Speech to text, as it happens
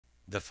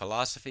The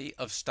Philosophy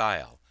of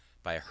Style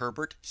by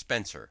Herbert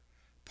Spencer.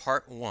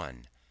 Part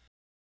 1.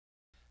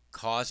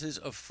 Causes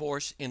of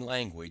force in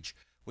language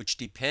which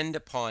depend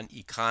upon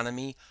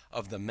economy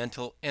of the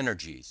mental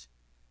energies.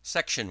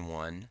 Section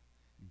 1.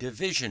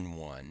 Division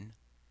 1.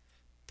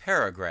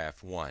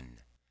 Paragraph 1.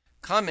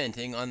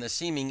 Commenting on the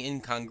seeming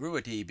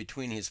incongruity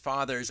between his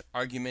father's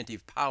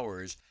argumentative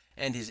powers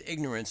and his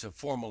ignorance of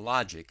formal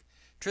logic,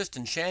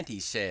 Tristan Shandy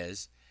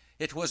says,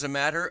 "It was a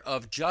matter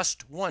of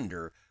just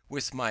wonder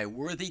with my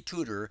worthy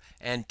tutor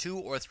and 2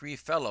 or 3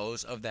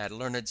 fellows of that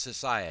learned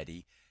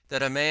society,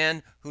 that a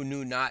man who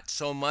knew not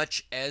so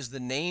much as the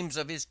names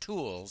of his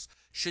tools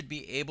should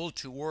be able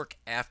to work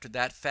after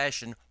that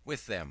fashion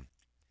with them."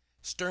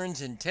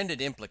 Sterne's intended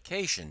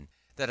implication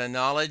that a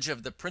knowledge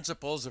of the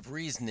principles of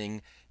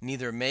reasoning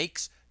neither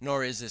makes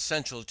nor is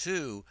essential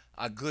to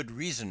a good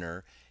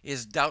reasoner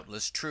is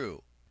doubtless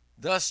true.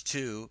 Thus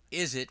too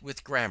is it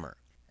with grammar.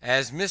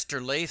 As Mr.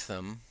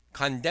 Latham,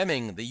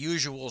 condemning the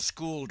usual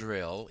school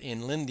drill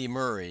in Lindley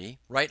Murray,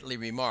 rightly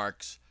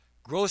remarks,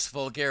 gross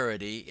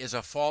vulgarity is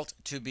a fault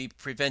to be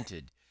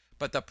prevented,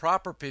 but the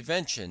proper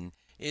prevention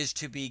is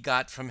to be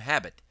got from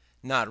habit,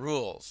 not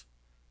rules.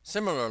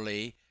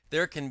 Similarly,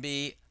 there can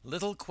be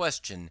little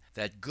question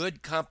that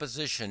good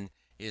composition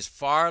is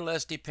far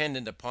less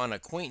dependent upon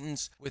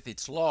acquaintance with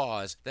its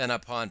laws than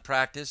upon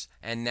practice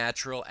and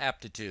natural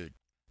aptitude.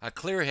 A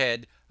clear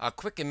head, a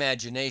quick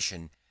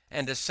imagination,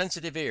 and a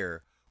sensitive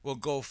ear will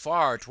go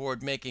far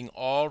toward making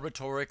all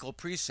rhetorical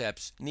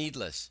precepts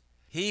needless.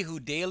 He who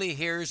daily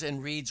hears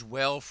and reads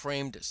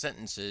well-framed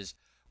sentences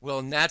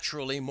will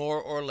naturally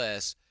more or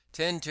less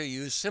tend to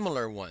use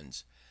similar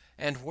ones,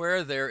 and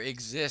where there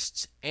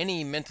exists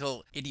any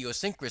mental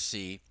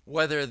idiosyncrasy,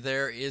 whether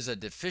there is a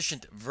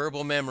deficient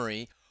verbal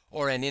memory,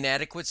 or an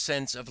inadequate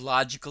sense of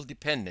logical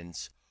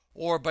dependence,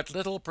 or but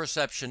little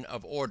perception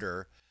of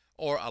order,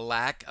 or a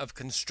lack of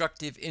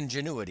constructive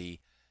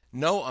ingenuity,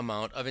 no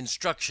amount of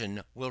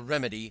instruction will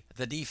remedy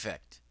the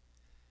defect.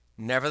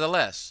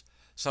 Nevertheless,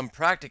 some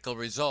practical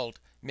result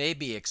may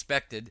be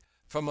expected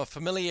from a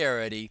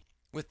familiarity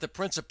with the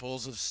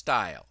principles of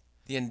style.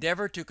 The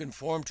endeavour to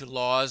conform to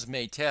laws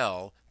may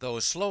tell, though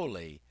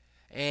slowly,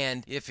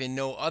 and if in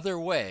no other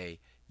way,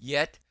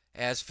 yet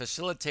as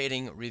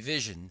facilitating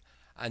revision,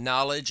 a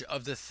knowledge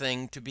of the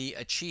thing to be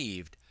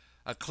achieved,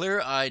 a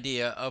clear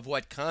idea of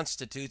what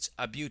constitutes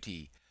a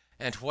beauty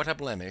and what a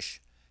blemish,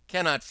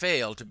 cannot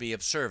fail to be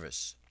of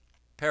service.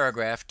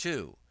 Paragraph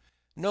 2.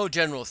 No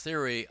general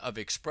theory of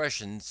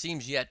expression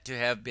seems yet to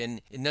have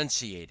been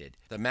enunciated.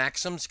 The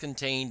maxims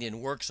contained in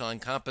works on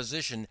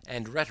composition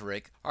and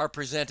rhetoric are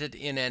presented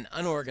in an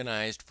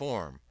unorganized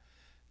form.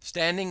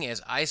 Standing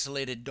as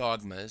isolated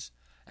dogmas,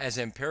 as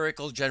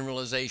empirical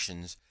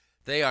generalizations,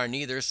 they are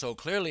neither so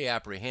clearly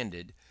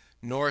apprehended,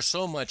 nor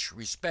so much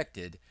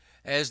respected,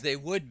 as they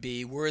would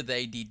be were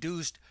they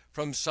deduced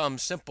from some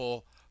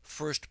simple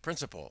first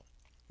principle.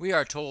 We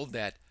are told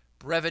that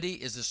brevity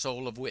is the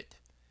soul of wit.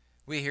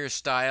 We hear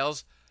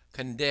styles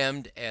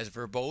condemned as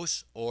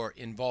verbose or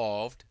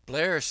involved.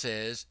 Blair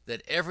says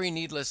that every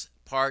needless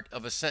part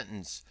of a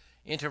sentence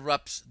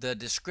interrupts the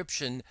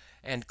description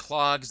and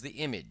clogs the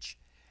image,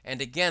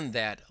 and again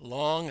that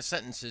long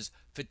sentences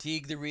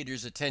fatigue the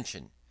reader's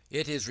attention.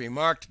 It is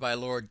remarked by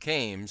Lord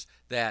Kames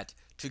that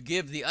to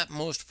give the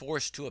utmost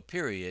force to a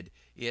period,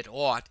 it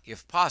ought,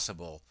 if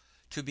possible,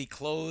 to be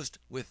closed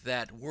with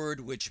that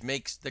word which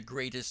makes the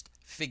greatest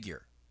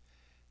figure.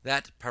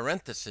 That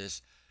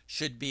parenthesis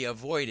should be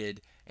avoided,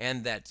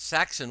 and that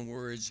Saxon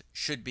words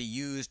should be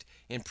used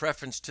in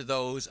preference to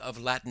those of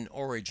Latin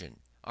origin,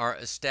 are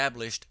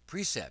established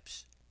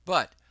precepts.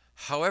 But,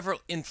 however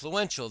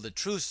influential the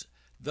truths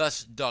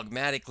thus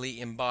dogmatically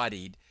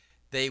embodied,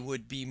 they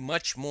would be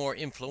much more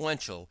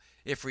influential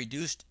if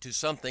reduced to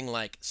something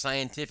like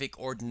scientific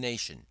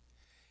ordination.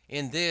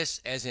 In this,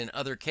 as in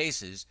other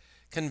cases,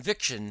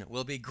 conviction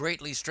will be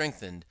greatly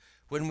strengthened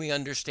when we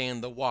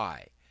understand the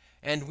why,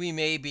 and we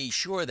may be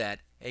sure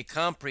that a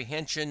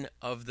comprehension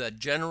of the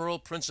general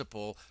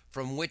principle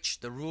from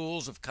which the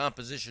rules of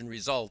composition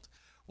result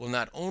will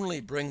not only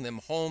bring them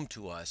home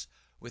to us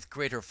with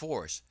greater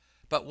force,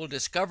 but will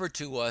discover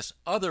to us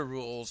other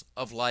rules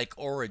of like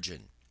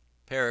origin.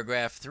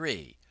 Paragraph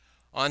 3.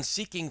 On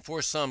seeking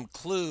for some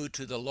clue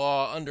to the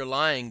law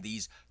underlying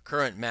these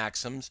current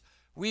maxims,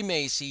 we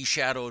may see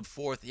shadowed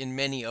forth in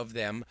many of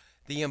them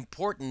the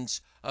importance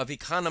of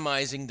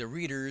economizing the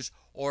reader's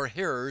or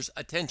hearer's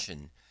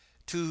attention,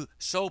 to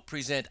so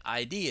present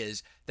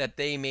ideas that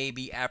they may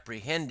be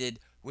apprehended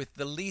with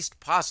the least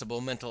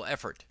possible mental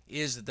effort,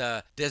 is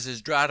the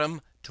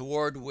desideratum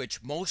toward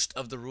which most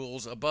of the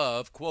rules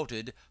above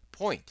quoted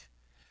point.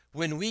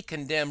 When we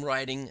condemn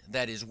writing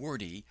that is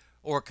wordy,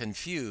 or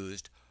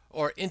confused,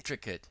 or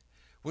intricate,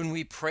 when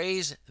we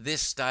praise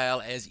this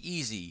style as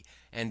easy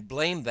and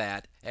blame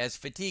that as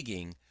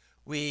fatiguing,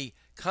 we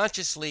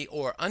consciously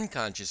or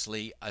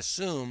unconsciously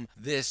assume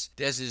this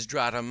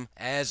desideratum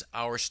as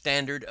our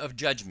standard of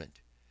judgment.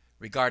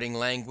 Regarding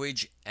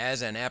language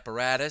as an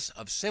apparatus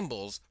of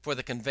symbols for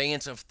the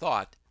conveyance of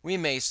thought, we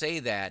may say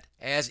that,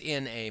 as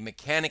in a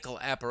mechanical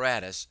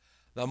apparatus,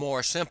 The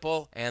more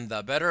simple and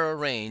the better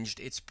arranged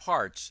its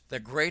parts, the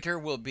greater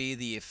will be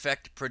the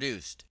effect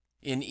produced.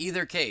 In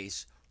either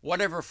case,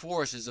 whatever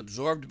force is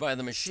absorbed by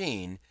the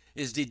machine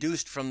is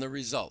deduced from the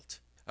result.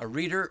 A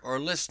reader or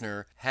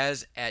listener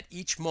has at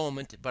each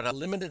moment but a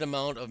limited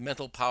amount of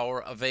mental power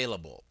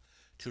available.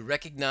 To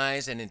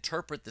recognize and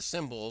interpret the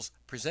symbols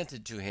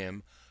presented to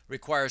him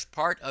requires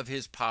part of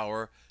his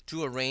power;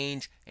 to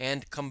arrange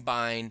and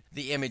combine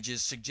the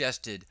images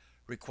suggested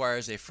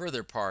requires a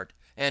further part,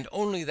 and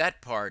only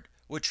that part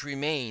which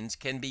remains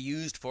can be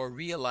used for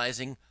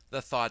realizing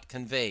the thought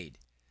conveyed.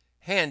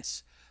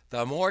 Hence,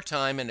 the more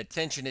time and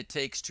attention it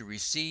takes to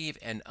receive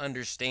and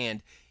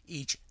understand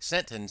each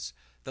sentence,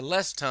 the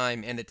less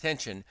time and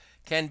attention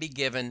can be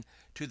given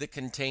to the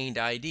contained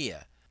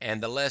idea,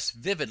 and the less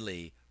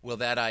vividly will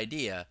that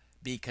idea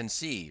be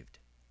conceived.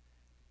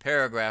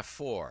 Paragraph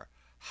 4.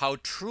 How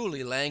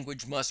truly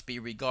language must be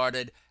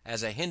regarded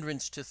as a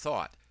hindrance to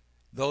thought,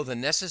 though the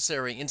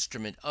necessary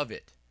instrument of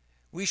it,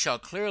 we shall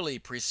clearly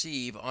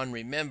perceive on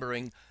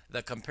remembering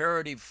the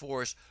comparative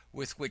force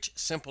with which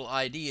simple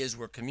ideas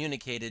were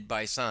communicated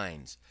by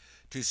signs.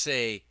 To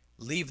say,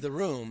 "Leave the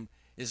room,"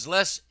 is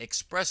less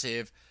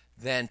expressive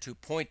than to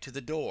point to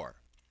the door.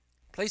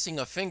 Placing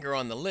a finger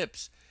on the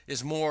lips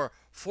is more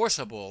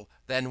forcible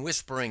than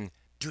whispering,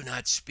 "Do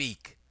not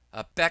speak."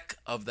 A beck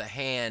of the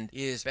hand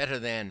is better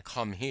than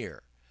 "Come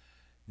here."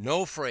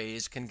 No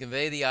phrase can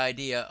convey the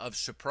idea of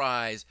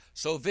surprise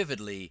so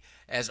vividly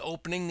as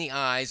opening the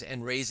eyes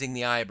and raising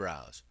the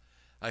eyebrows.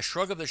 A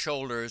shrug of the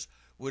shoulders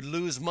would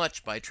lose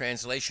much by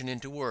translation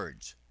into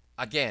words.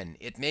 Again,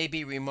 it may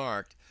be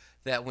remarked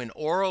that when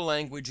oral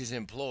language is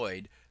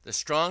employed, the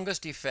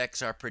strongest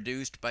effects are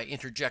produced by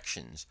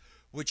interjections,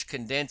 which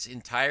condense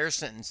entire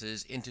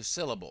sentences into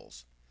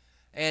syllables;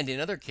 and in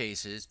other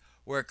cases,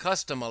 where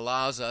custom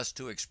allows us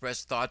to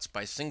express thoughts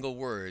by single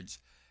words,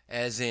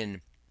 as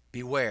in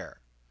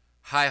beware,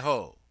 hi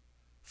ho,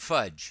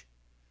 fudge,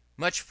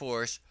 much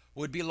force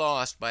would be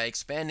lost by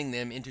expanding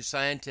them into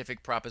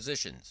scientific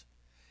propositions.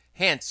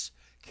 Hence,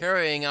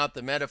 carrying out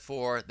the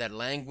metaphor that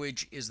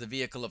language is the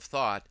vehicle of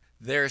thought,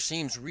 there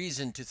seems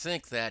reason to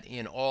think that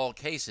in all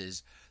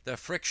cases the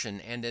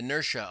friction and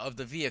inertia of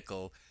the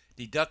vehicle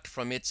deduct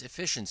from its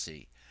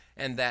efficiency,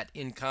 and that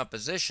in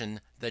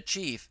composition the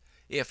chief,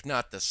 if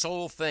not the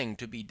sole thing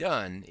to be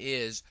done,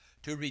 is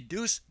to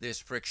reduce this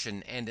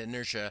friction and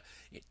inertia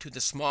to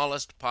the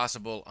smallest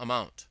possible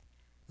amount.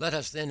 Let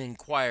us then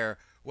inquire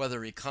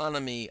whether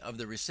economy of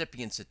the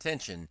recipient's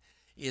attention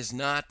is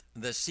not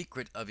the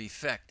secret of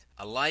effect,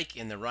 alike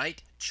in the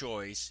right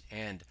choice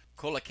and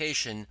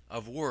collocation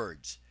of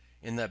words,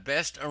 in the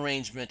best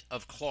arrangement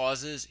of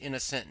clauses in a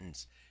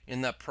sentence,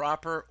 in the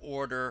proper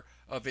order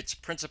of its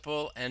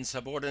principal and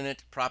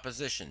subordinate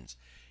propositions,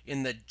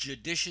 in the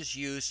judicious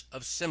use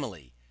of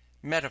simile,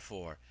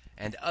 metaphor,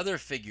 and other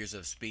figures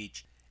of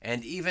speech,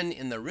 and even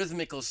in the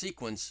rhythmical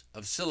sequence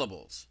of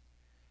syllables.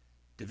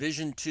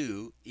 Division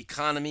 2.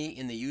 Economy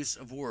in the use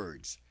of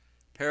words.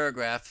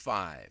 Paragraph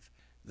 5.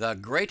 The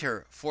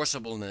greater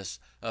forcibleness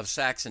of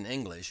Saxon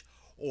English,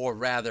 or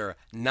rather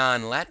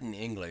non-Latin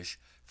English,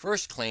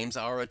 first claims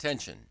our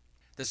attention.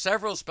 The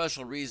several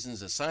special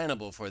reasons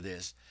assignable for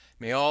this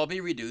may all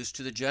be reduced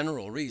to the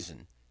general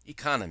reason,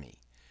 economy.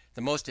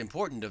 The most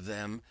important of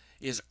them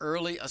is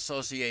early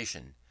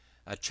association.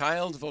 A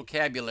child's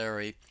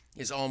vocabulary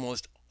is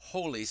almost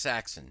wholly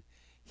Saxon.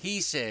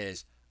 He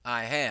says,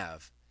 "I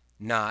have,"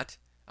 not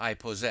 "I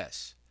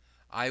possess";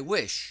 "I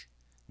wish,"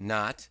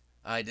 not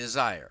 "I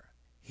desire."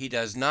 He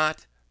does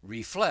not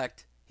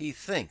reflect, he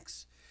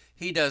thinks.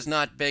 He does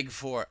not beg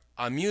for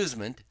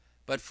amusement,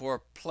 but for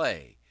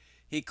play.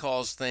 He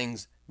calls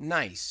things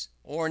nice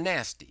or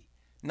nasty,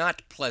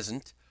 not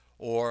pleasant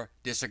or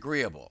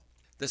disagreeable.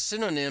 The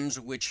synonyms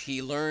which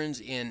he learns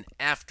in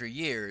after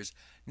years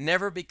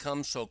never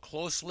become so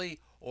closely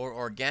or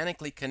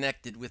organically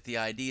connected with the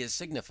ideas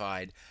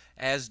signified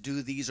as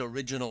do these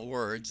original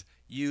words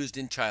used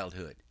in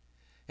childhood,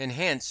 and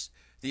hence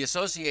the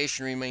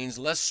association remains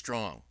less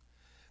strong.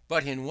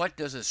 But in what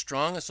does a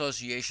strong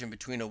association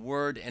between a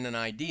word and an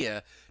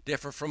idea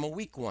differ from a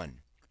weak one?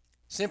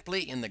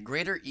 Simply in the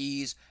greater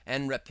ease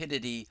and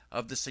rapidity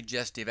of the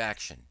suggestive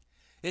action.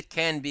 It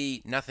can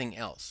be nothing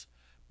else.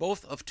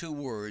 Both of two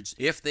words,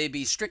 if they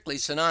be strictly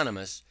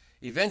synonymous,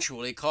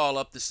 eventually call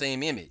up the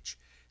same image.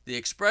 The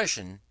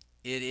expression,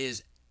 "it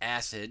is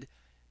acid,"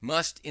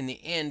 must in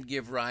the end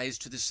give rise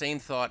to the same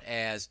thought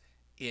as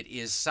 "it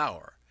is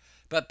sour."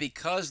 But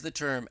because the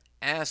term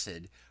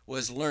acid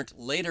was learnt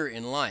later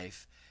in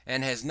life,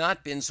 and has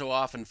not been so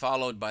often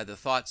followed by the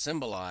thought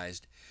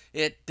symbolized,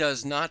 it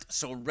does not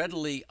so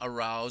readily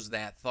arouse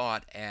that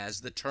thought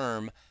as the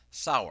term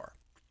sour.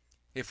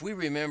 If we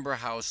remember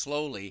how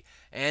slowly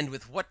and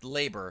with what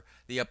labor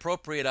the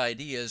appropriate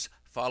ideas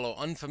follow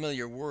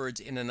unfamiliar words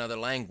in another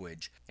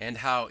language, and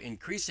how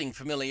increasing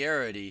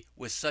familiarity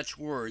with such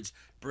words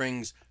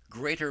brings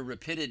greater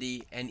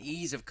rapidity and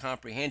ease of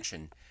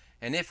comprehension,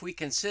 and if we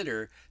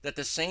consider that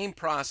the same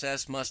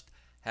process must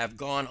have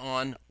gone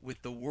on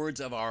with the words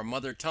of our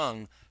mother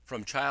tongue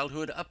from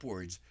childhood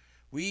upwards,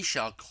 we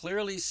shall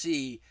clearly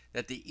see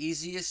that the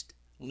easiest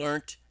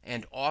learnt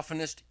and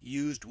oftenest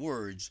used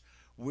words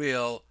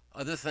will,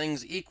 other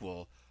things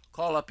equal,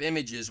 call up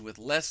images with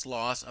less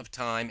loss of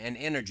time and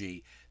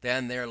energy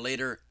than their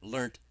later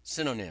learnt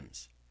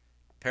synonyms.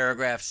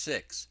 Paragraph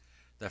 6.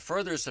 The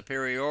further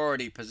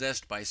superiority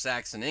possessed by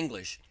Saxon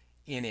English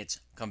in its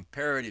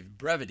comparative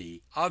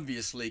brevity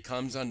obviously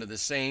comes under the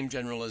same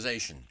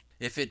generalization.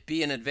 If it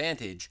be an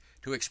advantage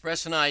to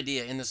express an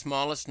idea in the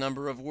smallest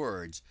number of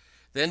words,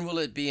 then will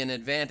it be an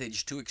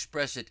advantage to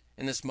express it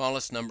in the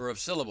smallest number of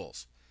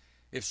syllables.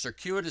 If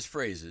circuitous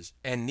phrases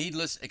and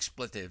needless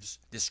expletives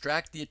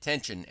distract the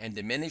attention and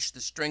diminish the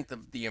strength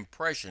of the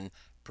impression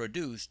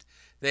produced,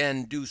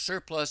 then do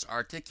surplus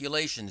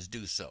articulations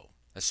do so.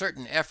 A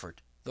certain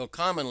effort, though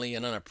commonly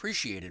an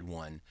unappreciated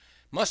one,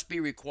 must be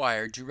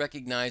required to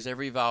recognize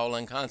every vowel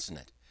and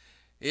consonant.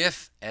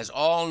 If, as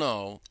all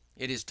know,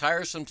 it is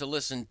tiresome to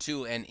listen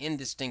to an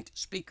indistinct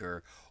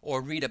speaker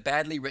or read a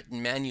badly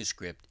written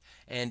manuscript,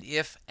 and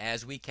if,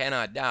 as we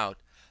cannot doubt,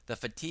 the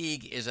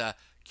fatigue is a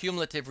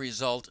cumulative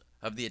result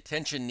of the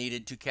attention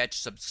needed to catch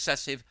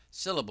successive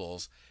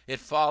syllables, it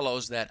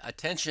follows that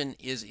attention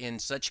is in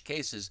such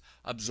cases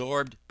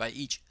absorbed by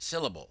each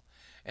syllable.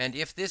 And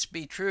if this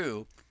be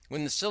true,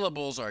 when the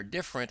syllables are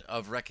different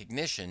of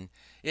recognition,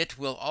 it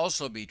will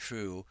also be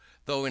true,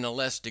 though in a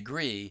less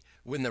degree,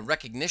 when the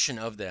recognition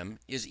of them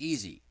is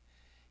easy.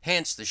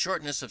 Hence the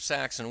shortness of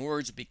Saxon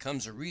words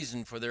becomes a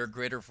reason for their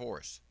greater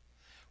force.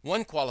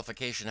 One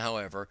qualification,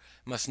 however,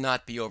 must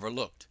not be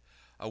overlooked.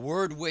 A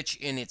word which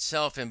in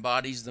itself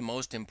embodies the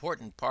most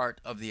important part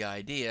of the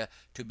idea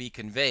to be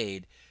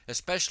conveyed,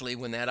 especially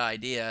when that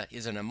idea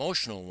is an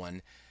emotional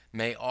one,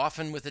 may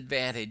often with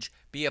advantage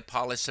be a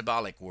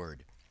polysyllabic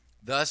word.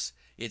 Thus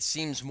it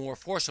seems more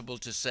forcible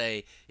to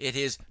say it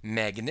is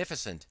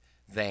magnificent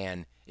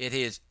than it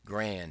is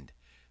grand.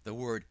 The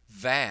word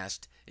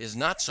vast is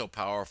not so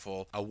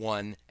powerful a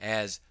one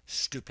as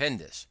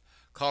stupendous.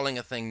 Calling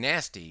a thing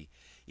nasty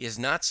is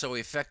not so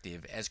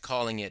effective as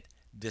calling it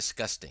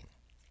disgusting.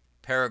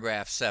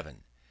 Paragraph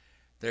 7.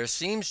 There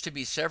seems to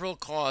be several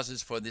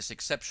causes for this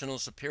exceptional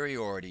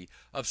superiority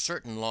of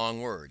certain long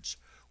words.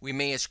 We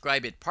may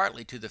ascribe it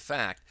partly to the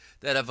fact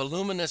that a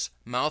voluminous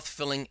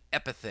mouth-filling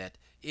epithet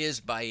is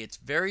by its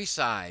very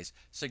size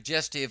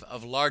suggestive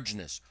of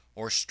largeness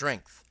or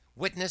strength.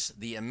 Witness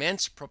the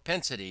immense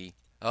propensity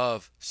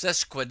of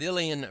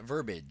sesquipedalian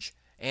verbiage,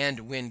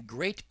 and when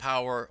great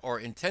power or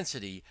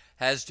intensity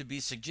has to be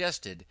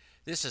suggested,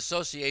 this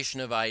association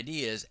of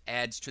ideas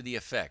adds to the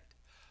effect.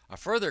 A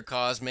further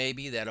cause may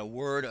be that a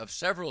word of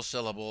several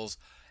syllables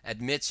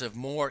admits of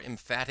more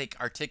emphatic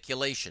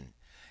articulation,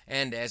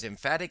 and as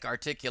emphatic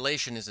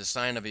articulation is a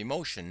sign of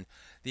emotion,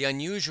 the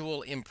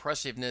unusual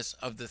impressiveness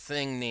of the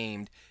thing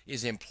named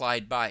is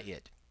implied by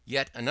it.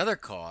 Yet another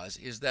cause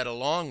is that a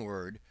long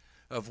word,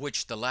 of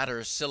which the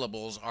latter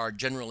syllables are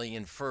generally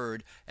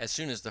inferred as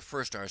soon as the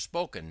first are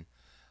spoken,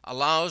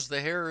 allows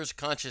the hearer's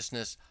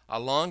consciousness a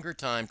longer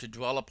time to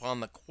dwell upon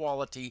the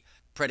quality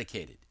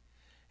predicated.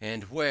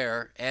 And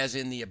where, as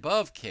in the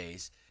above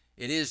case,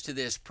 it is to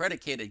this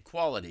predicated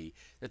quality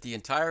that the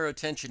entire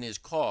attention is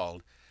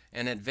called,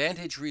 an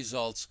advantage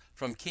results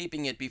from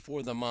keeping it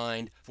before the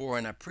mind for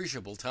an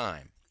appreciable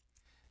time.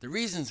 The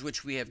reasons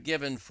which we have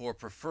given for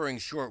preferring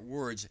short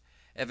words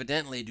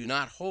evidently do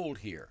not hold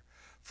here,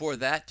 for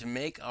that to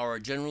make our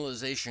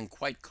generalization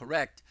quite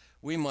correct,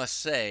 we must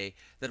say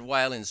that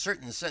while in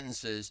certain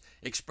sentences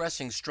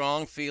expressing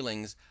strong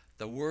feelings,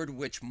 the word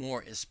which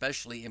more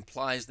especially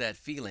implies that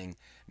feeling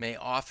may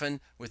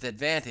often, with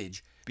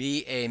advantage,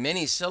 be a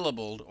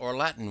many-syllabled or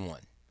Latin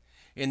one.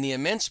 In the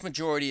immense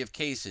majority of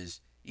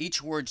cases,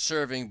 each word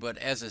serving but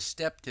as a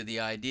step to the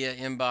idea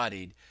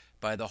embodied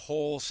by the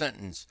whole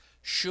sentence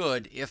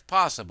should, if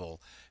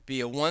possible, be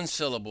a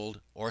one-syllabled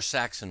or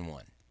Saxon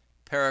one.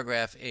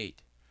 Paragraph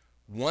 8.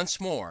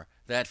 Once more,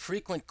 that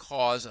frequent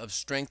cause of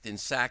strength in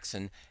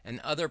Saxon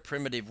and other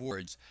primitive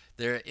words,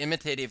 their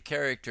imitative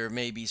character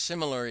may be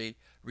similarly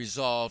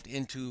resolved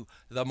into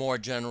the more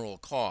general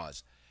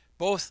cause.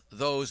 Both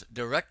those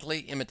directly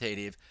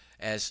imitative,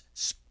 as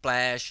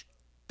splash,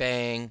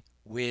 bang,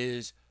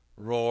 whiz,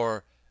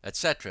 roar,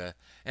 etc.,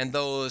 and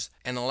those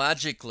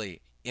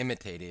analogically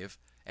imitative,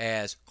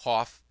 as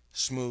cough,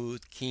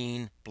 smooth,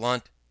 keen,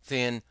 blunt,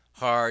 thin,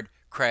 hard,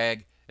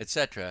 crag,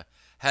 etc.,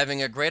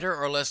 having a greater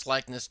or less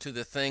likeness to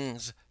the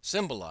things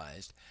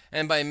symbolized,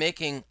 and by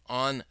making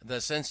on the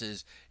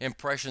senses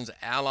impressions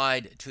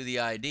allied to the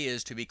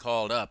ideas to be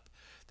called up,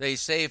 they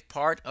save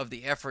part of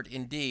the effort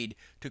indeed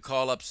to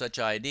call up such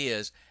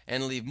ideas,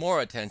 and leave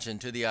more attention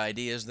to the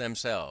ideas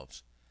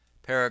themselves.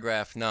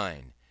 Paragraph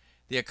 9.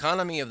 The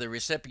economy of the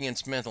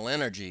recipient's mental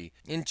energy,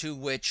 into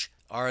which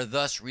are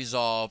thus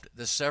resolved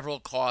the several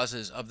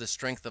causes of the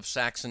strength of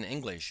Saxon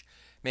English,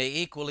 may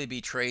equally be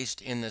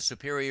traced in the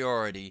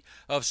superiority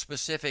of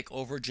specific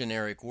over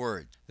generic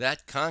words.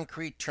 That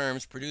concrete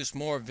terms produce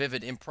more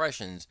vivid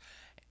impressions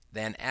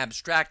than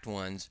abstract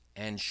ones,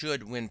 and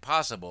should, when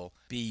possible,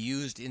 be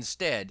used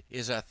instead,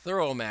 is a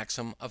thorough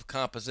maxim of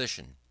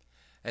composition.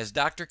 As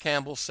Dr.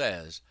 Campbell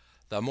says,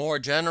 The more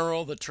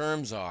general the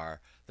terms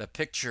are, the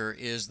picture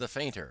is the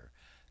fainter;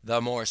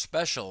 the more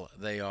special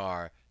they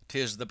are,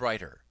 'tis the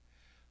brighter.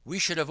 We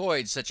should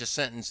avoid such a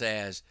sentence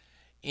as,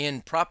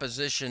 "In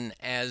proportion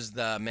as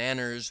the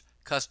manners,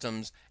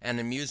 customs,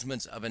 and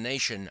amusements of a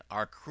nation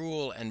are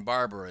cruel and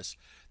barbarous,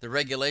 the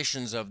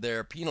regulations of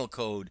their penal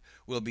code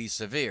will be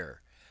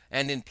severe;"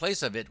 and in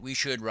place of it we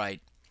should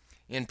write,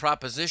 "In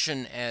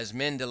proportion as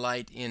men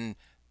delight in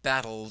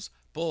battles,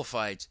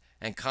 bullfights,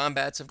 and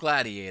combats of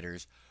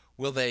gladiators,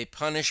 will they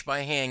punish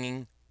by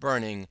hanging,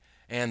 burning,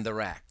 and the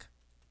rack."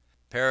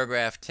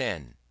 Paragraph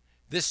 10.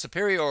 This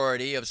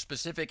superiority of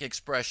specific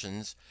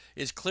expressions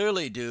is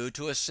clearly due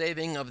to a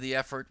saving of the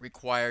effort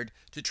required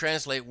to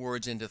translate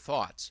words into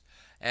thoughts,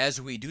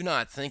 as we do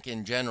not think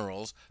in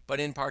generals but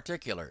in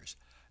particulars;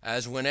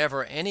 as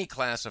whenever any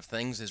class of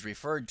things is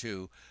referred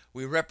to,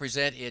 we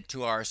represent it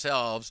to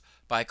ourselves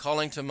by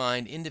calling to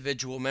mind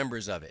individual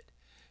members of it.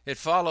 It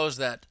follows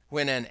that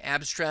when an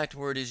abstract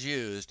word is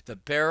used, the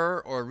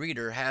bearer or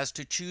reader has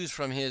to choose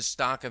from his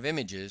stock of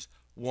images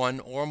one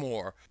or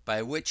more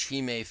by which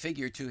he may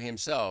figure to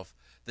himself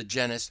the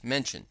genus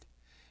mentioned.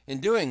 In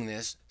doing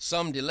this,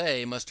 some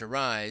delay must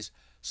arise,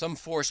 some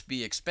force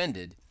be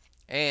expended;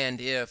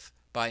 and if,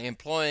 by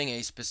employing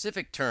a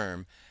specific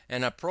term,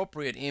 an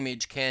appropriate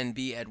image can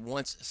be at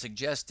once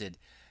suggested,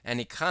 an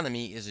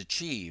economy is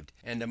achieved,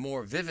 and a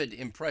more vivid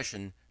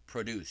impression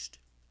produced.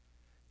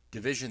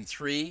 Division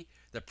 3.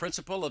 The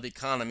principle of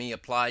economy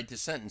applied to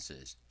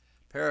sentences.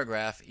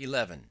 Paragraph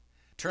 11.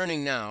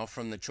 Turning now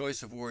from the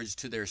choice of words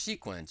to their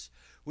sequence,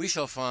 we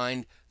shall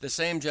find the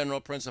same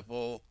general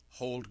principle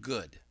hold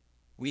good.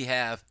 We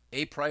have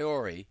a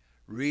priori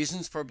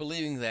reasons for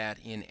believing that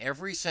in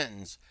every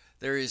sentence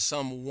there is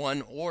some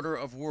one order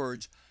of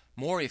words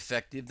more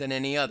effective than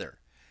any other,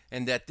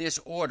 and that this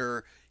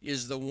order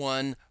is the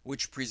one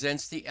which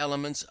presents the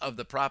elements of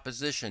the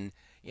proposition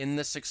in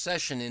the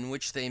succession in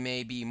which they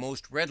may be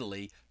most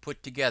readily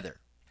put together.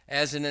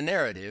 As in a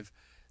narrative,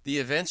 the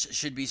events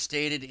should be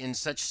stated in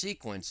such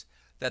sequence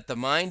that the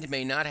mind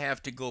may not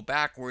have to go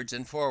backwards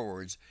and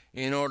forwards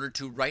in order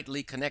to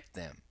rightly connect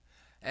them.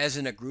 As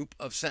in a group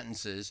of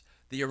sentences,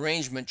 the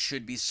arrangement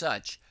should be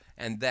such,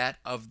 and that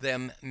of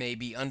them may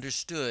be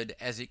understood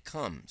as it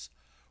comes,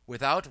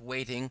 without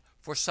waiting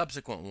for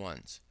subsequent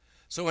ones.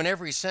 So in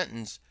every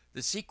sentence,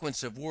 the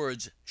sequence of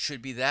words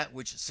should be that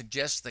which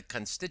suggests the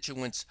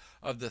constituents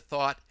of the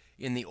thought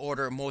in the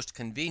order most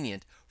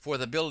convenient for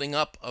the building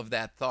up of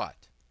that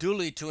thought.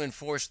 Duly to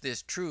enforce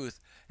this truth,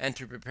 and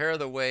to prepare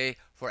the way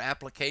for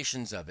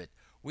applications of it,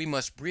 we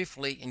must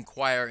briefly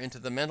inquire into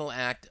the mental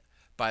act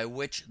by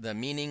which the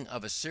meaning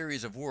of a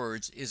series of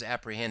words is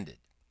apprehended.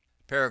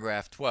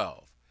 Paragraph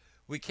 12.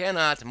 We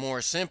cannot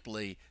more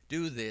simply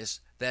do this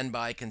than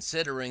by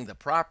considering the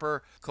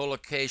proper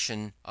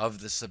collocation of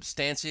the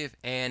substantive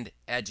and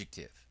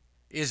adjective.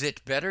 Is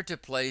it better to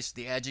place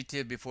the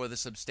adjective before the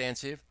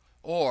substantive,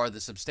 or the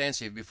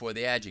substantive before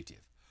the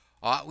adjective?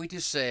 Ought we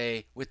to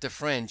say with the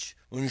French,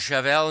 un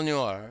cheval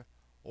noir,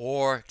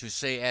 or to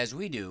say as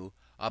we do,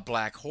 a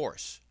black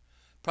horse?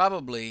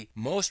 Probably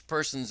most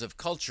persons of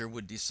culture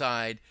would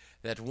decide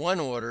that one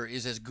order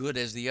is as good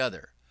as the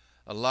other.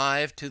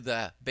 Alive to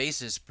the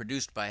basis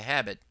produced by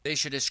habit, they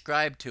should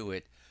ascribe to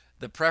it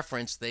the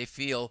preference they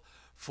feel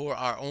for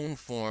our own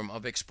form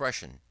of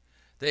expression.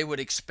 They would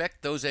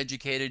expect those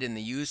educated in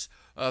the use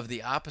of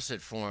the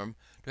opposite form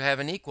to have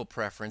an equal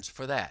preference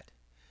for that.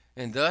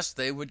 And thus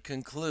they would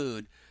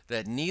conclude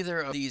that neither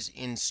of these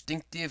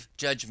instinctive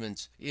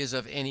judgments is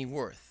of any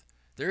worth.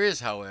 There is,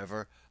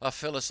 however, a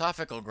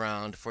philosophical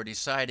ground for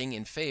deciding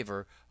in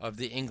favor of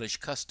the English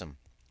custom.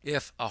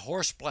 If a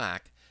horse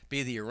black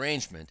be the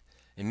arrangement,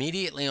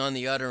 immediately on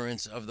the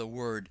utterance of the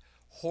word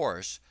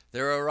horse,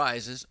 there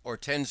arises, or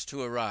tends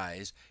to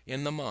arise,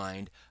 in the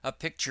mind a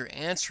picture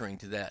answering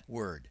to that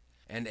word;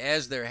 and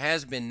as there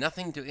has been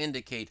nothing to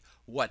indicate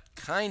what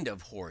kind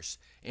of horse,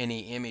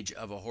 any image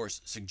of a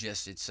horse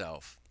suggests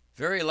itself.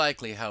 Very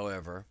likely,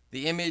 however,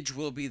 the image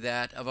will be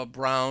that of a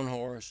brown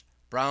horse,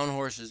 brown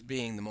horses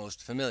being the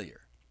most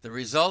familiar. The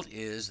result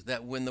is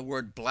that when the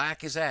word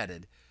black is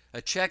added,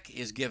 a check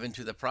is given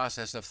to the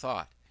process of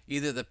thought.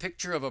 Either the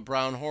picture of a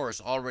brown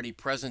horse already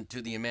present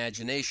to the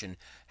imagination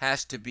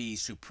has to be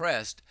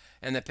suppressed,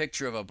 and the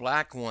picture of a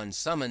black one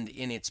summoned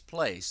in its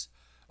place;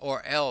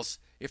 or else,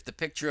 if the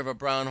picture of a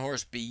brown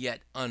horse be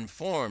yet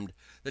unformed,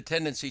 the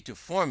tendency to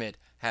form it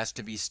has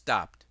to be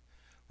stopped.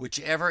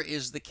 Whichever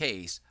is the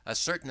case, a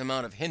certain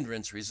amount of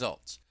hindrance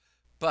results.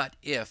 But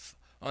if,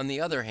 on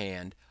the other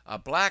hand, a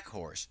black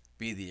horse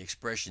be the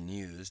expression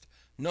used,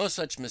 no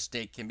such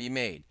mistake can be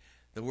made.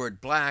 The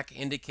word black,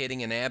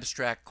 indicating an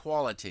abstract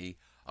quality,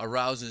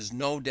 arouses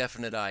no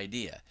definite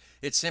idea.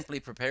 It simply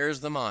prepares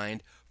the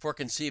mind for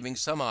conceiving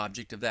some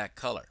object of that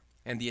color,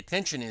 and the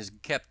attention is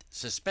kept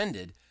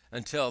suspended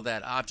until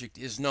that object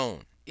is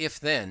known. If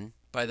then,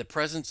 by the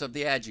presence of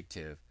the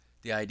adjective,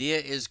 the idea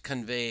is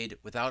conveyed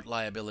without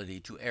liability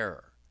to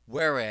error,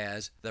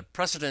 whereas the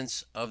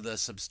precedence of the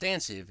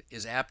substantive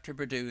is apt to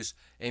produce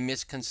a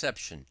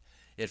misconception,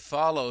 it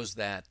follows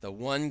that the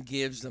one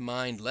gives the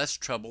mind less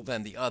trouble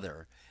than the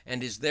other,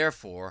 and is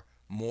therefore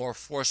more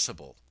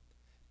forcible.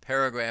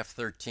 Paragraph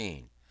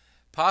 13.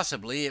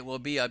 Possibly it will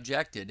be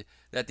objected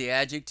that the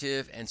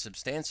adjective and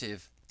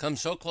substantive come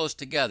so close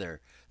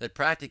together that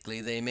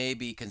practically they may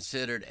be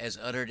considered as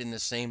uttered in the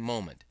same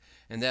moment,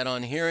 and that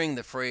on hearing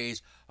the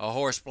phrase "a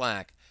horse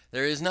black,"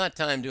 there is not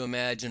time to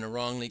imagine a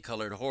wrongly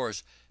colored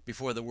horse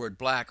before the word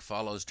black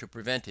follows to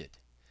prevent it.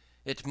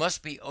 It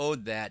must be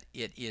owned that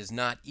it is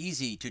not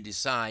easy to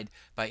decide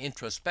by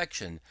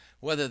introspection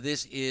whether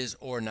this is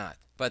or not,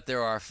 but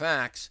there are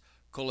facts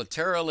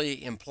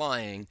collaterally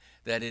implying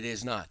that it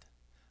is not.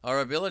 Our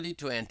ability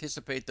to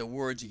anticipate the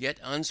words yet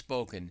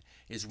unspoken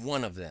is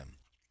one of them.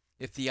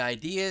 If the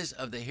ideas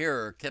of the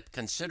hearer kept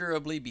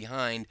considerably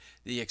behind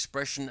the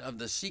expression of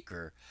the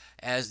speaker,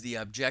 as the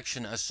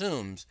objection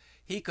assumes,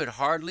 he could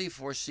hardly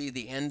foresee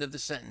the end of the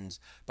sentence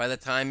by the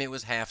time it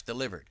was half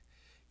delivered.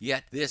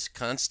 Yet this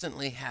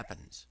constantly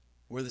happens.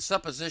 Were the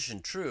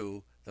supposition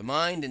true, the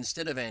mind,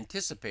 instead of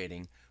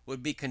anticipating,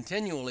 would be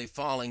continually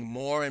falling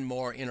more and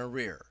more in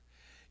arrear.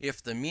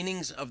 If the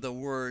meanings of the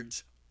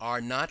words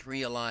are not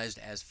realized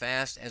as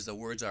fast as the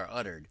words are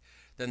uttered,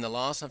 then the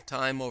loss of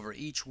time over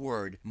each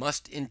word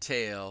must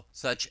entail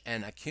such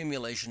an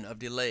accumulation of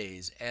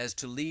delays as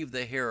to leave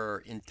the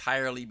hearer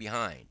entirely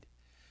behind.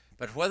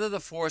 But whether the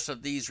force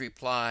of these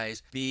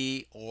replies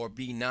be or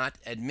be not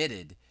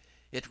admitted,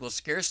 it will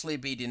scarcely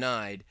be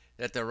denied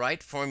that the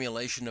right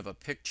formulation of a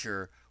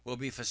picture will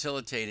be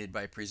facilitated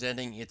by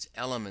presenting its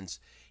elements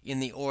in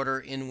the order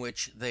in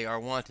which they are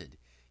wanted,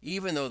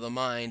 even though the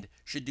mind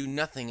should do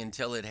nothing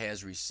until it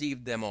has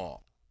received them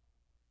all.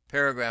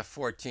 Paragraph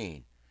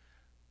 14.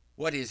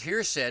 What is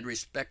here said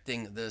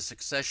respecting the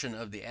succession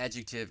of the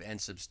adjective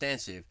and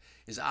substantive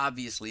is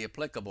obviously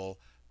applicable,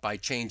 by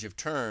change of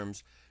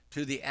terms,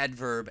 to the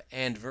adverb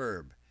and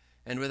verb,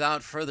 and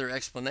without further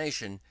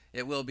explanation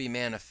it will be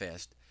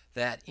manifest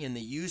that in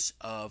the use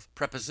of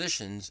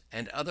prepositions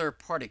and other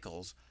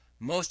particles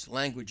most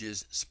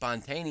languages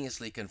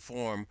spontaneously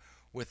conform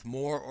with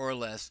more or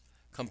less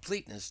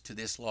completeness to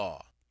this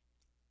law.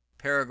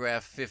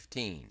 Paragraph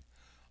 15.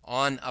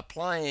 On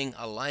applying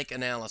a like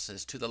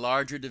analysis to the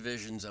larger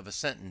divisions of a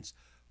sentence,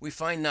 we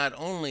find not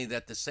only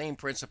that the same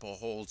principle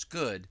holds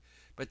good,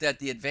 but that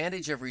the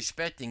advantage of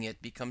respecting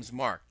it becomes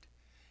marked.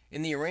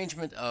 In the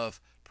arrangement of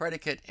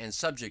predicate and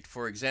subject,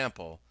 for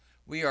example,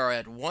 we are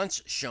at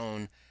once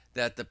shown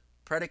that the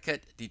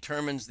predicate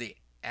determines the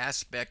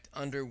aspect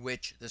under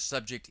which the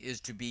subject is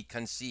to be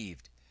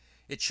conceived.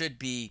 It should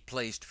be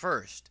placed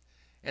first,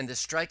 and the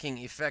striking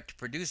effect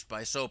produced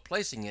by so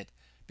placing it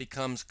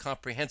becomes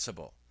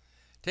comprehensible.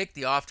 Take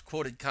the oft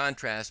quoted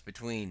contrast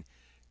between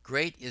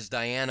 "Great is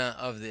Diana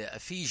of the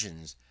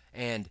Ephesians"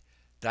 and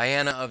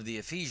 "Diana of the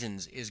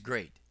Ephesians is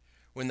great."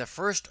 When the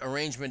first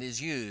arrangement is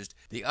used,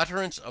 the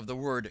utterance of the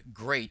word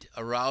 "great"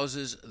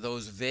 arouses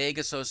those vague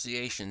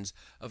associations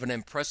of an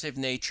impressive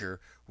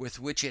nature with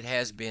which it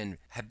has been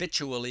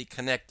habitually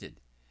connected.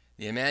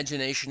 The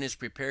imagination is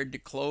prepared to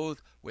clothe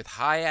with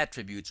high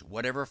attributes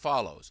whatever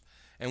follows,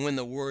 and when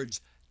the words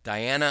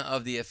 "Diana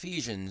of the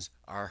Ephesians"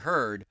 are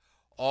heard,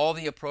 all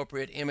the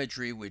appropriate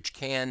imagery which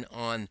can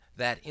on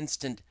that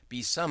instant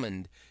be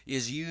summoned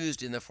is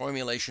used in the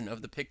formulation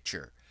of the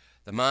picture,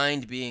 the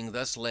mind being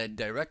thus led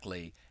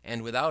directly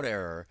and without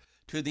error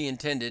to the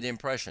intended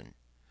impression.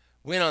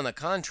 When, on the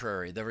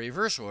contrary, the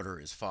reverse order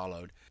is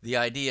followed, the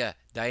idea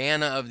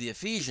 "Diana of the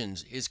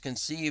Ephesians" is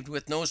conceived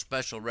with no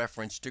special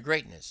reference to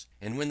greatness,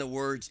 and when the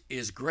words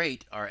 "is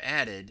great" are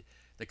added,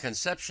 the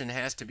conception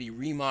has to be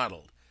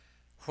remodeled,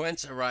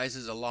 whence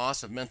arises a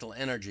loss of mental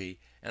energy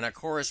and a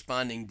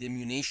corresponding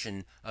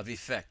diminution of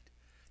effect.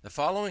 The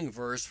following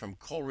verse from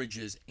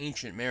Coleridge's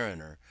Ancient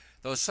Mariner,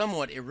 though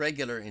somewhat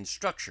irregular in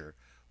structure,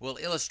 will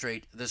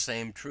illustrate the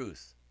same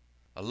truth.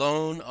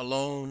 Alone,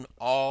 alone,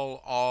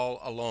 all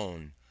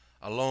alone,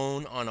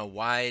 alone on a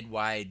wide,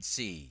 wide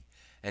sea,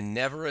 and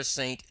never a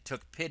saint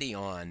took pity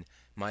on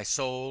my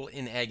soul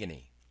in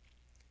agony.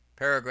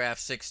 Paragraph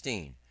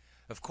 16.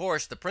 Of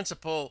course, the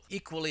principle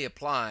equally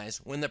applies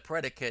when the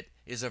predicate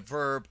is a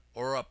verb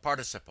or a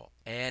participle,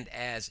 and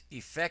as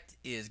effect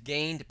is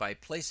gained by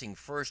placing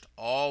first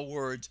all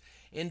words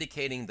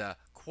indicating the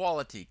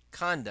quality,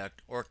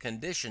 conduct, or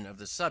condition of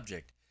the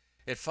subject,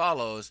 it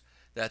follows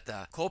that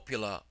the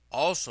copula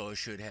also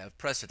should have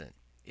precedent.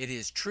 It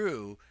is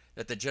true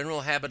that the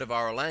general habit of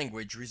our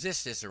language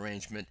resists this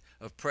arrangement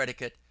of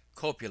predicate,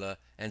 copula,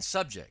 and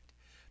subject,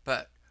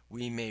 but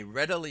we may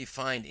readily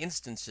find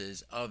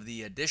instances of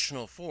the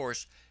additional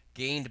force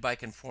gained by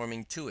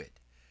conforming to it.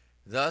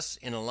 Thus,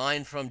 in a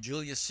line from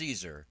Julius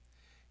Caesar,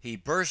 "He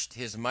burst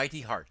his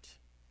mighty heart,"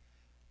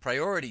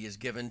 priority is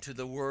given to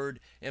the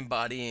word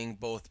embodying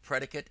both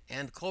predicate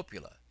and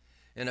copula.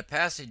 In a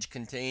passage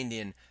contained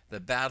in "The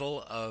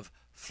Battle of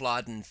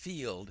Flodden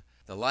Field,"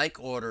 the like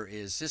order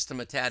is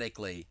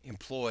systematically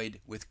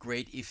employed with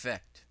great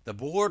effect. The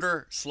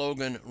border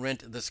slogan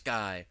rent the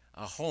sky,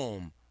 "A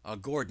home, a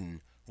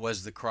Gordon,"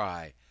 was the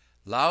cry.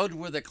 Loud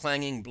were the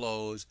clanging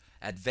blows,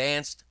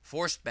 advanced,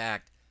 forced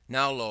back,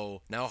 now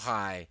low, now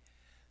high.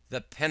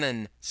 The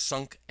pennon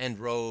sunk and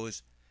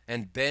rose,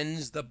 and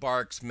bends the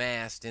bark's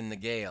mast in the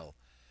gale.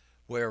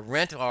 Where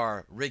rent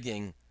are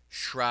rigging,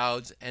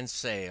 shrouds, and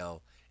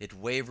sail, it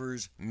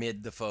wavers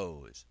mid the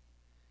foes.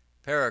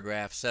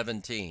 Paragraph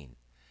 17.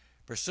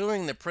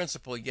 Pursuing the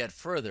principle yet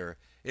further,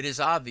 it is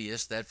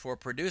obvious that for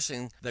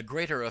producing the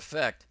greater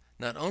effect,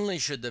 not only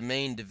should the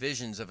main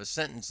divisions of a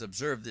sentence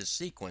observe this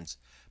sequence,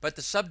 but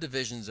the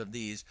subdivisions of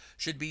these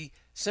should be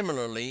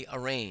similarly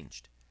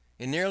arranged.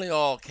 In nearly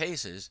all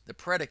cases, the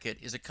predicate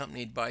is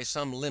accompanied by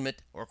some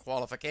limit or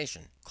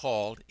qualification,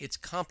 called its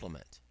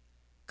complement.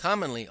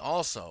 Commonly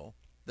also,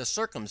 the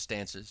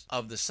circumstances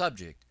of the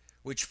subject,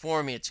 which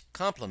form its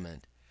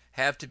complement,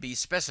 have to be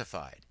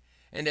specified,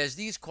 and as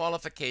these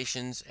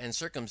qualifications and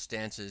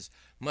circumstances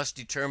must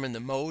determine the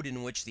mode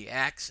in which the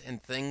acts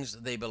and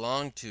things they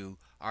belong to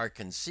are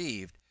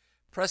conceived,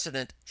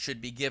 precedent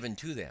should be given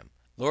to them.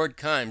 Lord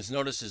Kaimes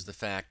notices the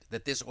fact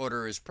that this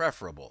order is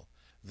preferable,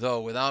 though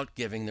without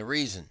giving the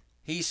reason.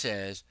 He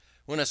says,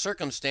 when a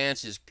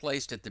circumstance is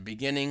placed at the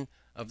beginning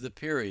of the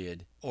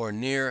period, or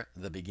near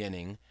the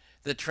beginning,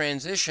 the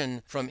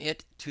transition from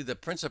it to the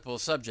principal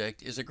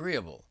subject is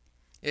agreeable.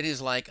 It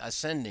is like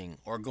ascending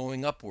or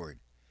going upward.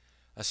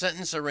 A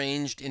sentence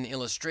arranged in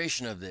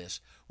illustration of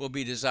this will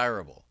be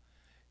desirable.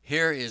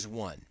 Here is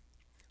one.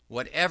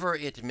 Whatever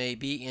it may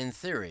be in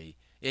theory,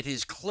 it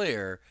is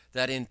clear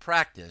that in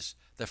practice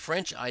the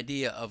French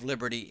idea of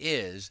liberty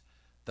is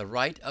the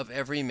right of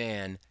every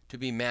man to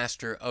be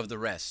master of the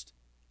rest.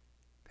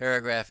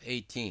 Paragraph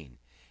 18.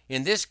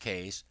 In this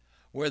case,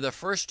 where the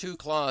first two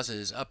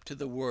clauses up to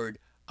the word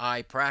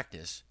I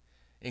practice,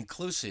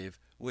 inclusive,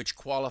 which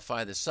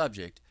qualify the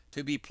subject,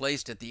 to be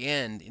placed at the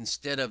end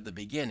instead of the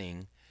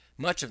beginning,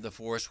 much of the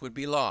force would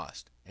be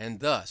lost,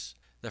 and thus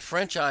the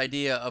French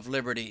idea of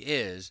liberty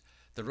is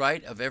the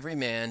right of every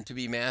man to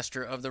be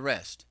master of the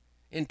rest,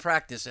 in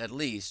practice at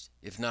least,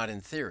 if not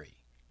in theory.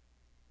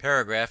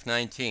 Paragraph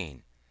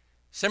 19.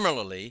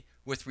 Similarly,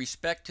 with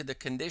respect to the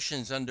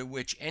conditions under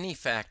which any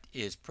fact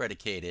is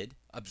predicated,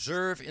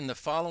 observe in the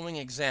following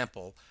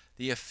example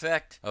the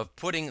effect of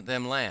putting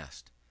them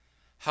last.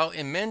 How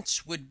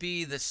immense would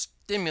be the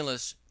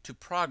stimulus to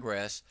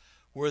progress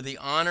were the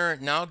honor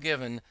now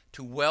given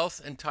to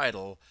wealth and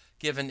title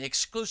given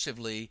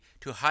exclusively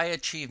to high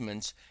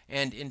achievements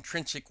and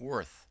intrinsic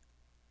worth.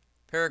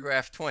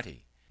 Paragraph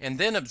 20. And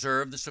then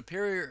observe the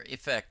superior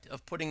effect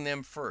of putting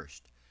them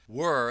first.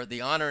 Were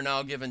the honor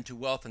now given to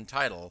wealth and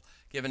title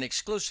given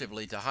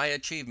exclusively to high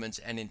achievements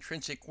and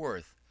intrinsic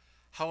worth,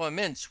 how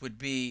immense would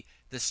be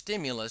the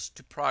stimulus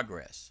to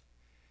progress.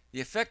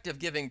 The effect of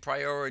giving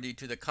priority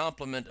to the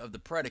complement of the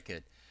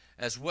predicate,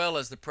 as well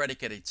as the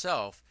predicate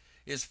itself,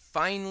 is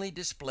finely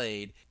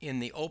displayed in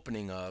the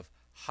opening of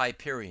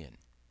Hyperion.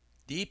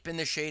 Deep in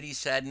the shady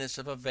sadness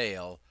of a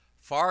vale,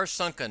 far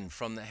sunken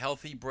from the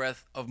healthy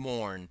breath of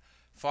morn,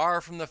 far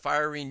from the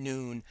fiery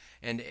noon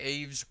and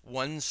eve's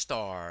one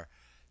star,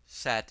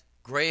 sat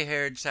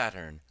grey-haired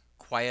Saturn,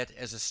 quiet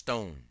as a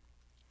stone.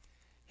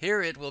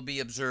 Here it will be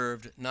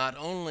observed not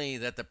only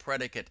that the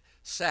predicate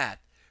sat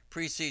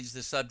precedes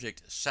the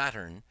subject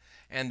Saturn,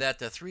 and that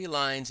the three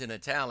lines in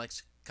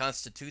italics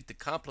constitute the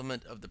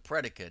complement of the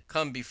predicate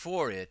come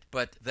before it,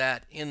 but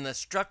that in the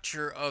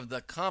structure of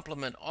the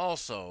complement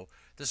also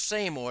the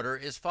same order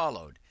is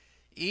followed,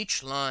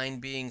 each line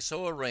being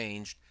so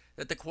arranged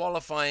that the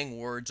qualifying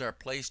words are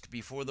placed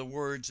before the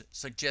words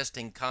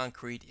suggesting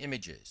concrete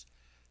images.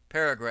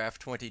 Paragraph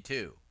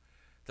 22.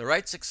 The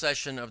right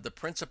succession of the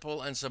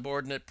principal and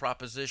subordinate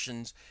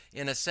propositions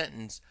in a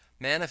sentence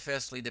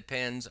manifestly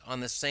depends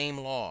on the same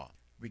law,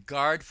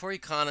 regard for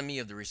economy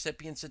of the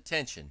recipient's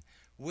attention,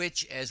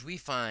 which, as we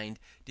find,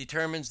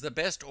 determines the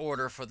best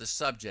order for the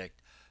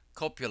subject,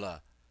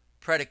 copula,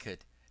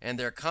 predicate, and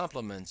their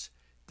complements,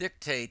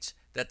 dictates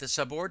that the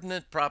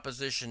subordinate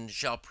proposition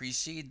shall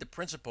precede the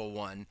principal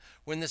one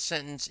when the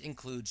sentence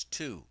includes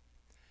two.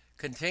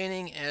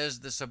 Containing,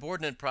 as the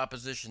subordinate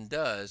proposition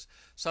does,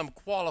 some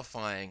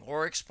qualifying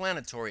or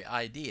explanatory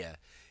idea,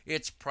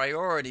 its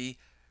priority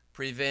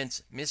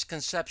prevents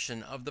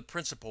misconception of the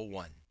principal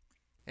one,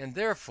 and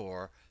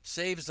therefore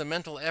saves the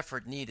mental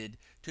effort needed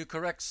to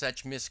correct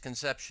such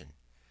misconception.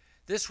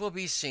 This will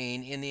be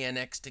seen in the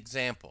annexed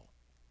example.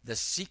 The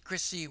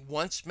secrecy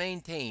once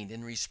maintained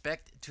in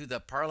respect to the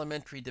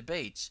parliamentary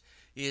debates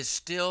is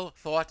still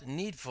thought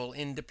needful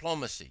in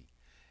diplomacy,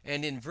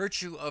 and in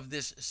virtue of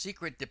this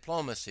secret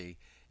diplomacy,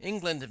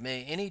 England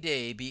may any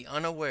day be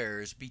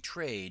unawares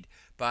betrayed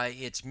by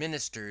its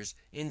ministers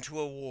into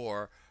a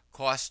war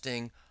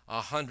costing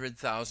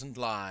 100,000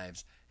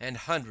 lives and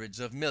hundreds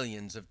of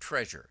millions of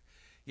treasure.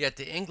 Yet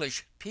the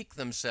English pique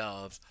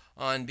themselves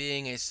on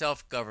being a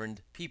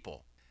self-governed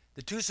people.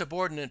 The two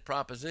subordinate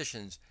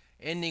propositions,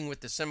 ending with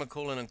the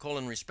semicolon and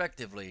colon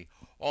respectively,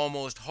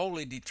 almost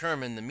wholly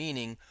determine the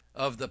meaning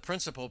of the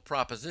principal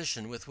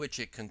proposition with which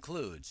it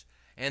concludes,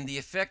 and the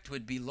effect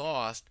would be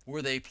lost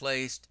were they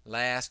placed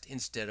last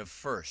instead of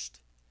first.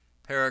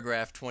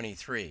 Paragraph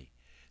 23.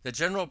 The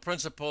general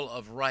principle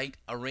of right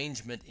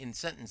arrangement in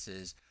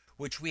sentences,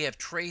 which we have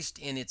traced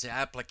in its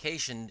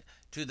application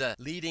to the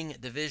leading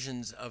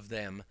divisions of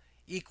them,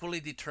 equally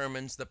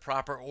determines the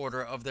proper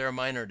order of their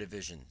minor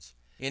divisions.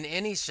 In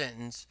any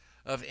sentence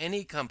of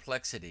any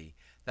complexity,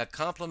 the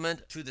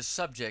complement to the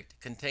subject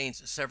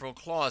contains several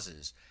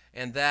clauses,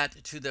 and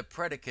that to the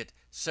predicate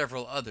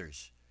several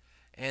others,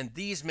 and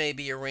these may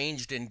be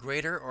arranged in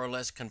greater or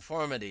less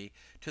conformity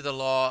to the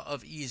law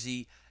of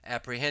easy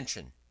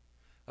apprehension.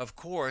 Of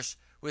course,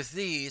 with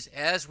these,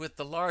 as with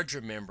the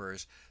larger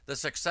members, the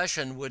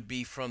succession would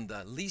be from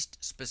the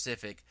least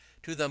specific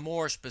to the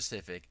more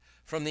specific,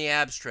 from the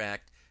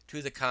abstract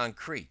to the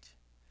concrete.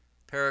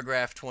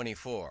 Paragraph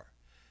 24.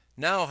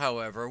 Now,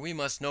 however, we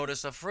must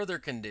notice a further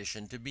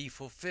condition to be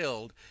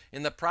fulfilled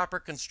in the proper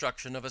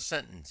construction of a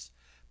sentence,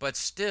 but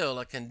still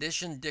a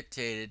condition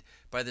dictated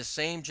by the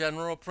same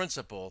general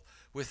principle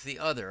with the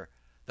other,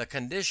 the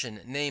condition,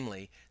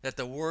 namely, that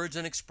the words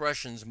and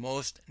expressions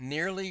most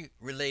nearly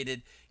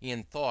related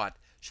in thought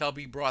shall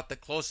be brought the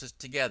closest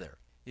together.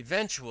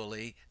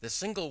 Eventually, the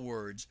single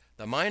words,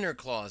 the minor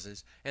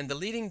clauses, and the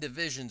leading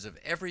divisions of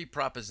every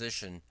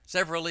proposition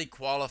severally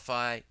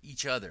qualify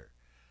each other.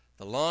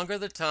 The longer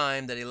the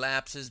time that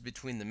elapses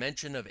between the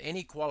mention of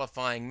any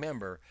qualifying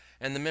member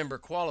and the member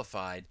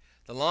qualified,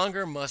 the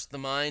longer must the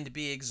mind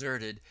be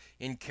exerted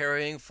in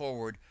carrying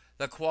forward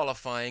the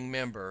qualifying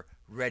member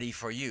ready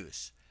for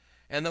use,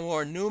 and the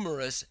more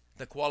numerous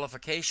the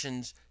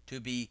qualifications to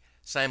be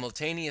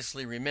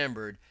simultaneously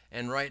remembered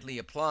and rightly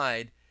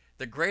applied,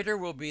 the greater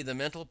will be the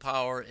mental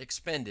power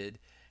expended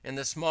and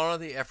the smaller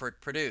the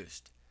effort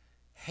produced.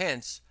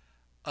 Hence,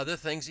 other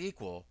things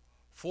equal,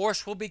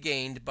 force will be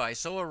gained by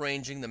so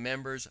arranging the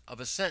members of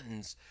a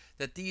sentence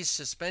that these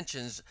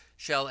suspensions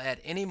shall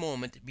at any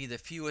moment be the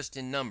fewest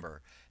in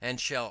number, and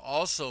shall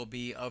also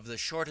be of the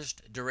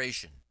shortest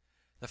duration.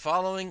 The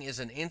following is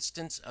an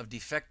instance of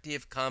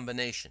defective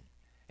combination.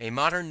 A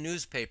modern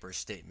newspaper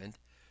statement,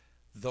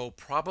 though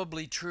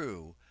probably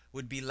true,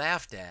 would be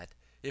laughed at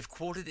if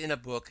quoted in a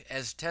book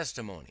as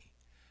testimony,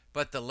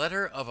 but the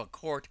letter of a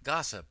court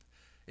gossip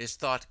is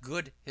thought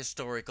good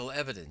historical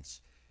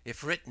evidence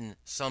if written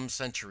some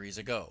centuries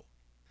ago.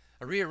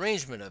 A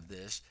rearrangement of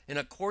this, in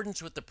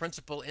accordance with the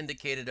principle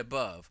indicated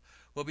above,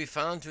 will be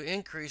found to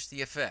increase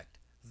the effect.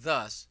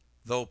 Thus,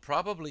 though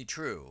probably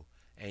true,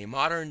 a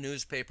modern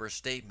newspaper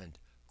statement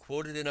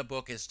quoted in a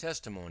book as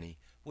testimony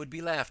would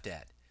be laughed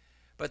at,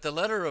 but the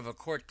letter of a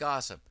court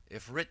gossip,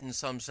 if written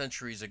some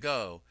centuries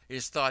ago,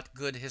 is thought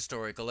good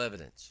historical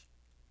evidence.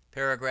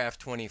 Paragraph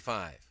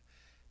 25.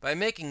 By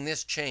making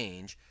this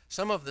change,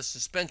 some of the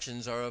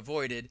suspensions are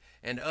avoided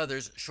and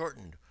others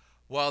shortened,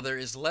 while there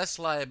is less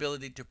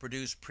liability to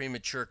produce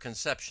premature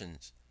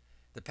conceptions.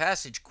 The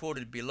passage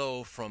quoted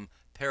below from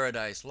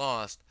Paradise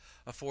Lost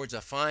affords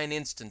a fine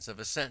instance of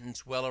a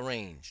sentence well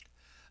arranged,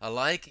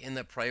 alike in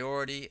the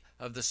priority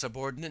of the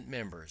subordinate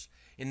members,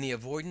 in the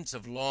avoidance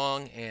of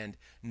long and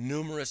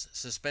numerous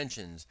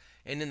suspensions,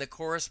 and in the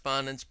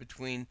correspondence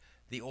between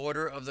the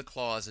order of the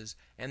clauses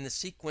and the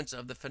sequence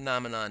of the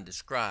phenomenon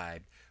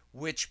described,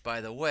 which,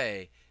 by the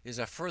way, is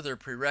a further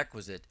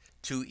prerequisite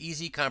to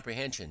easy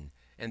comprehension,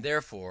 and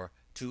therefore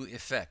to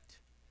effect.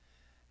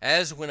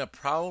 As when a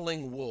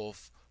prowling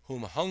wolf,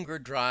 whom hunger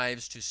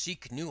drives to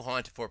seek new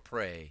haunt for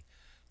prey,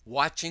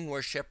 watching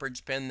where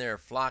shepherds pen their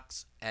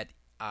flocks at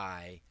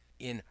eye,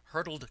 in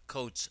hurtled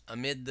coats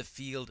amid the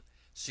field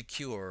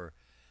secure,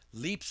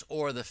 leaps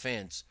o'er the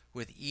fence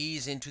with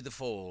ease into the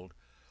fold,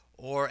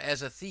 or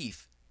as a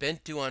thief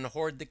bent to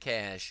unhoard the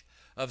cash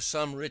of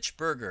some rich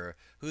burgher,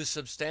 whose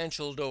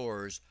substantial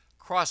doors,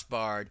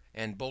 cross-barred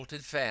and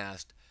bolted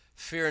fast,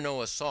 fear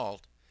no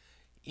assault,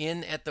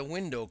 in at the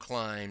window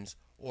climbs,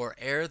 or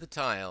ere the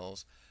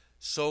tiles,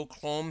 so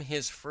clomb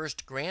his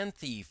first grand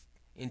thief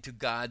into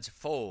God's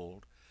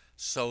fold,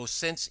 so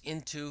since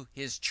into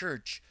his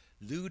church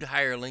lewd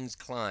hirelings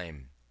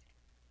climb.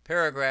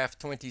 Paragraph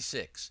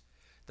 26.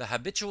 The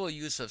habitual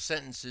use of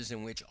sentences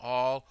in which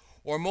all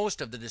or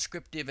most of the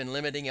descriptive and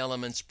limiting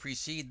elements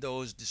precede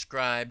those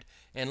described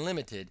and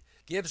limited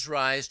gives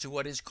rise to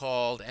what is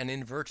called an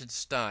inverted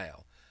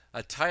style,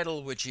 a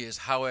title which is,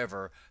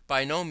 however,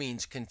 by no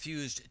means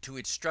confused to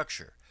its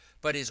structure,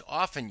 but is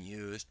often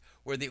used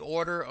where the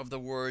order of the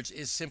words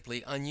is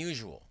simply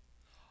unusual.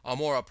 A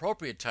more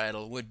appropriate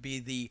title would be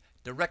the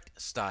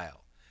direct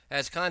style,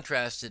 as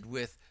contrasted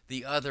with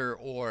the other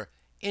or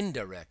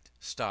indirect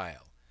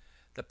style,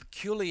 the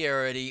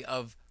peculiarity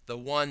of the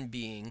one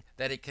being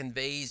that it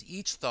conveys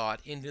each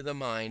thought into the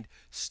mind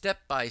step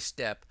by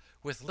step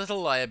with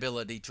little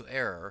liability to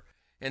error,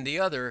 and the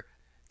other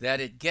that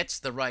it gets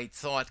the right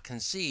thought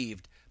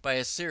conceived by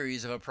a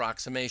series of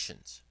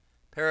approximations.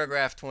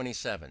 Paragraph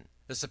 27.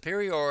 The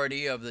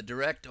superiority of the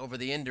direct over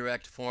the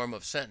indirect form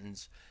of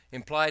sentence,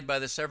 implied by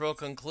the several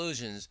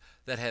conclusions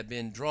that have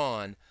been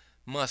drawn,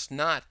 must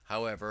not,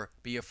 however,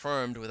 be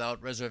affirmed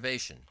without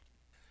reservation.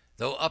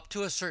 Though up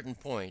to a certain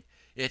point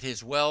it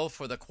is well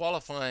for the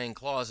qualifying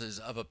clauses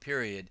of a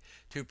period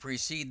to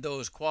precede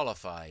those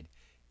qualified,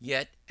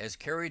 yet, as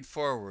carried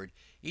forward,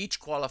 each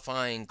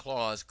qualifying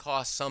clause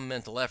costs some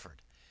mental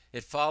effort.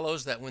 It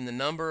follows that when the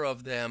number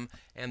of them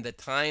and the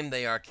time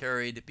they are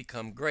carried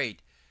become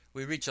great,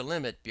 we reach a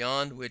limit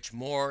beyond which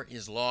more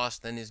is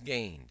lost than is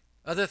gained.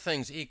 Other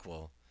things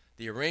equal,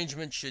 the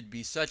arrangement should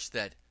be such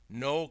that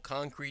no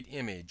concrete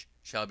image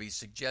shall be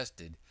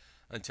suggested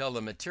until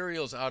the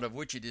materials out of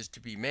which it is to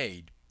be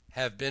made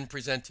have been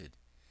presented.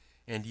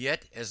 And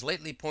yet, as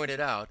lately pointed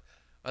out,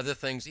 other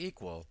things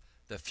equal,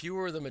 the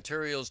fewer the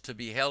materials to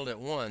be held at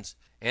once,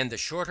 and the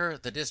shorter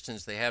the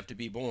distance they have to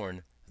be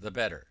borne, the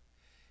better.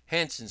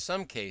 Hence, in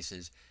some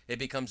cases, it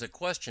becomes a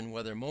question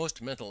whether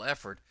most mental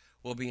effort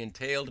will be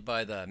entailed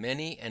by the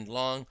many and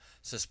long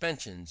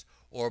suspensions,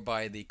 or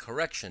by the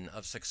correction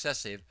of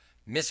successive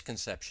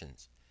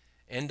misconceptions.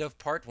 End of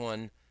Part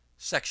 1,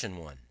 Section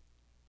 1.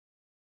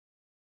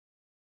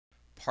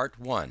 Part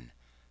 1.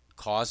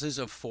 Causes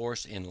of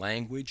force in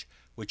language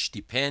which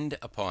depend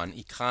upon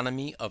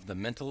economy of the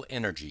mental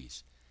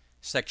energies.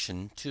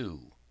 Section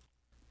 2.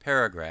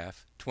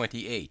 Paragraph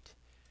 28.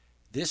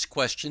 This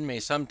question may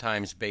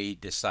sometimes be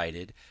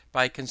decided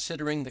by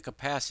considering the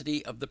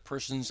capacity of the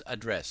persons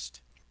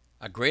addressed.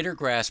 A greater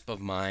grasp of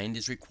mind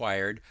is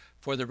required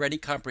for the ready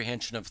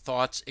comprehension of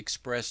thoughts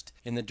expressed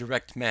in the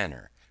direct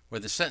manner, where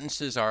the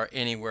sentences are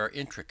anywhere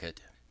intricate,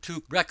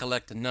 to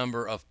recollect a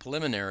number of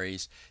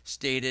preliminaries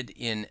stated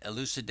in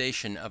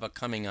elucidation of a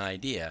coming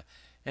idea,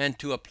 and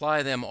to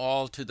apply them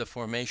all to the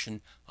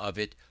formation of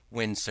it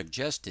when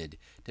suggested,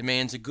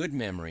 demands a good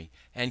memory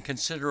and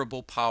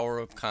considerable power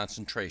of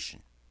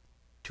concentration.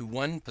 To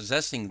one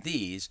possessing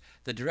these,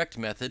 the direct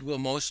method will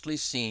mostly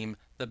seem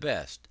the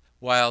best,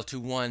 while to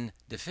one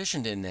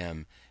deficient in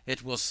them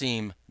it will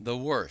seem the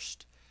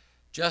worst.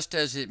 Just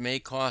as it may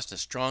cost a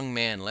strong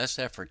man less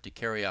effort to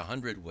carry a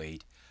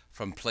hundredweight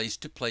from place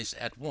to place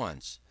at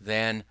once,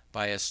 than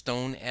by a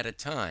stone at a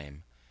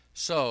time,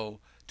 so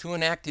to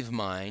an active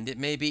mind it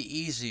may be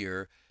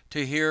easier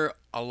to hear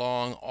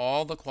along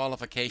all the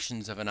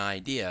qualifications of an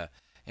idea,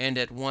 and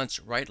at once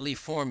rightly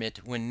form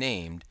it when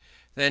named,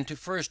 than to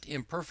first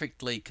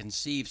imperfectly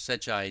conceive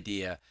such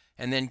idea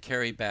and then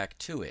carry back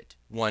to it,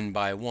 one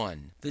by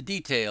one, the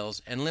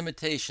details and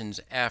limitations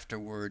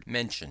afterward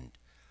mentioned;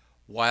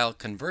 while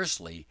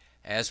conversely,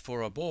 as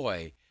for a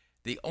boy,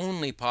 the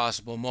only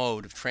possible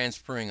mode of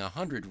transferring a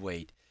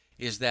hundredweight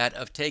is that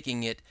of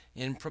taking it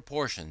in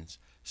proportions,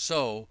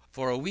 so,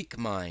 for a weak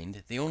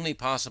mind, the only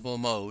possible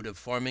mode of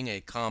forming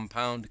a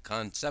compound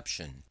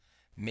conception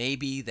may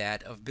be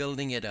that of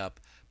building it up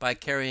by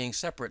carrying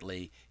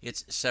separately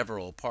its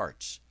several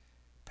parts.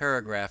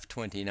 Paragraph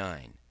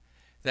 29.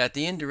 That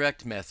the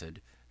indirect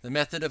method, the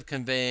method of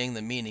conveying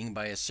the meaning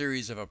by a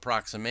series of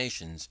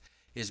approximations,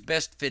 is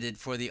best fitted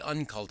for the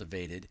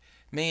uncultivated,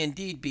 may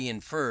indeed be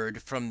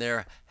inferred from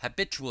their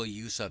habitual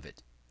use of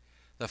it.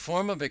 The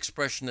form of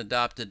expression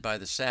adopted by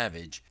the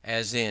savage,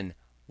 as in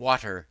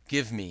 "water,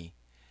 give me,"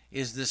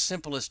 is the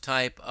simplest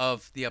type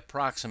of the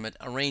approximate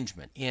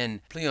arrangement.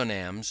 In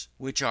pleonasms,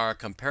 which are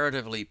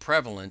comparatively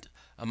prevalent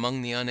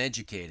among the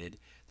uneducated,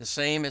 the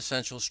same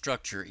essential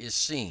structure is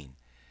seen,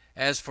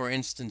 as for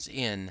instance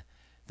in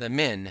 "the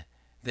men,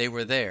 they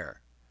were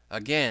there."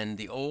 Again,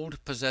 the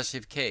old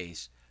possessive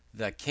case,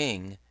 "the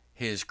king,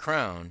 his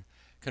crown,"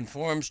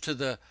 conforms to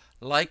the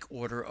like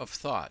order of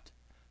thought.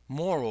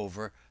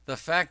 Moreover, the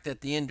fact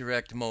that the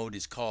indirect mode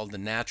is called the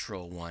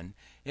natural one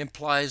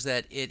implies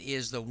that it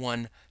is the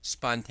one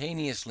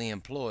spontaneously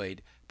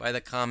employed by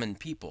the common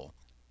people,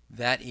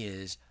 that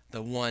is,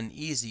 the one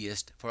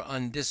easiest for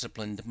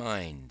undisciplined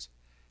minds.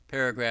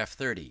 Paragraph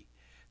 30.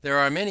 There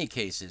are many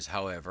cases,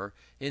 however,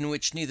 in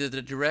which neither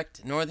the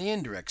direct nor the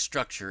indirect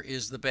structure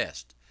is the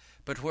best,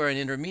 but where an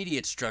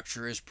intermediate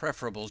structure is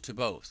preferable to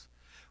both.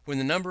 When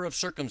the number of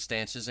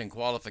circumstances and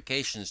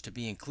qualifications to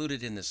be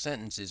included in the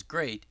sentence is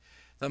great,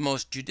 the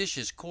most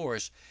judicious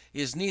course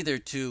is neither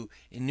to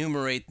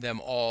enumerate them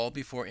all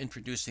before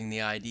introducing the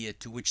idea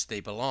to which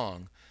they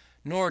belong,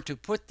 nor to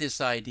put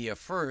this idea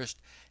first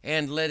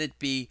and let it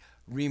be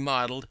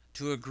remodeled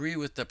to agree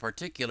with the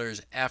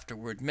particulars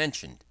afterward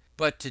mentioned,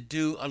 but to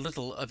do a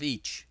little of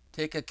each.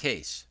 Take a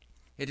case.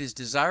 It is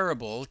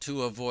desirable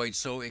to avoid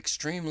so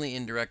extremely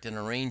indirect an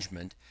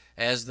arrangement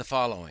as the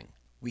following: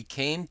 "We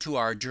came to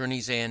our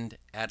journey's end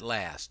at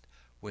last,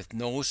 with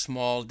no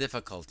small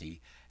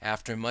difficulty,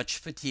 after much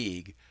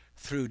fatigue,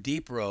 through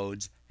deep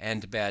roads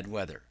and bad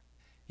weather."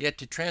 Yet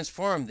to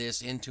transform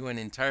this into an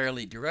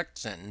entirely direct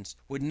sentence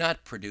would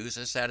not produce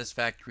a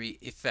satisfactory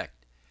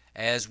effect.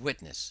 As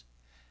witness: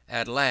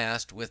 "At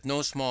last, with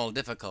no small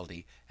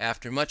difficulty,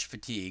 after much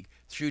fatigue,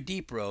 through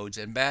deep roads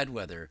and bad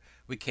weather,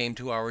 we came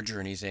to our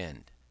journey's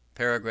end."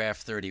 Paragraph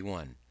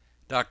 31.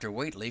 Dr.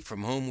 Whately,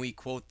 from whom we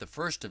quote the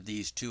first of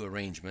these two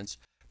arrangements,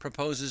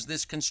 proposes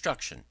this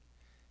construction: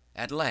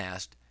 "At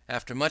last,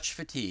 after much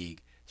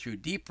fatigue, through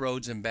deep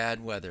roads and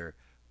bad weather,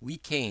 we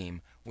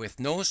came, with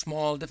no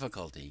small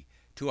difficulty,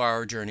 to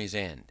our journey's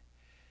end."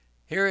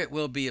 Here it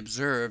will be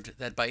observed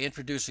that by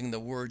introducing the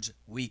words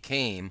 "we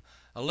came"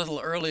 a little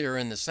earlier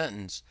in the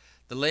sentence,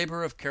 the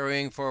labour of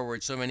carrying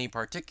forward so many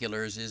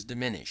particulars is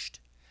diminished,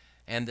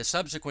 and the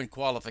subsequent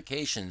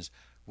qualifications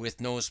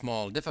 "with no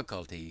small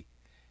difficulty"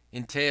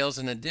 entails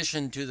an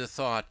addition to the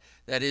thought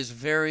that is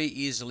very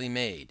easily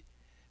made.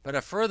 But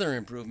a further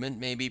improvement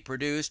may be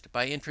produced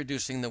by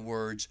introducing the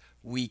words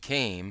 "we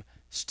came"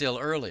 still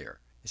earlier.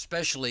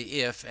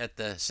 especially if at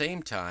the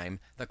same time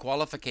the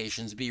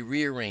qualifications be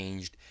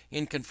rearranged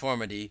in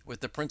conformity with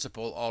the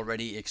principle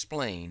already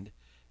explained,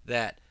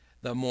 that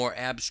the more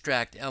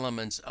abstract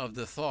elements of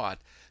the thought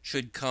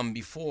should come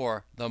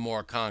before the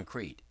more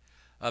concrete.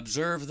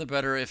 Observe the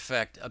better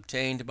effect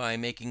obtained by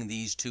making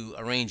these two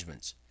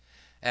arrangements.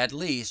 At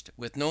least,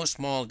 with no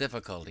small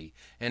difficulty,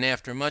 and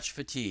after much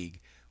fatigue,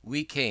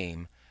 we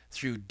came,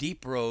 through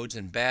deep roads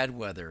and bad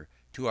weather,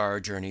 to our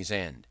journey's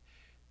end.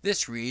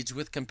 This reads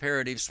with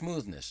comparative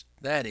smoothness,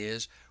 that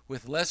is,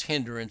 with less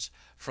hindrance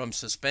from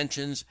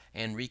suspensions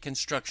and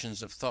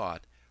reconstructions of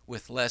thought,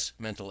 with less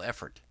mental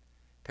effort.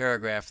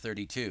 Paragraph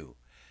 32.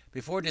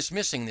 Before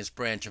dismissing this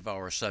branch of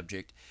our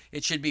subject,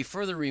 it should be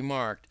further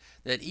remarked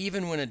that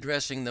even when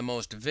addressing the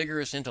most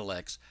vigorous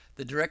intellects,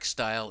 the direct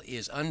style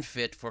is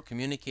unfit for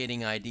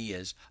communicating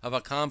ideas of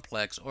a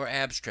complex or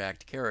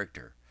abstract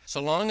character.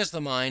 So long as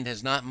the mind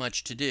has not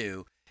much to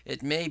do,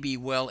 it may be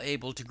well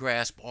able to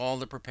grasp all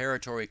the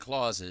preparatory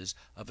clauses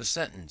of a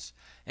sentence,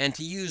 and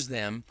to use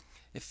them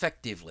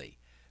effectively.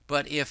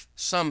 But if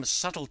some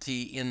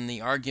subtlety in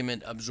the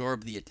argument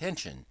absorb the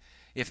attention,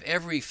 if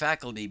every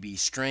faculty be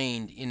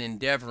strained in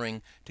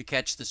endeavouring to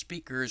catch the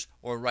speaker's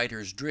or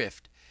writer's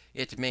drift,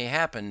 it may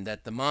happen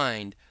that the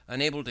mind,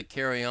 unable to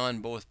carry on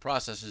both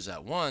processes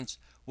at once,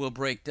 will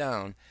break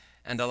down,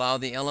 and allow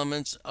the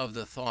elements of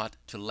the thought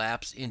to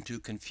lapse into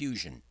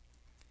confusion.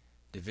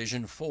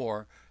 Division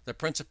 4. The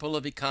principle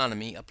of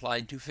economy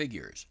applied to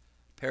figures.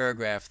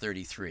 Paragraph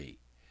 33.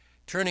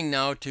 Turning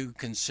now to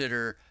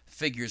consider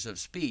figures of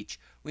speech,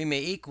 we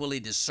may equally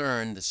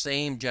discern the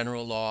same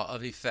general law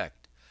of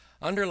effect.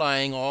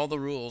 Underlying all the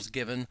rules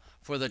given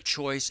for the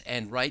choice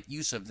and right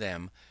use of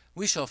them,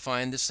 we shall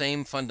find the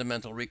same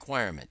fundamental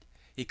requirement: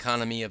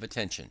 economy of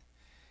attention.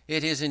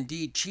 It is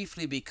indeed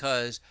chiefly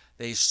because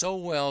they so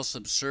well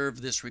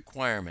subserve this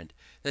requirement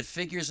that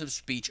figures of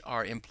speech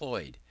are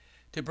employed.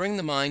 To bring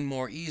the mind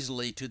more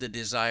easily to the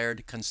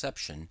desired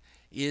conception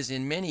is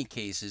in many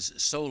cases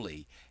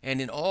solely,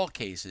 and in all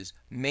cases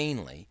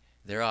mainly,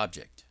 their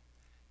object.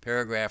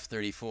 Paragraph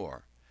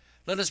 34.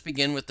 Let us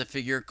begin with the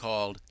figure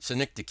called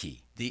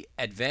synecdoche. The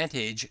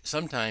advantage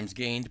sometimes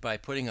gained by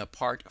putting a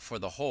part for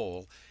the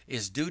whole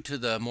is due to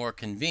the more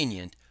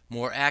convenient,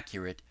 more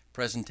accurate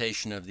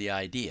presentation of the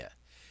idea.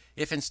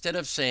 If instead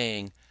of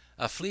saying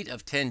a fleet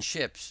of 10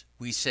 ships,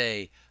 we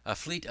say a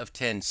fleet of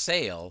 10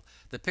 sail,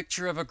 the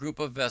picture of a group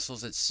of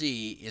vessels at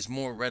sea is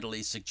more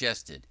readily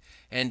suggested,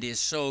 and is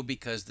so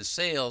because the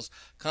sails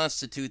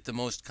constitute the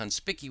most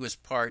conspicuous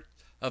part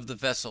of the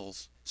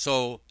vessels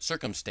so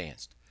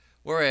circumstanced,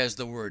 whereas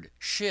the word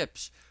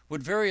ships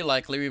would very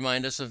likely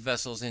remind us of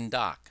vessels in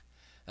dock.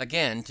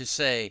 Again, to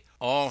say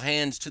all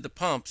hands to the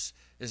pumps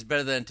is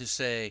better than to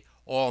say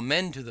all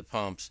men to the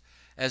pumps,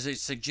 as it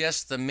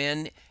suggests the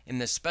men in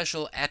the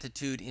special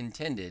attitude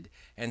intended,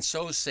 and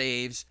so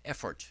saves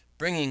effort.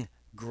 Bringing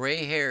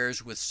gray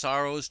hairs with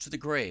sorrows to the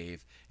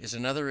grave is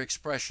another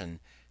expression,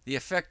 the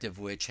effect of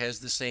which has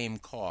the same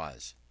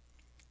cause.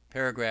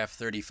 Paragraph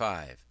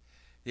 35.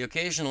 The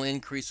occasional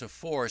increase of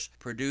force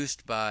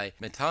produced by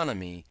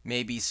metonymy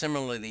may be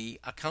similarly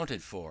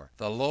accounted for.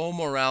 The low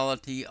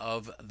morality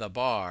of the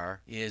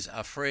bar is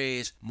a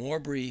phrase more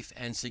brief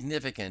and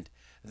significant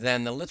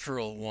than the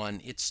literal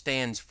one it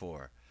stands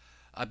for.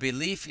 A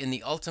belief in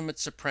the ultimate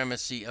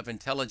supremacy of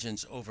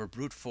intelligence over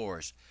brute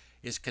force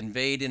is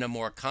conveyed in a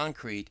more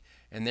concrete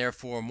and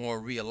therefore more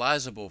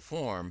realizable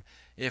form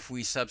if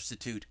we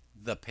substitute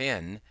the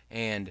pen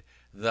and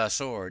the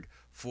sword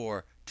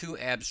for two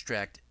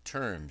abstract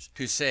terms.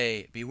 To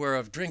say beware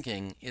of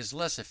drinking is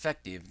less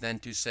effective than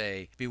to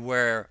say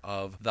beware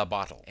of the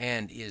bottle,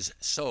 and is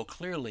so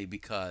clearly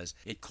because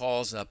it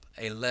calls up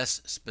a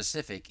less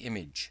specific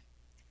image.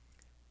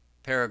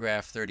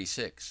 Paragraph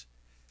 36.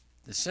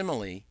 The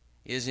simile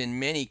is in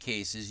many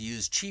cases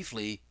used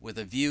chiefly with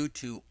a view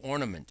to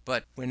ornament,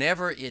 but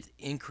whenever it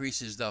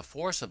increases the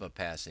force of a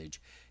passage,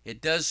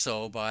 it does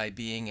so by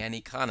being an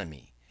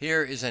economy.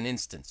 Here is an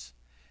instance.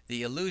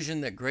 The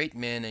illusion that great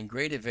men and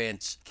great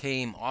events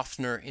came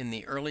oftener in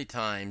the early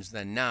times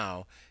than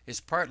now is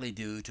partly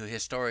due to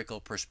historical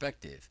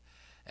perspective.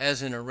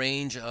 As in a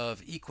range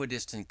of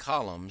equidistant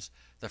columns,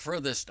 the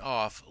furthest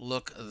off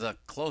look the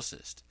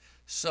closest,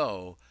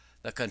 so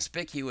the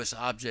conspicuous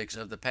objects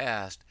of the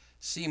past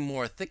seem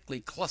more thickly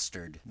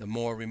clustered the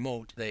more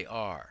remote they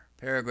are.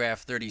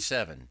 Paragraph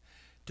 37.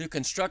 To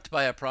construct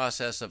by a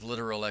process of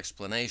literal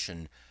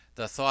explanation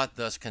the thought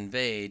thus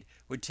conveyed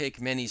would take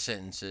many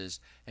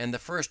sentences, and the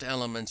first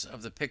elements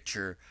of the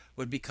picture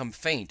would become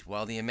faint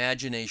while the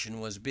imagination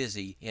was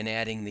busy in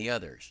adding the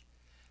others.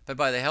 But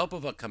by the help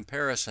of a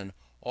comparison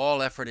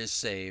all effort is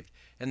saved,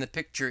 and the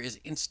picture is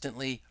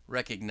instantly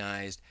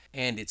recognized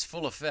and its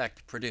full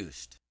effect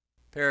produced.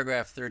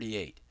 Paragraph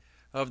 38.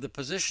 Of the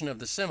position of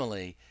the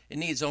simile, it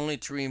needs only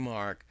to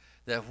remark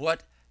that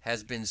what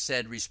has been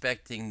said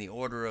respecting the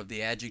order of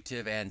the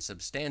adjective and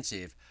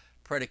substantive,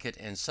 predicate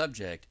and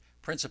subject,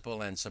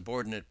 principal and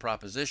subordinate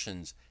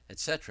propositions,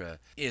 etc.,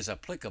 is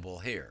applicable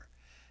here,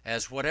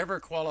 as whatever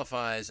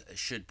qualifies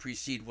should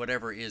precede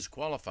whatever is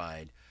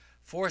qualified,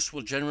 force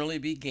will generally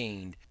be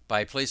gained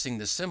by placing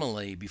the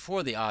simile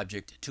before the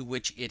object to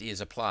which it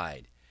is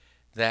applied.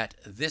 That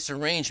this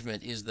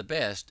arrangement is the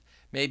best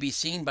may be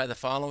seen by the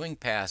following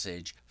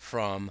passage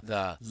from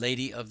the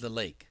Lady of the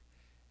Lake: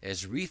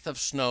 as wreath of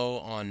snow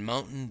on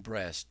mountain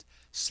breast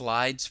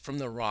slides from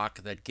the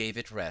rock that gave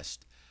it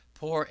rest,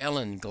 poor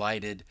Ellen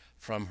glided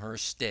from her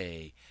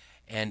stay,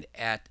 and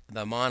at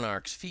the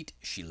monarch's feet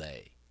she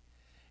lay.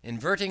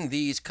 Inverting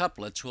these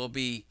couplets will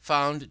be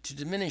found to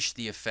diminish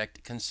the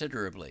effect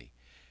considerably.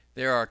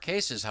 There are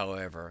cases,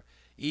 however,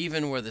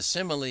 even where the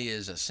simile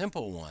is a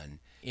simple one,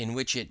 in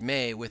which it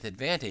may with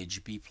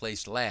advantage be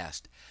placed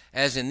last,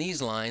 as in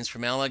these lines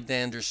from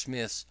Alexander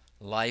Smith's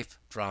Life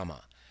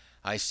Drama: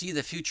 I see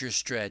the future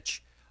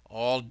stretch,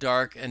 all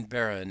dark and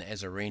barren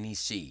as a rainy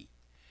sea.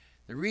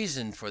 The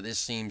reason for this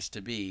seems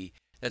to be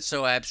that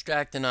so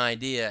abstract an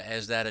idea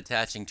as that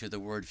attaching to the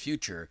word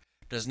future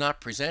does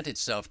not present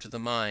itself to the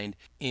mind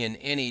in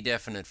any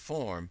definite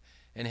form,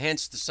 and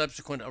hence the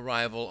subsequent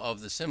arrival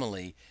of the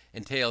simile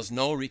entails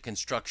no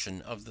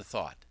reconstruction of the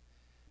thought.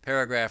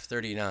 Paragraph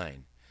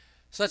 39.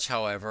 Such,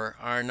 however,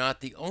 are not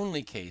the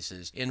only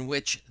cases in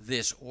which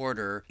this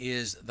order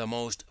is the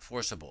most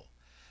forcible.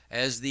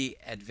 As the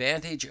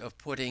advantage of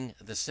putting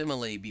the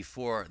simile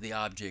before the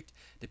object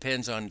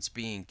depends on its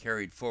being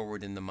carried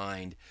forward in the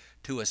mind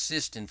to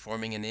assist in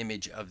forming an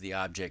image of the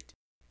object,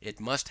 it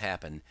must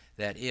happen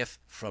that if,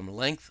 from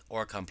length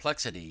or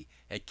complexity,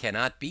 it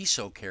cannot be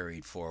so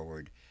carried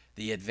forward,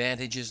 the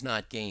advantage is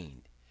not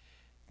gained.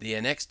 The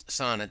annexed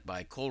sonnet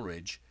by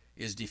Coleridge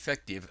is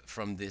defective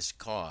from this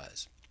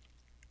cause.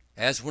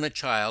 As when a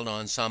child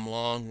on some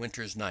long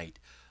winter's night,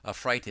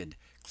 affrighted,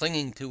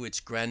 clinging to its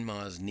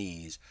grandma's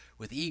knees,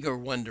 with eager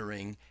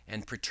wondering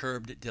and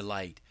perturbed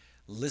delight,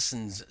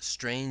 listens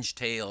strange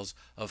tales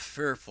of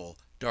fearful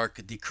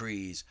dark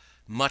decrees,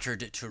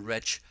 muttered to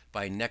wretch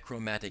by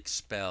necromantic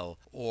spell,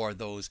 or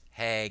those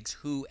hags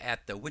who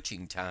at the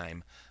witching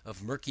time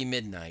of murky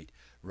midnight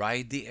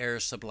ride the air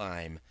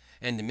sublime,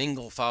 and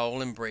mingle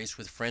foul embrace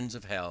with friends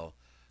of hell.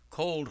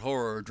 Cold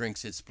horror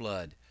drinks its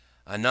blood.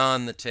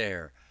 Anon the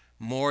terror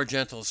more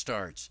gentle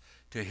starts,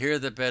 to hear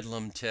the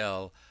bedlam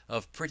tell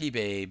of pretty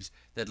babes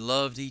that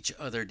loved each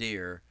other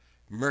dear,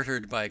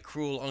 murdered by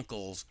cruel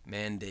uncle's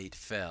mandate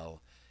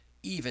fell.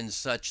 Even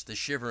such the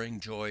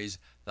shivering joys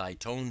thy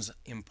tones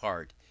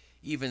impart,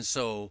 even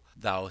so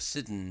thou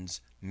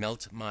Siddons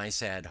melt my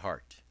sad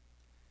heart.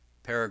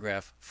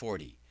 Paragraph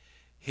 40.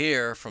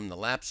 Here, from the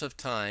lapse of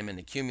time and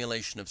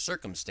accumulation of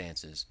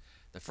circumstances,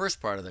 the first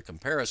part of the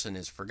comparison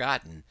is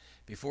forgotten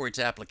before its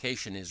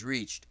application is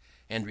reached,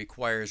 and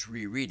requires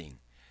rereading.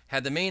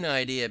 Had the main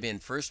idea been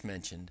first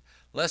mentioned,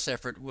 less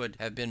effort would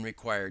have been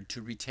required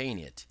to retain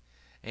it,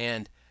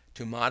 and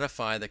to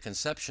modify the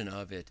conception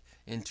of it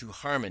into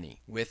harmony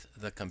with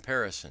the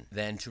comparison,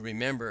 than to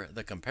remember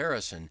the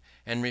comparison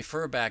and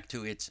refer back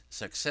to its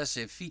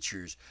successive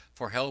features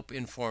for help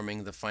in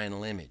forming the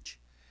final image.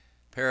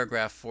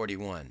 Paragraph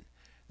 41.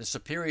 The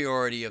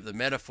superiority of the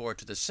metaphor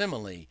to the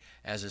simile,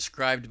 as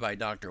ascribed by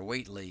Dr.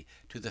 Whately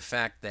to the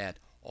fact that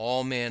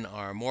all men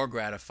are more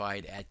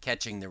gratified at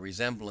catching the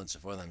resemblance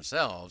for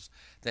themselves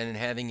than in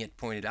having it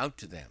pointed out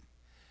to them.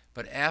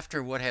 But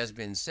after what has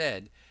been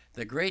said,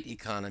 the great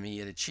economy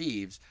it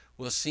achieves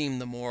will seem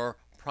the more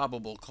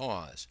probable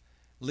cause.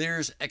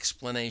 Lear's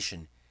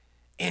explanation,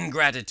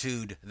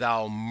 "Ingratitude,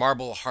 thou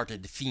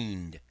marble-hearted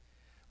fiend,"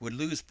 would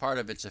lose part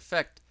of its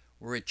effect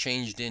were it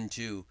changed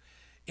into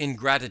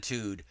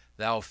 "Ingratitude,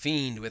 thou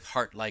fiend with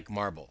heart like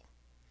marble,"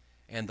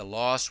 and the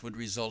loss would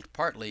result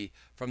partly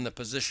from the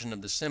position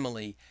of the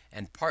simile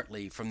and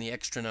partly from the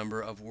extra number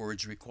of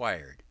words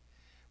required.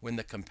 When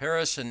the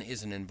comparison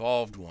is an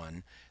involved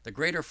one, the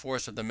greater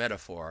force of the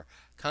metaphor,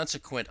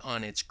 consequent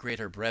on its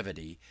greater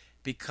brevity,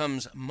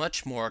 becomes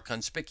much more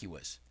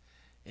conspicuous.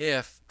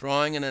 If,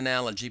 drawing an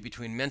analogy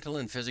between mental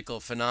and physical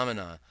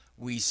phenomena,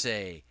 we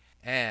say,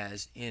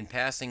 as, in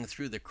passing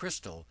through the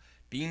crystal,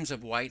 beams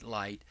of white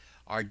light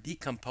are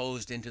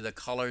decomposed into the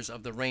colors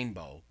of the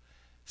rainbow,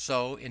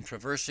 so, in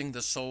traversing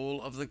the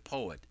soul of the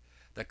poet,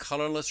 the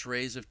colorless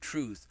rays of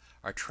truth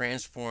are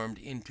transformed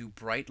into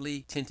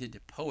brightly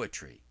tinted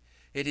poetry,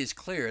 it is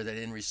clear that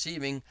in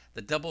receiving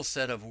the double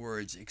set of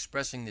words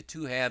expressing the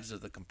two halves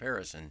of the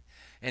comparison,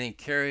 and in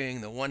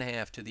carrying the one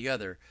half to the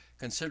other,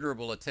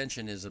 considerable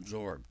attention is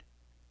absorbed.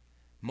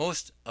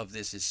 Most of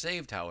this is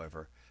saved,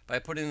 however, by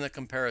putting the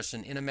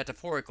comparison in a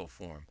metaphorical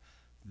form.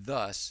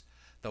 Thus,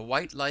 the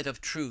white light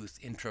of truth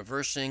in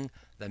traversing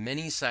the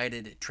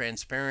many-sided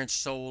transparent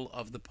soul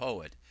of the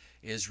poet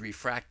is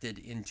refracted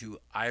into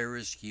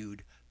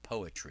iris-hued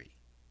poetry.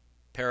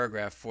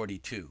 Paragraph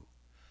 42.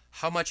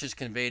 How much is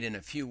conveyed in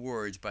a few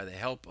words by the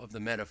help of the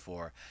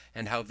metaphor,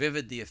 and how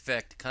vivid the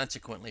effect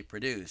consequently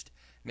produced,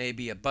 may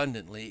be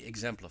abundantly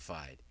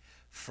exemplified.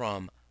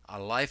 From A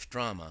Life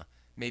Drama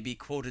may be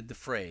quoted the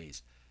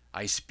phrase,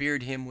 "I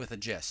speared him with a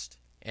jest,"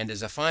 and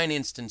as a fine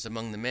instance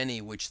among the many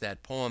which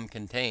that poem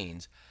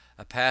contains,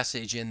 a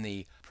passage in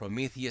the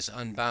Prometheus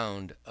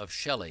Unbound of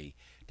Shelley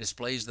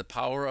displays the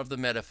power of the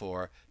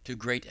metaphor to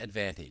great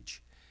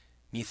advantage.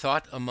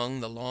 "Methought among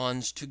the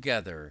lawns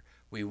together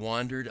we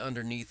wandered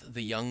underneath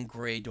the young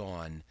grey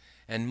dawn,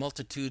 and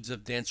multitudes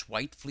of dense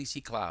white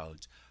fleecy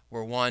clouds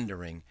were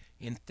wandering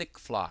in thick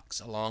flocks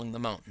along the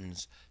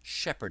mountains,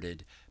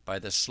 shepherded by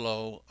the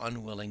slow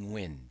unwilling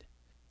wind.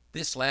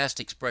 This last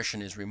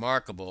expression is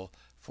remarkable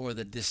for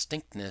the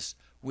distinctness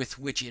with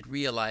which it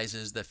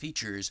realizes the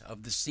features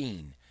of the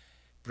scene,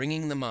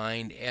 bringing the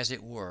mind, as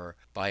it were,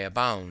 by a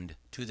bound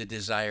to the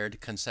desired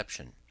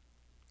conception.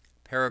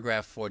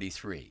 Paragraph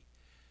 43.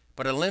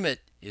 But a limit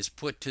is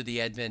put to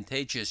the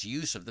advantageous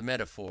use of the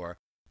metaphor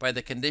by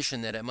the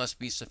condition that it must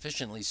be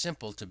sufficiently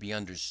simple to be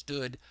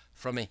understood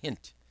from a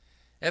hint.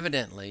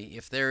 Evidently,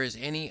 if there is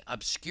any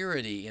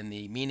obscurity in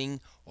the meaning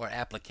or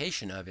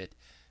application of it,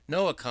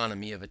 no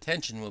economy of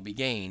attention will be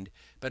gained,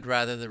 but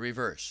rather the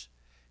reverse.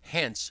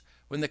 Hence,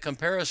 when the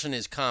comparison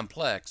is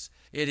complex,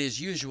 it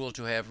is usual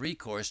to have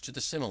recourse to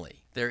the simile.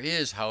 There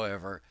is,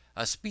 however,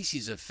 a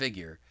species of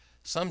figure,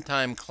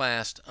 sometime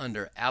classed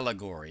under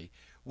allegory,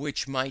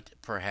 which might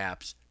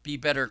perhaps be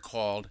better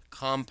called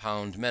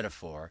compound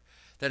metaphor,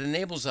 that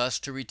enables us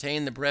to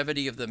retain the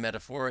brevity of the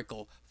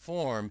metaphorical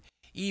form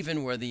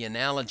even where the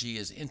analogy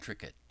is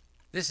intricate.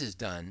 This is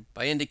done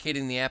by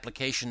indicating the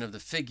application of the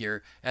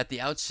figure at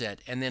the outset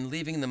and then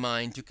leaving the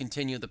mind to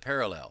continue the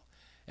parallel.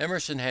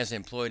 Emerson has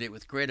employed it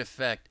with great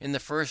effect in the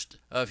first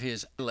of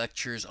his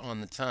lectures on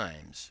the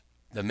Times.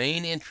 The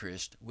main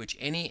interest which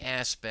any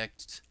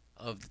aspect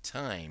of the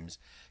Times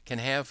can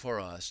have for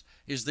us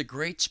is the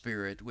great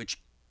spirit which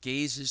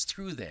gazes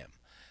through them,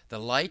 the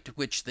light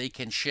which they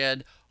can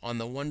shed on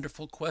the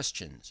wonderful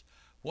questions: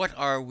 what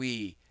are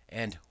we,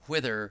 and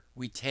whither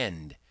we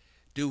tend?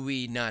 Do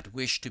we not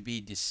wish to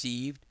be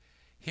deceived?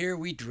 Here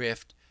we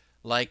drift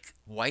like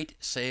white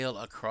sail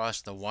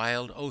across the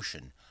wild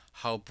ocean.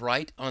 How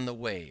bright on the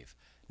wave,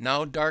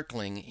 now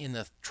darkling in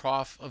the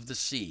trough of the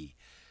sea!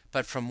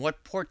 But from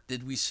what port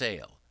did we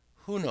sail?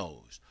 Who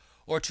knows?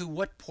 Or to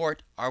what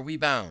port are we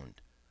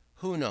bound?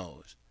 Who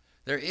knows?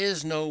 There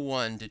is no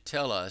one to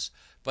tell us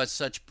but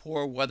such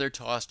poor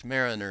weather-tossed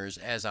mariners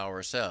as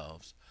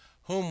ourselves,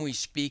 whom we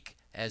speak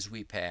as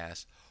we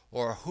pass,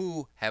 or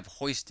who have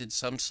hoisted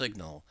some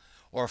signal,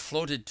 or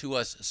floated to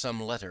us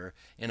some letter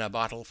in a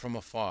bottle from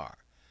afar.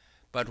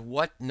 But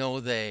what know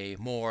they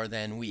more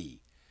than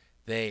we?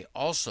 They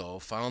also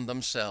found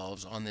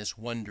themselves on this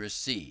wondrous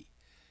sea.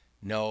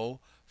 No,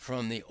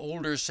 from the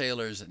older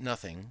sailors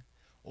nothing.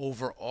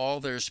 Over all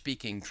their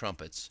speaking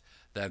trumpets,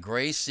 the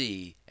grey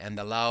sea and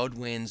the loud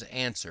winds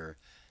answer,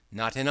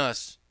 not in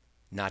us,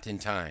 not in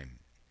time.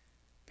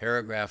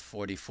 Paragraph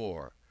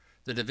 44.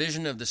 The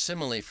division of the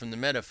simile from the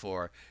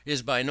metaphor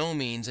is by no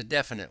means a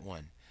definite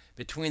one.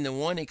 Between the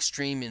one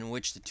extreme in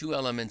which the two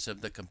elements of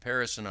the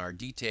comparison are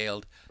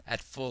detailed at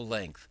full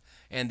length,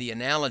 and the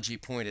analogy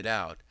pointed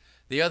out,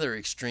 the other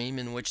extreme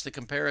in which the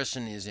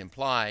comparison is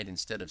implied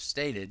instead of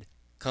stated,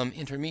 come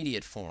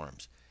intermediate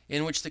forms,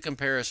 in which the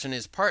comparison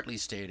is partly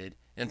stated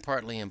and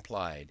partly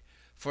implied.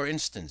 For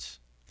instance,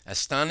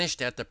 astonished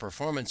at the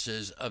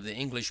performances of the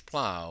English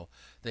plough,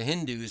 the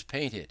Hindoos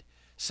paint it,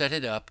 set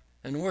it up,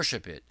 and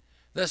worship it,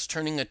 thus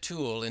turning a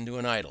tool into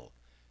an idol.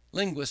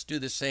 Linguists do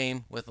the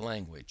same with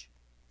language.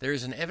 There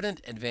is an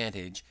evident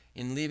advantage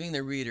in leaving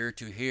the reader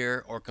to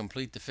hear or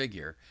complete the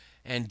figure,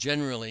 and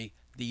generally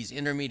these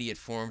intermediate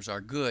forms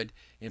are good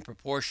in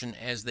proportion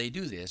as they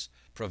do this,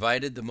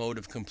 provided the mode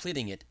of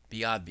completing it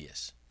be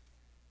obvious.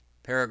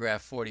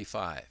 Paragraph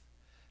 45.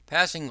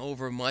 Passing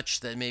over much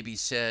that may be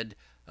said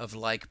of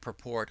like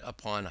purport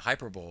upon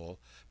hyperbole,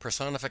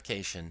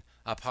 personification,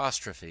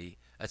 apostrophe,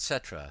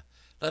 etc.,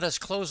 let us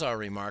close our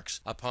remarks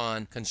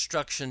upon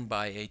construction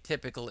by a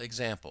typical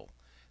example.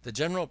 The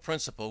general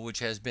principle which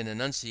has been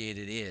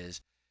enunciated is,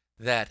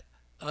 that,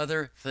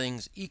 other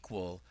things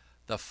equal,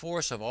 the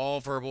force of all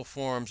verbal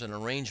forms and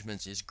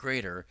arrangements is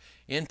greater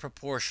in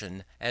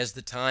proportion as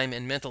the time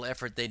and mental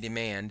effort they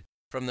demand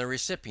from the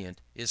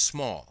recipient is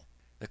small.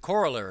 The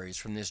corollaries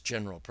from this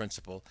general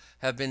principle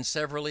have been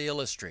severally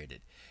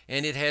illustrated,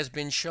 and it has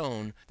been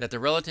shown that the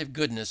relative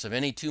goodness of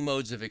any two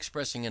modes of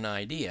expressing an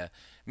idea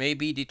may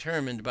be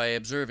determined by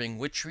observing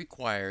which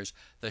requires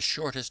the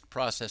shortest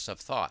process of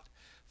thought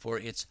for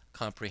its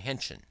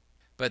comprehension.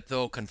 But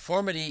though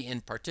conformity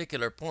in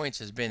particular points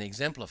has been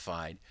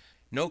exemplified,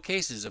 no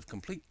cases of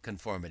complete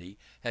conformity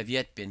have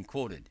yet been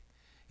quoted.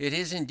 It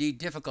is indeed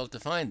difficult to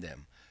find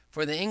them,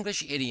 for the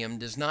English idiom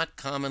does not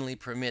commonly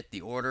permit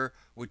the order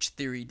which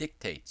theory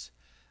dictates.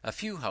 A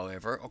few,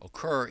 however,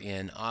 occur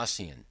in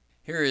Ossian.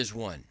 Here is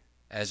one: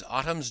 as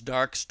autumn's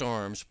dark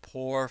storms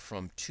pour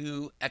from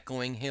two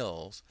echoing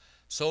hills,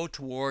 so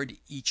toward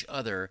each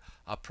other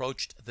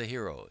approached the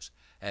heroes.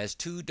 As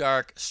two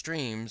dark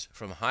streams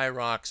from high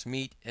rocks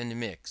meet and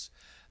mix,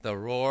 the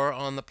roar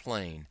on the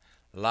plain,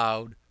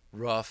 loud,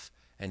 rough,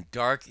 and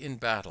dark in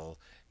battle,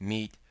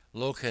 meet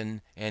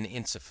Lochan and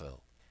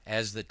Insifil.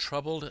 As the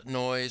troubled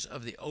noise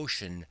of the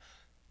ocean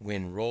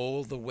when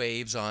roll the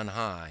waves on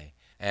high,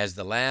 as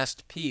the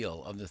last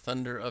peal of the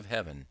thunder of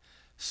heaven,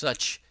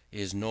 such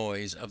is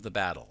noise of the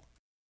battle.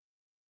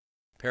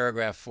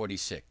 Paragraph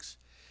 46.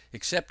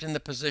 Except in the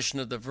position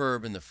of the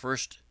verb in the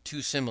first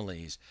two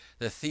similes,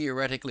 the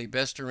theoretically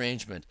best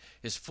arrangement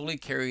is fully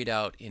carried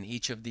out in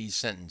each of these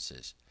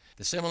sentences.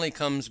 The simile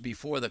comes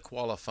before the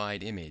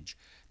qualified image,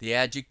 the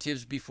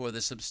adjectives before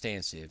the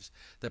substantives,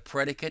 the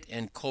predicate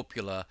and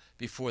copula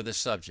before the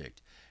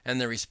subject, and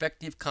the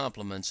respective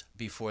complements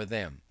before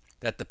them.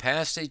 That the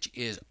passage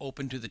is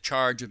open to the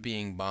charge of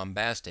being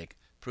bombastic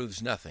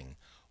proves nothing,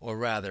 or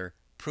rather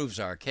proves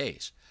our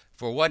case.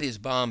 For what is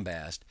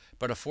bombast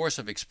but a force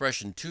of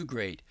expression too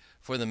great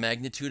for the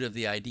magnitude of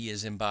the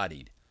ideas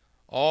embodied?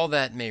 All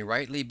that may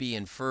rightly be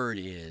inferred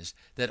is,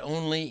 that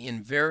only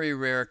in very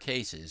rare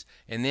cases,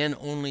 and then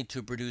only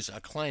to produce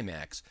a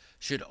climax,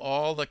 should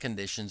all the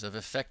conditions of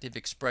effective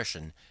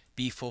expression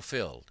be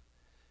fulfilled.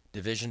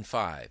 Division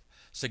 5.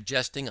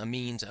 Suggesting a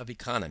means of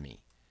economy.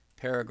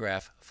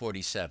 Paragraph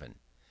 47.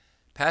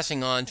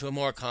 Passing on to a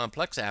more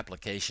complex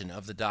application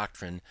of the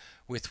doctrine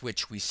with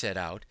which we set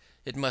out,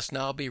 it must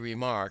now be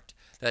remarked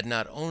that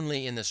not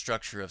only in the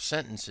structure of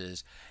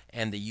sentences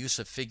and the use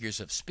of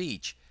figures of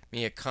speech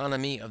may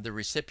economy of the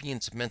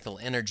recipient's mental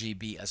energy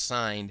be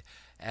assigned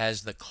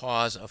as the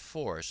cause of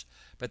force,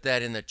 but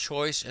that in the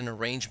choice and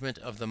arrangement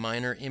of the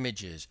minor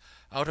images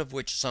out of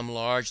which some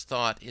large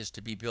thought is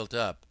to be built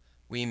up,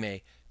 we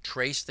may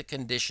trace the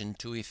condition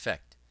to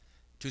effect.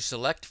 To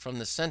select from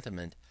the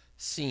sentiment,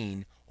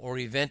 scene, or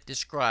event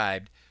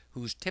described,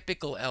 whose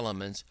typical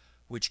elements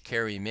which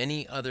carry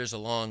many others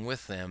along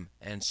with them,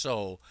 and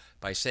so,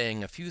 by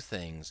saying a few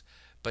things,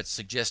 but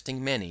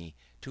suggesting many,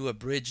 to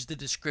abridge the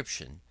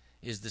description,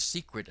 is the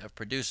secret of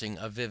producing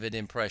a vivid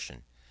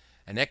impression.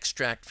 An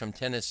extract from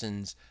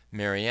Tennyson's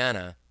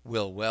Mariana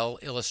will well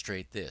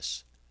illustrate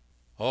this.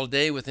 All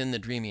day within the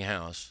dreamy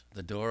house,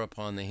 the door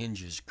upon the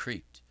hinges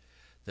creaked.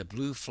 The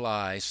blue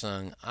fly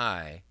sung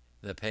aye,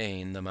 the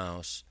pane, the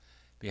mouse,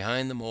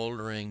 behind the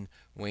mouldering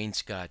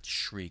wainscot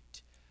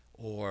shrieked,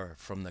 or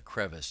from the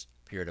crevice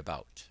peered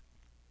about.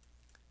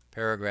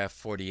 Paragraph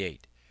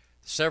 48.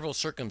 The several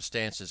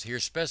circumstances here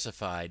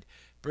specified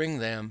bring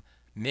them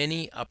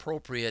many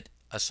appropriate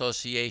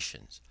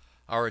associations.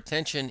 Our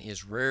attention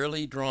is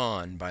rarely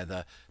drawn by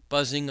the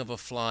buzzing of a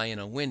fly in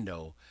a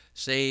window,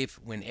 save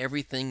when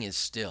everything is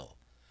still.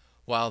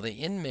 While the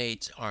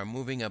inmates are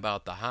moving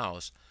about the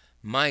house,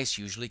 mice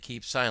usually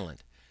keep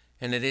silent,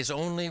 and it is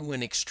only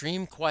when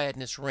extreme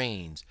quietness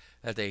reigns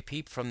that they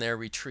peep from their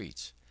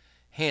retreats.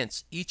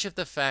 Hence each of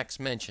the facts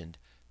mentioned,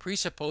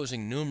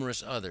 presupposing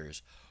numerous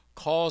others,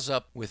 calls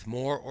up with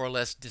more or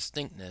less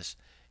distinctness,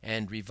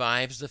 and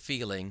revives the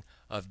feeling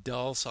of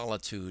dull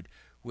solitude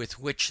with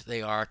which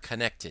they are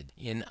connected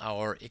in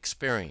our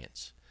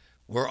experience.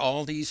 Were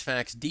all these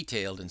facts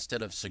detailed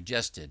instead of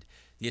suggested,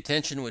 the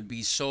attention would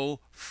be so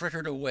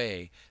frittered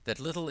away that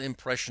little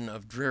impression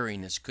of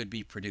dreariness could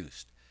be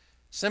produced.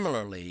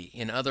 Similarly,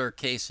 in other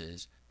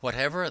cases,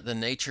 whatever the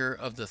nature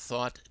of the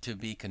thought to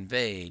be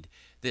conveyed,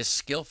 this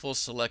skilful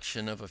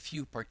selection of a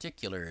few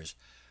particulars,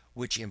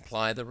 which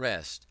imply the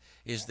rest,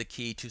 is the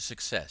key to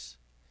success.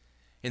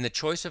 In the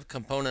choice of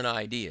component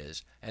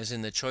ideas, as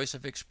in the choice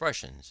of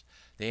expressions,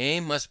 the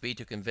aim must be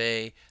to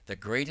convey the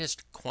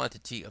greatest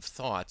quantity of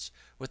thoughts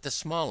with the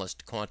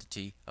smallest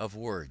quantity of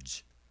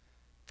words.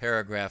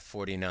 Paragraph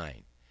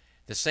 49.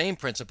 The same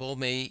principle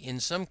may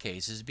in some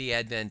cases be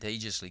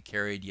advantageously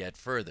carried yet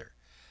further,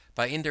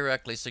 by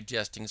indirectly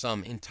suggesting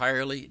some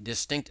entirely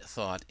distinct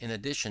thought in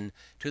addition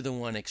to the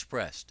one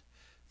expressed.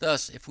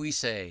 Thus, if we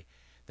say,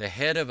 the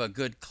head of a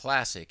good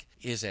classic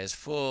is as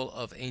full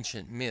of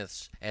ancient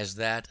myths as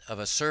that of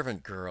a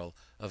servant girl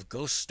of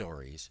ghost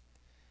stories,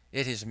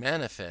 it is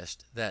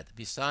manifest that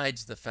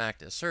besides the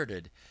fact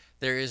asserted,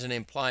 there is an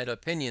implied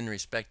opinion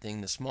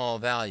respecting the small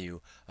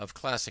value of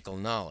classical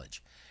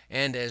knowledge,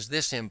 and as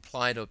this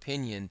implied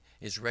opinion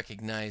is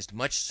recognized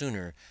much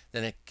sooner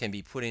than it can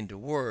be put into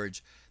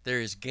words, there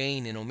is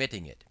gain in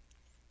omitting it.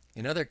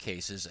 In other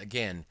cases,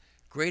 again,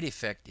 great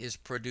effect is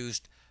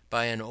produced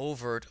by an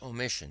overt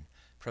omission,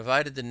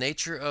 provided the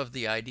nature of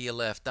the idea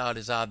left out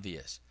is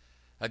obvious.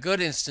 A good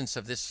instance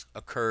of this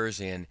occurs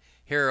in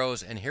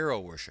Heroes and Hero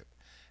Worship.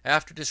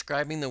 After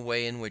describing the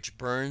way in which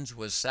Burns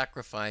was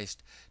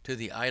sacrificed to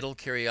the idle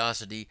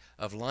curiosity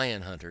of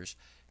lion hunters,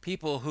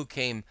 people who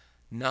came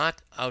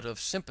not out of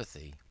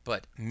sympathy,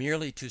 but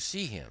merely to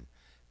see him,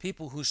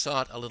 people who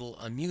sought a little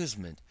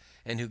amusement,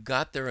 and who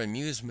got their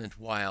amusement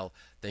while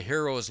the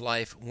hero's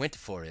life went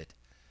for it,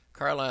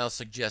 Carlyle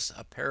suggests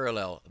a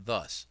parallel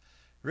thus.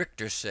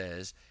 Richter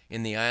says,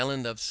 in the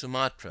island of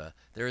Sumatra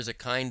there is a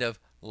kind of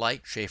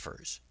light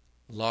chafers,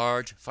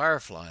 large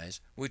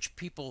fireflies, which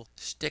people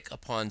stick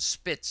upon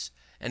spits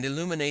and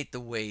illuminate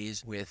the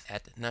ways with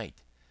at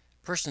night.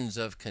 Persons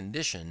of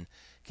condition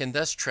can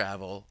thus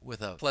travel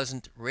with a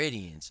pleasant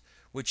radiance,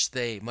 which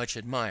they much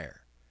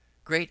admire.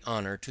 Great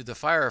honor to the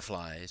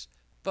fireflies,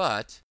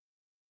 but...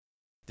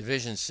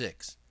 Division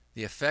 6.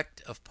 The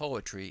effect of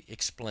poetry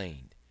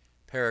explained.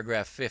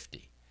 Paragraph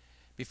 50.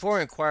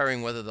 Before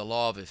inquiring whether the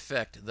law of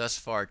effect thus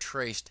far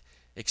traced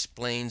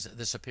explains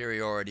the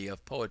superiority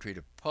of poetry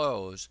to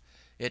prose,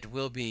 it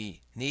will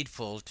be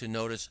needful to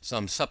notice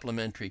some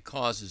supplementary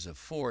causes of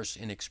force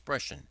in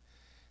expression.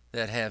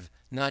 that have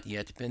not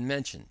yet been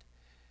mentioned.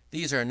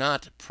 These are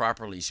not,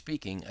 properly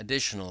speaking,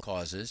 additional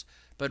causes,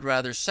 but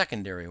rather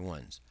secondary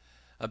ones,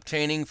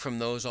 obtaining from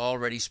those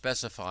already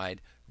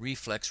specified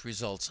reflex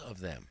results of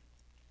them.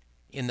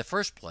 In the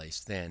first place,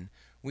 then,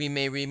 we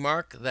may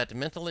remark that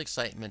mental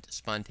excitement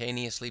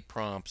spontaneously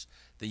prompts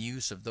the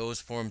use of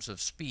those forms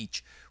of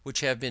speech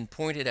which have been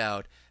pointed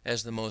out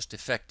as the most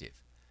effective.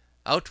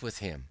 "Out with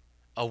him,"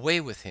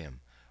 "Away with him,"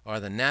 are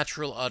the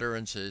natural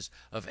utterances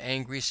of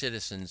angry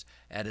citizens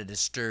at a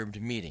disturbed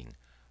meeting.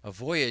 A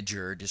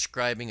voyager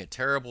describing a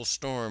terrible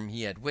storm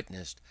he had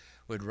witnessed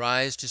would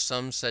rise to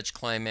some such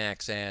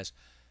climax as,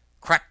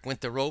 "Crack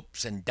went the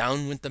ropes and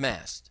down went the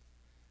mast."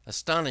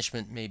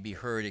 Astonishment may be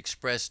heard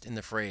expressed in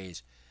the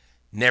phrase,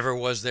 "Never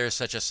was there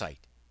such a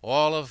sight."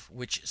 All of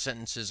which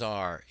sentences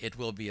are, it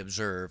will be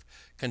observed,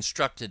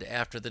 constructed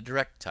after the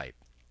direct type.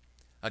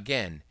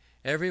 Again,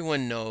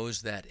 everyone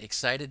knows that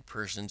excited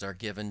persons are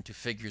given to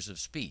figures of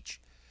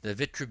speech. The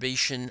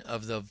vituperation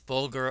of the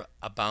vulgar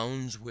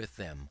abounds with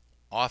them;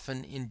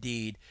 often,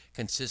 indeed,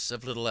 consists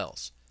of little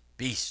else: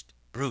 beast,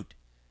 brute,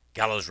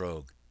 gallows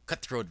rogue,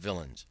 cutthroat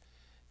villains.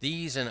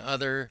 These and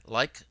other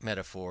like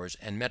metaphors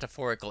and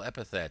metaphorical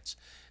epithets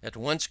at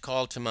once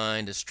call to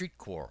mind a street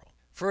quarrel.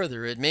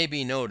 Further, it may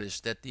be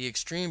noticed that the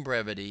extreme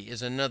brevity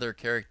is another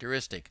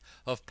characteristic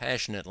of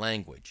passionate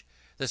language.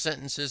 The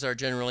sentences are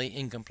generally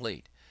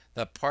incomplete,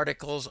 the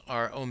particles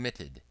are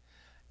omitted,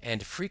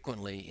 and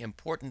frequently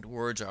important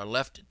words are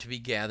left to be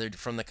gathered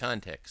from the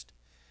context.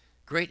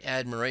 Great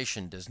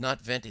admiration does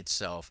not vent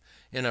itself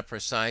in a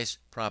precise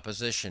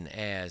proposition,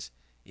 as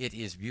 "it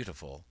is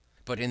beautiful,"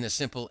 but in the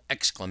simple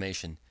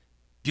exclamation,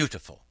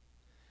 "beautiful."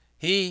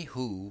 He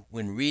who,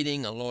 when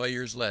reading a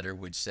lawyer's letter,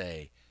 would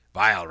say,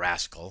 "Vile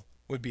rascal,"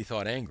 would be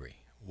thought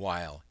angry,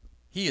 while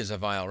 "he is a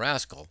vile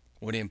rascal"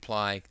 would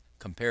imply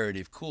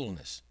comparative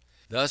coolness.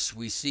 Thus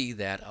we see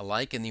that,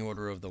 alike in the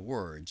order of the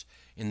words,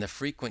 in the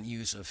frequent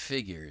use of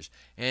figures,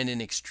 and in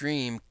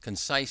extreme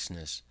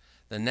conciseness,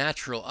 the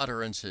natural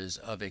utterances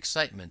of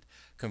excitement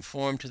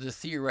conform to the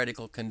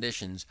theoretical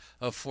conditions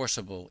of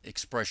forcible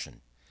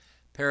expression.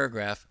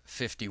 Paragraph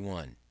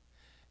 51.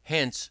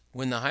 Hence,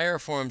 when the higher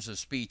forms of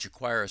speech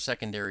acquire a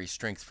secondary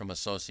strength from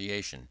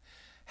association,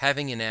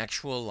 having in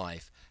actual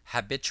life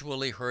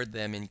habitually heard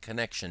them in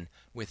connection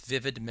with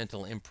vivid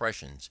mental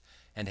impressions,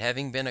 and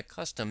having been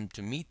accustomed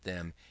to meet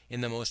them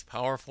in the most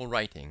powerful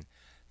writing,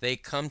 they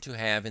come to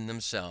have in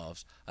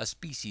themselves a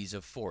species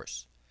of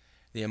force.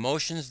 The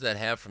emotions that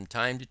have from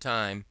time to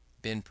time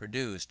been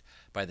produced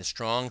by the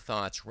strong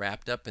thoughts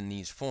wrapped up in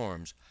these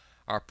forms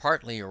are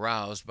partly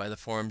aroused by the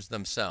forms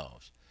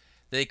themselves.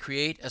 They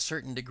create a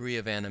certain degree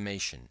of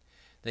animation.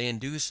 They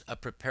induce a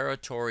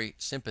preparatory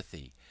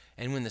sympathy,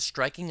 and when the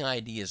striking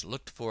ideas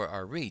looked for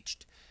are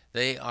reached,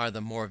 they are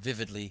the more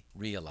vividly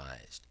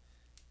realized.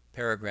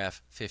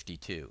 Paragraph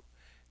 52.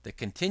 The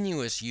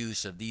continuous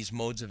use of these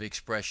modes of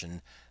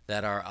expression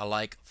that are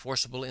alike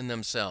forcible in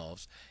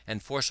themselves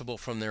and forcible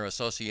from their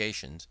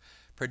associations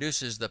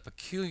produces the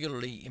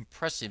peculiarly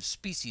impressive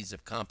species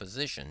of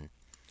composition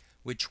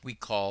which we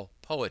call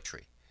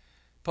poetry.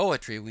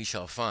 Poetry, we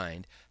shall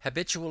find,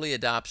 habitually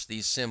adopts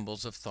these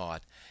symbols of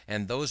thought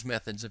and those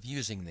methods of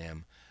using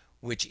them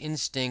which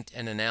instinct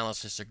and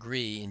analysis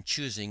agree in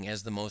choosing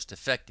as the most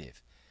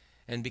effective,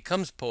 and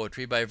becomes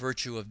poetry by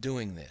virtue of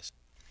doing this.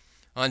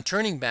 On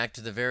turning back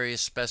to the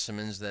various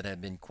specimens that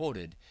have been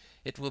quoted,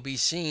 it will be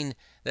seen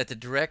that the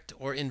direct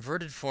or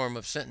inverted form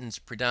of sentence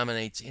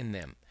predominates in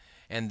them,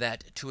 and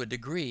that to a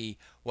degree,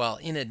 while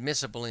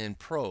inadmissible in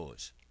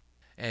prose,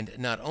 and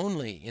not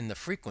only in the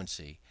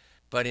frequency,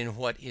 but in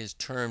what is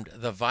termed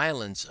the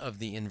violence of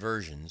the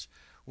inversions,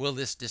 will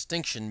this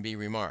distinction be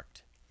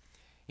remarked.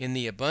 In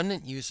the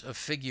abundant use of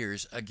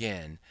figures,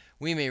 again,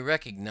 we may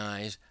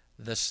recognize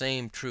the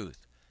same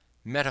truth.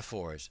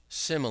 Metaphors,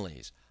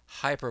 similes,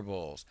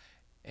 hyperboles,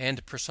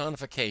 and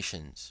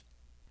personifications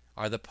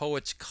are the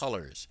poet's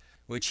colors,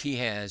 which he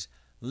has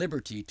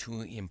liberty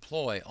to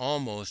employ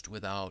almost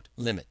without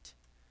limit.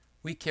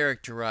 We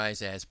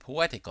characterize as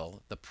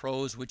poetical the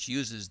prose which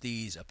uses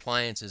these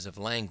appliances of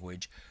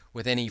language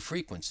with any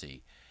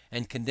frequency,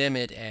 and condemn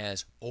it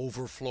as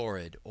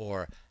over-florid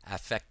or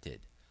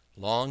affected,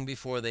 long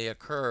before they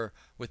occur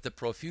with the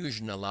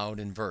profusion allowed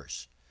in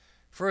verse.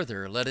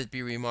 Further, let it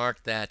be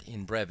remarked that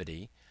in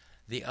brevity,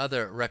 the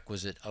other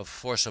requisite of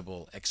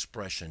forcible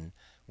expression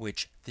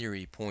which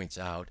theory points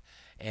out,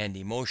 and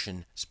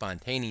emotion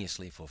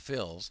spontaneously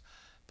fulfills,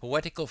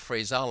 poetical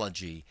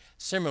phraseology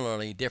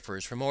similarly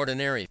differs from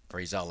ordinary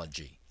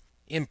phraseology.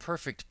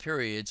 Imperfect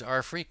periods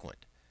are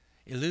frequent,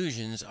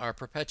 illusions are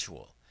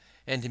perpetual,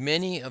 and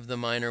many of the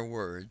minor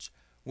words,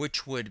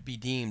 which would be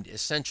deemed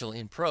essential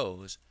in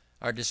prose,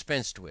 are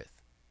dispensed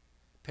with.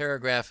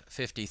 Paragraph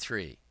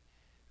 53.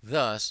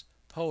 Thus,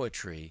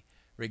 poetry,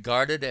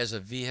 regarded as a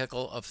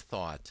vehicle of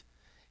thought,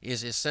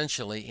 is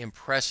essentially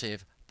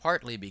impressive,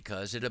 partly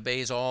because it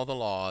obeys all the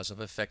laws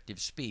of effective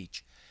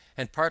speech,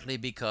 and partly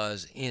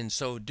because in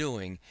so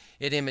doing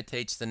it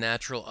imitates the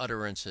natural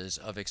utterances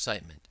of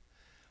excitement.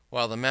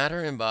 While the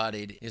matter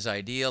embodied is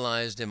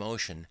idealized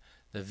emotion,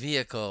 The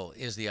vehicle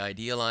is the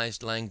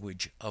idealized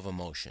language of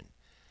emotion.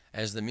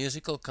 As the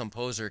musical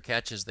composer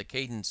catches the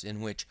cadence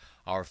in which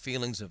our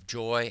feelings of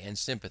joy and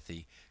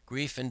sympathy,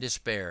 grief and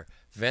despair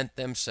vent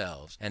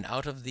themselves, and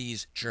out of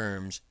these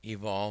germs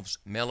evolves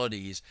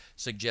melodies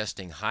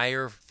suggesting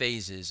higher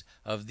phases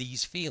of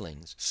these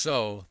feelings,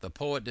 so the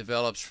poet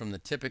develops from the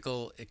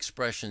typical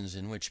expressions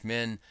in which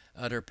men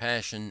utter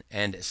passion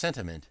and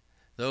sentiment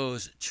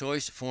those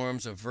choice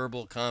forms of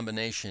verbal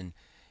combination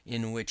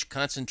in which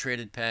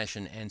concentrated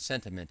passion and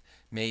sentiment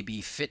may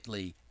be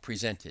fitly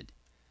presented.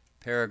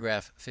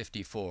 Paragraph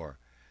 54.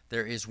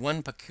 There is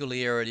one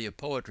peculiarity of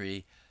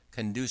poetry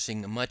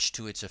conducing much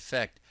to its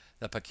effect,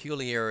 the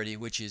peculiarity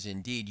which is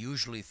indeed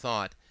usually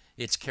thought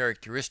its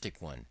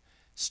characteristic one,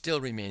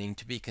 still remaining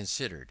to be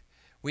considered.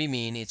 We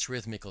mean its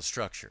rhythmical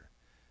structure.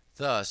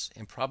 Thus,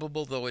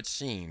 improbable though it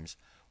seems,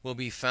 will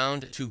be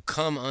found to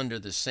come under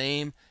the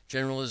same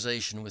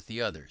generalization with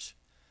the others.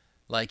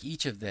 Like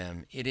each of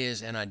them, it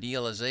is an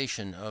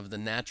idealization of the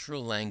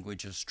natural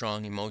language of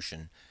strong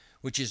emotion,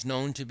 which is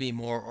known to be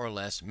more or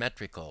less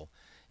metrical,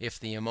 if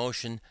the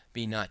emotion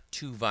be not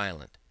too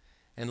violent.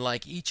 And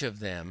like each of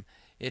them,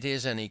 it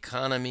is an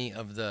economy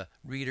of the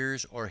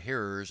reader's or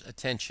hearer's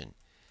attention.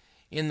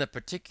 In the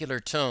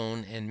particular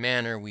tone and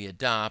manner we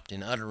adopt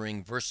in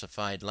uttering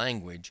versified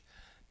language,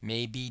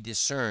 may be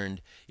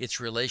discerned its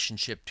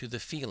relationship to the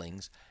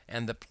feelings,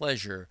 and the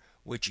pleasure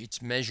which its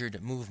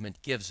measured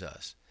movement gives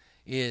us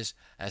is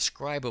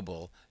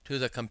ascribable to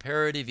the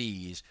comparative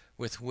ease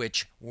with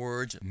which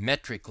words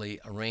metrically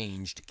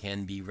arranged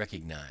can be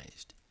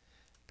recognized.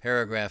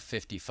 Paragraph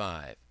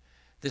 55.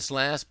 This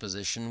last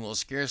position will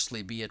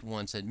scarcely be at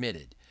once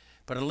admitted,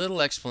 but a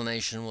little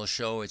explanation will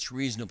show its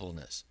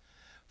reasonableness.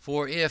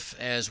 For if,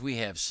 as we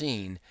have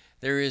seen,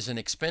 there is an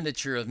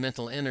expenditure of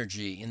mental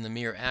energy in the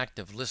mere act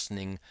of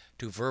listening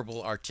to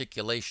verbal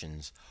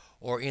articulations,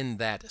 or in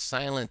that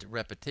silent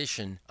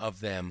repetition of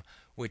them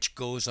which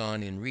goes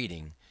on in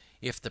reading,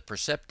 if the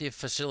perceptive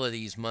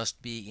faculties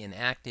must be in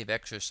active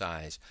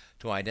exercise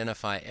to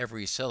identify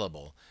every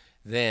syllable,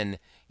 then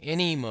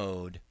any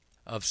mode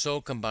of so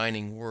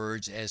combining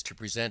words as to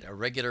present a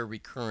regular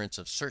recurrence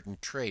of certain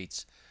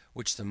traits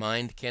which the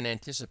mind can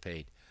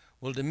anticipate,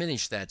 will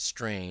diminish that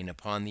strain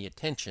upon the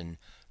attention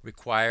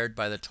required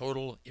by the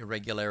total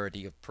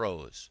irregularity of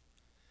prose.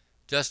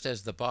 Just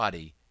as the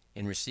body,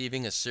 in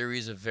receiving a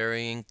series of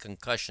varying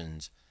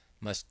concussions,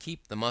 must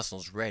keep the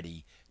muscles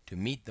ready to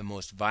meet the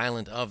most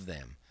violent of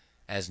them,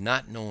 as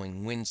not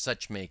knowing when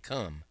such may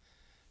come,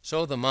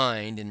 so the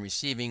mind, in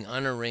receiving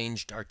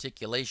unarranged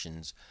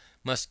articulations,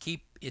 must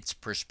keep its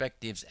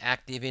perceptives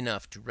active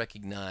enough to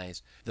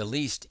recognize the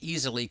least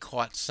easily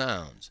caught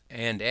sounds,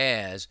 and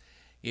as,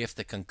 if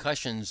the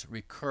concussions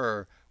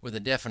recur with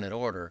a definite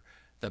order,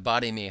 the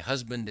body may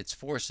husband its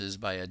forces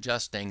by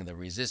adjusting the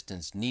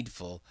resistance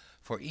needful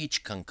for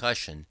each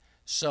concussion,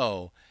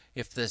 so,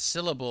 if the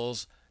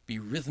syllables be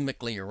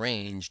rhythmically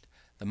arranged,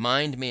 the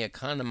mind may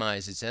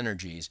economize its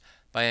energies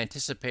by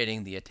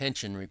anticipating the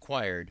attention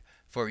required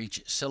for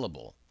each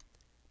syllable.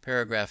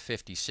 Paragraph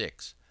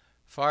 56.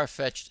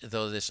 Far-fetched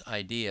though this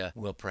idea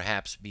will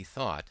perhaps be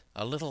thought,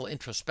 a little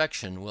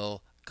introspection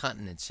will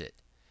countenance it.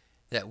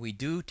 That we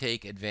do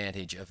take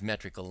advantage of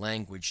metrical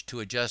language to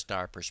adjust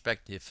our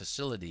perceptive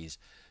faculties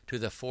to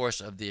the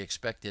force of the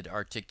expected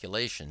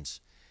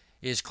articulations,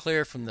 is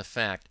clear from the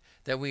fact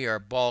that we are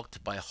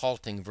balked by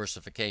halting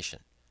versification.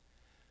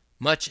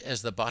 Much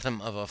as the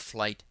bottom of a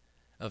flight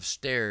of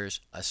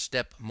stairs, a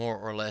step more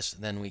or less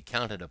than we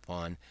counted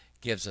upon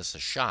gives us a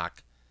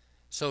shock,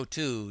 so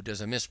too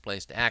does a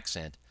misplaced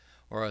accent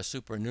or a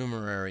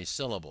supernumerary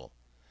syllable.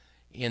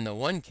 In the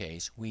one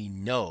case we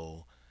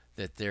know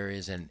that there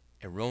is an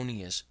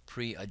erroneous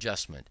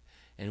pre-adjustment,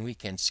 and we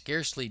can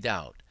scarcely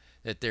doubt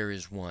that there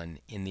is one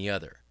in the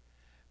other.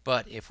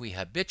 But if we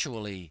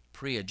habitually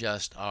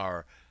pre-adjust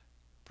our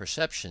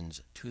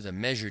perceptions to the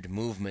measured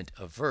movement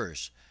of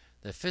verse,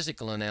 the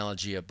physical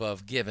analogy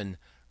above given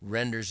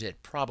renders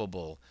it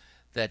probable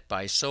that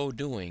by so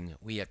doing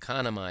we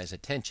economize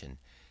attention,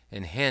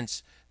 and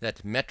hence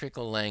that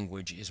metrical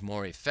language is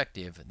more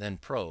effective than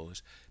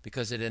prose,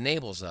 because it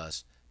enables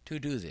us to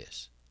do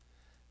this.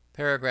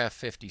 Paragraph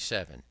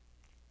 57.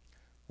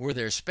 Were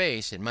there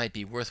space, it might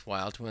be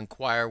worthwhile to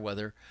inquire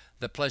whether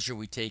the pleasure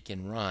we take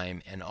in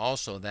rhyme, and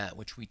also that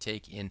which we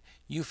take in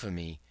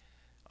euphony,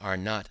 are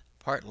not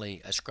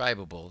partly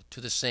ascribable to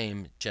the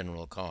same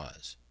general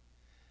cause.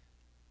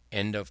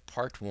 End of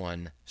Part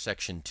 1,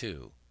 Section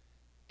 2.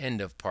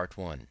 End of Part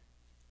 1.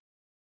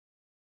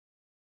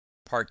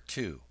 Part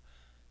 2.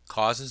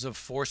 Causes of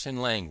force in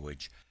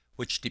language,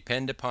 which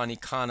depend upon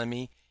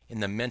economy in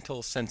the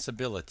mental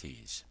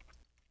sensibilities.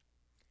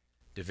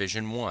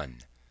 Division 1.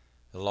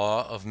 The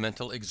law of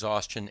mental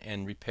exhaustion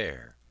and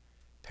repair.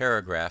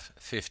 Paragraph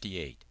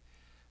 58.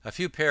 A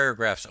few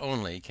paragraphs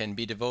only can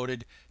be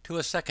devoted to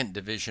a second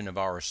division of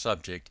our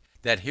subject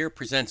that here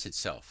presents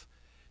itself.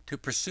 To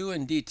pursue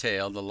in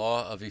detail the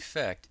law of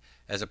effect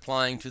as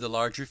applying to the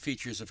larger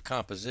features of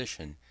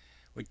composition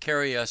would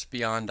carry us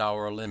beyond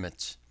our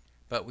limits,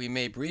 but we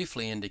may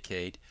briefly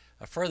indicate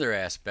a further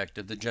aspect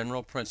of the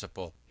general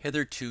principle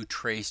hitherto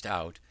traced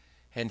out,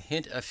 and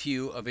hint a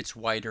few of its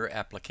wider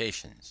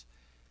applications.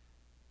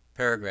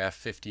 Paragraph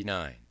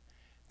 59.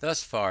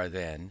 Thus far,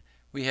 then,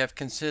 we have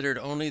considered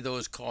only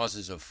those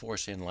causes of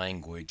force in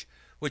language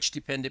which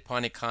depend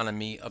upon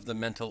economy of the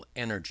mental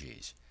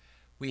energies.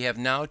 We have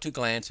now to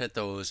glance at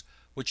those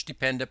which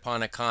depend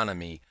upon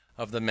economy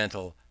of the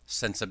mental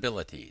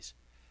sensibilities.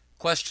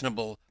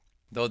 Questionable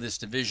though this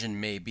division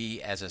may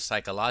be as a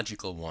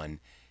psychological one,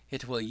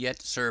 it will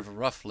yet serve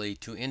roughly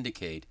to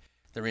indicate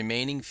the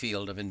remaining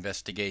field of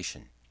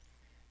investigation.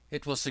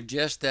 It will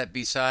suggest that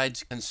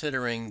besides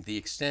considering the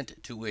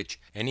extent to which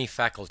any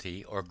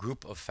faculty or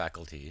group of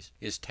faculties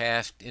is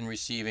tasked in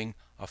receiving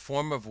a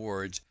form of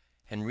words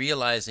and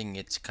realizing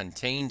its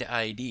contained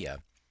idea,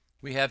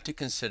 we have to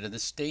consider the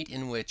state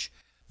in which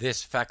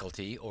this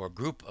faculty or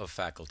group of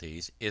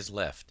faculties is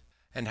left,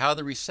 and how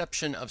the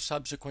reception of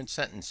subsequent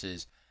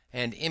sentences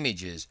and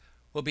images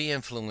will be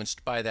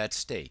influenced by that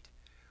state.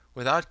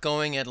 Without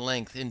going at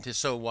length into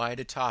so wide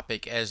a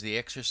topic as the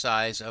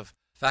exercise of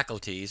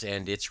faculties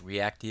and its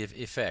reactive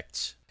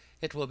effects,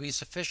 it will be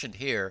sufficient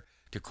here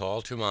to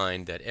call to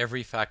mind that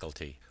every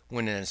faculty,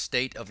 when in a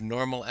state of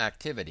normal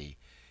activity,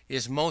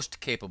 is most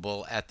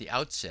capable at the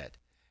outset,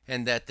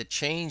 and that the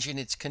change in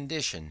its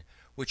condition,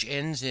 which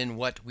ends in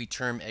what we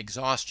term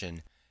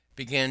exhaustion,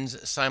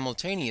 begins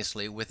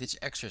simultaneously with its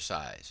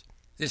exercise.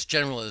 This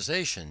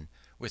generalization,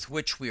 with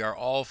which we are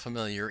all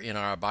familiar in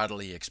our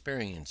bodily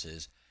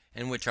experiences,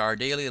 and which our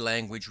daily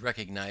language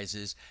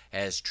recognizes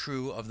as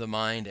true of the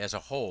mind as a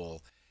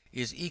whole,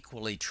 is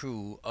equally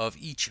true of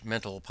each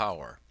mental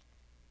power.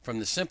 From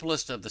the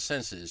simplest of the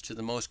senses to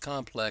the most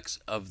complex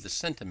of the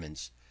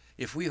sentiments,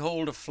 if we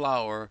hold a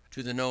flower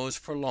to the nose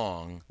for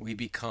long, we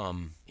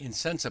become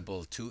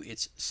insensible to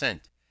its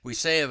scent. We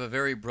say of a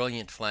very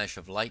brilliant flash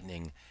of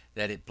lightning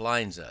that it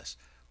blinds us,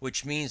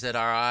 which means that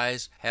our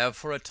eyes have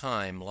for a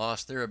time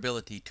lost their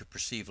ability to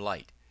perceive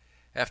light.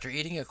 After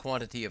eating a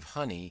quantity of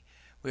honey,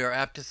 we are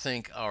apt to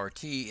think our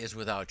tea is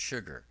without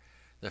sugar.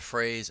 The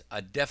phrase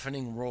 "a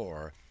deafening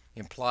roar"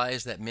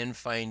 implies that men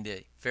find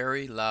a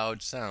very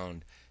loud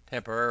sound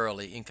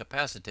temporarily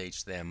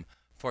incapacitates them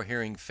for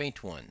hearing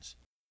faint ones.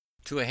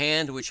 To a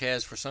hand which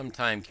has for some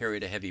time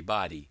carried a heavy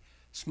body,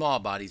 small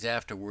bodies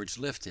afterwards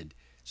lifted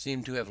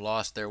seem to have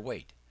lost their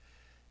weight.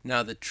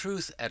 Now the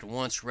truth at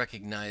once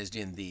recognized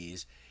in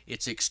these,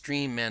 its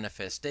extreme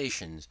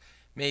manifestations,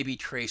 may be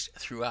traced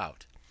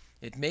throughout.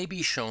 It may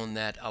be shown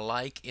that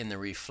alike in the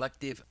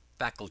reflective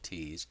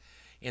faculties,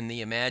 in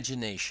the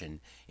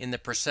imagination, in the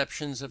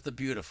perceptions of the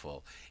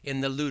beautiful,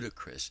 in the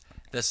ludicrous,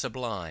 the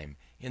sublime,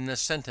 in the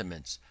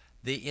sentiments,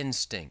 the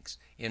instincts,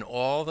 in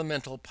all the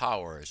mental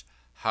powers,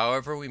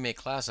 however we may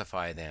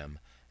classify them,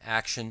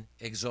 action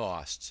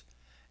exhausts,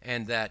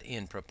 and that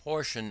in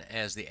proportion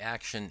as the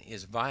action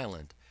is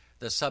violent,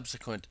 the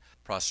subsequent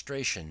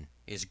prostration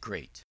is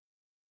great.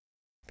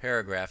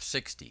 Paragraph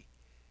 60.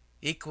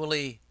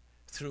 Equally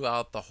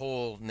throughout the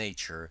whole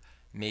nature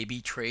may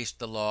be traced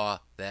the law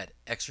that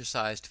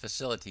exercised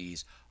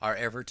faculties are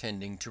ever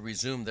tending to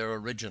resume their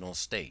original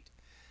state.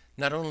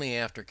 Not only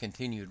after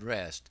continued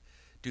rest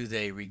do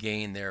they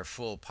regain their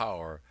full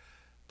power,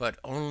 but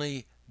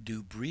only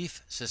do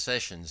brief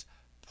cessations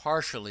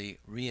partially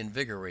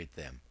reinvigorate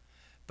them.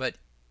 But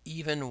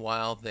even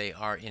while they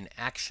are in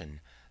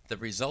action, the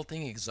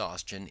resulting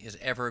exhaustion is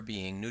ever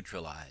being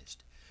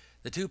neutralized.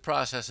 The two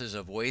processes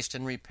of waste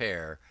and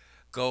repair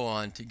go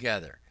on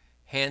together.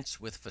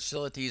 Hence, with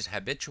faculties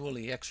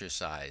habitually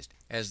exercised,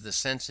 as the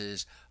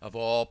senses of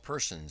all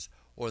persons,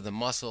 or the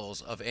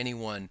muscles of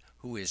anyone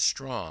who is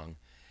strong,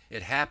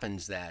 it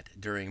happens that,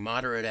 during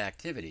moderate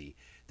activity,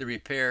 the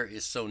repair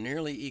is so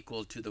nearly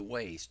equal to the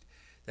waste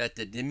that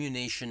the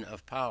diminution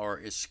of power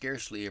is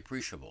scarcely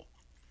appreciable.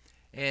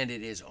 And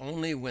it is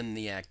only when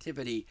the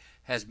activity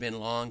has been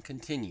long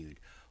continued,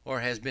 or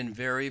has been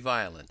very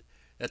violent,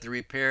 that the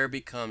repair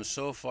becomes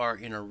so far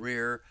in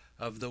arrear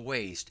of the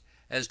waste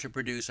as to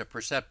produce a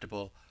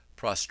perceptible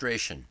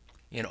prostration.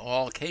 In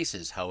all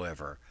cases,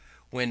 however,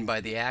 when by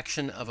the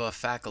action of a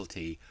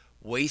faculty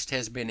waste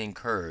has been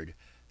incurred,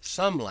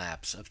 some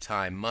lapse of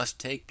time must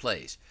take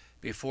place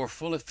before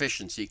full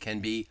efficiency can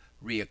be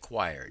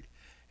reacquired,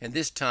 and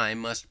this time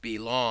must be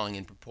long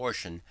in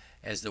proportion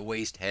as the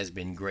waste has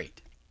been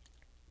great.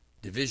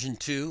 Division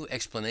 2.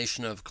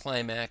 Explanation of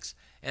climax,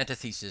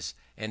 antithesis,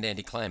 and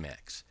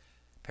anticlimax.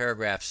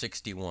 Paragraph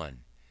 61.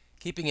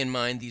 Keeping in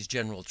mind these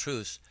general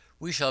truths,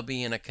 we shall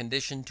be in a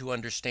condition to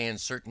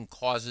understand certain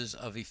causes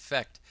of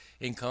effect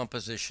in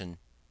composition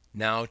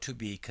now to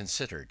be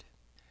considered.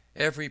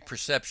 Every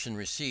perception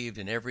received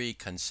and every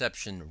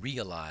conception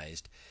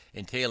realized,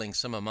 entailing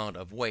some amount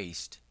of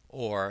waste,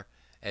 or,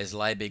 as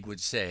Liebig would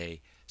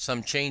say,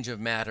 some change of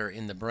matter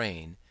in the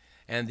brain,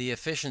 and the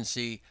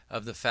efficiency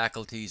of the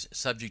faculties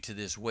subject to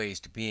this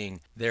waste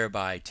being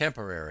thereby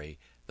temporary,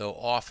 though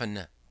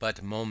often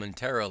but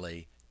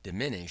momentarily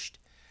diminished,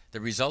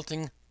 the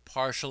resulting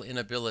partial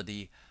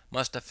inability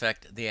must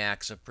affect the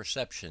acts of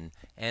perception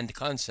and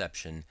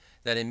conception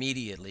that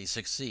immediately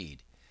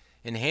succeed.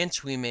 and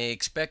hence we may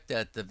expect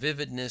that the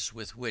vividness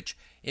with which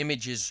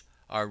images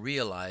are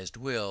realized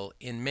will,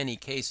 in many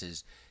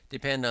cases,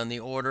 depend on the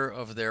order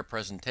of their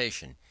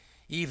presentation,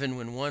 even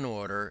when one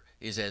order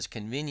is as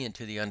convenient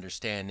to the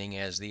understanding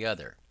as the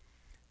other.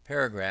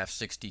 Paragraph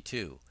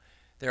 62.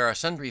 There are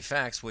sundry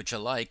facts which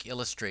alike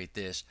illustrate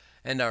this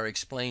and are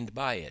explained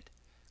by it.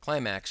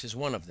 Climax is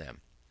one of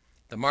them.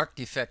 The marked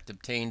effect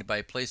obtained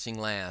by placing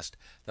last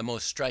the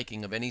most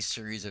striking of any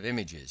series of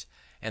images,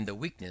 and the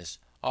weakness,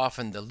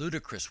 often the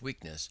ludicrous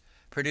weakness,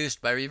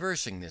 produced by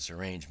reversing this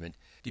arrangement,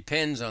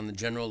 depends on the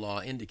general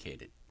law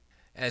indicated.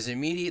 As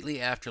immediately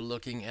after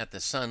looking at the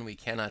sun we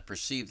cannot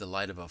perceive the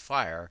light of a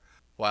fire,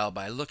 while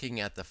by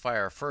looking at the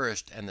fire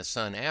first and the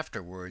sun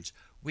afterwards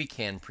we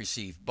can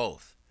perceive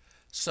both,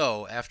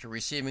 so after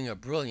receiving a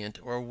brilliant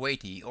or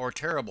weighty or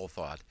terrible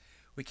thought,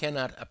 we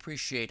cannot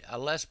appreciate a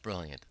less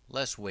brilliant,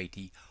 less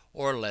weighty,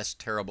 or less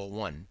terrible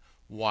one,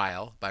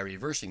 while, by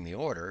reversing the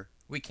order,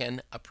 we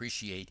can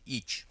appreciate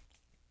each.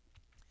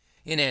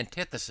 In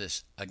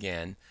antithesis,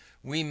 again,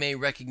 we may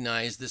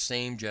recognize the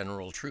same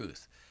general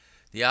truth.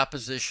 The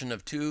opposition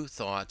of two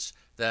thoughts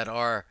that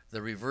are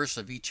the reverse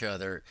of each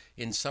other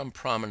in some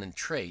prominent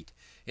trait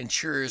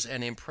ensures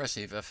an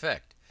impressive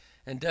effect,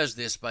 and does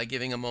this by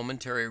giving a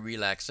momentary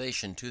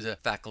relaxation to the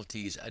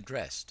faculties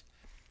addressed.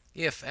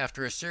 If,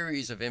 after a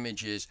series of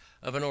images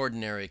of an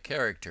ordinary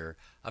character,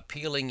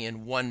 appealing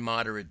in one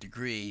moderate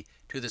degree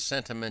to the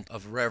sentiment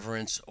of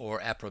reverence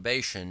or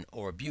approbation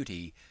or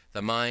beauty,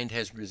 the mind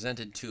has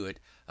presented to it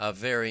a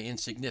very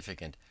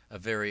insignificant, a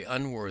very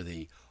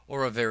unworthy,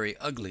 or a very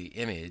ugly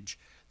image,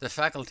 the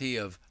faculty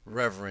of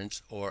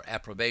reverence or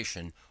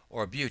approbation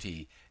or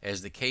beauty,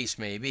 as the case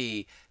may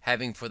be,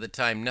 having for the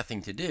time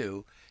nothing to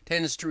do,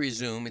 tends to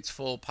resume its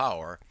full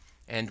power,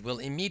 and will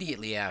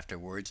immediately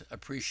afterwards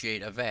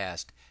appreciate a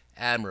vast,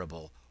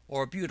 admirable,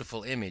 or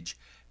beautiful image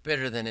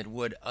better than it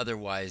would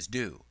otherwise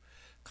do.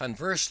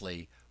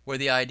 Conversely, where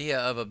the idea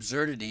of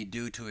absurdity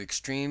due to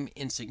extreme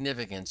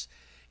insignificance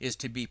is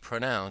to be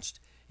pronounced,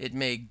 it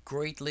may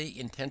greatly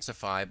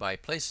intensify by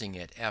placing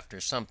it after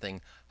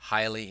something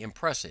highly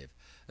impressive,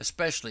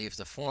 especially if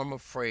the form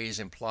of phrase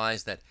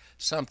implies that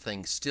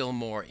something still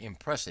more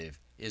impressive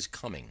is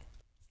coming.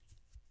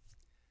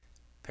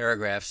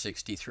 Paragraph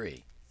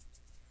 63.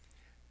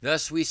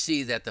 Thus we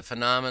see that the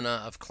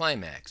phenomena of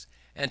climax,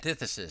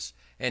 antithesis,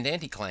 and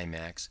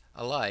anticlimax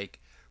alike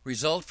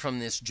result from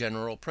this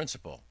general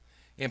principle.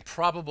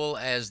 Improbable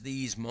as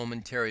these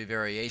momentary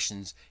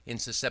variations in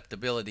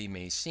susceptibility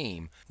may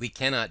seem, we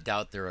cannot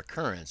doubt their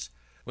occurrence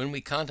when we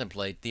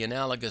contemplate the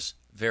analogous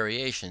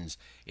variations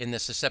in the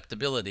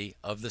susceptibility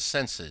of the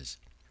senses.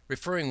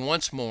 Referring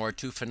once more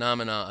to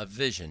phenomena of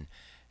vision,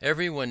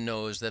 everyone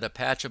knows that a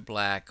patch of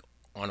black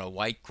on a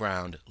white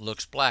ground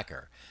looks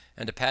blacker,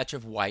 and a patch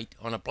of white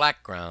on a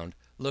black ground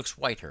looks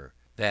whiter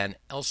than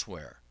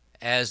elsewhere.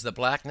 As the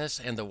blackness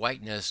and the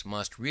whiteness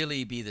must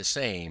really be the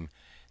same,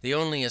 the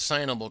only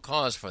assignable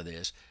cause for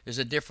this is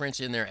a difference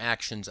in their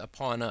actions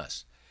upon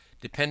us,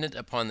 dependent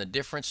upon the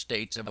different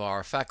states of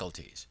our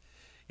faculties.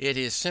 It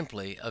is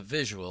simply a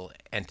visual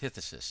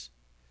antithesis.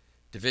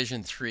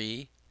 Division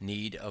 3.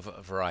 Need of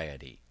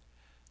variety.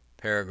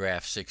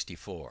 Paragraph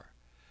 64.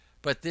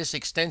 But this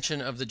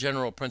extension of the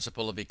general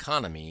principle of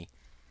economy,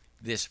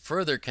 this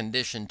further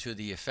condition to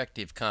the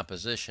effective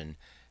composition,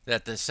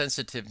 that the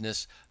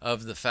sensitiveness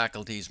of the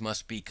faculties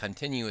must be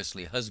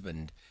continuously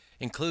husbanded,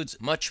 includes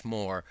much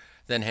more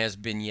than has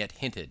been yet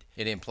hinted.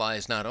 It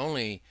implies not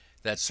only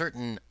that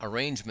certain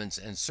arrangements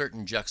and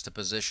certain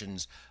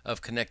juxtapositions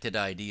of connected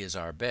ideas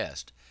are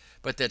best,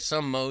 but that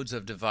some modes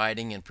of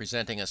dividing and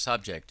presenting a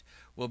subject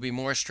will be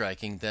more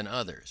striking than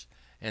others,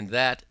 and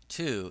that,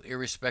 too,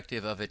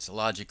 irrespective of its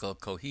logical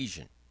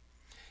cohesion.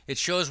 It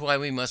shows why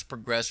we must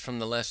progress from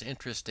the less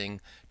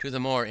interesting to the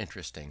more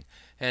interesting,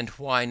 and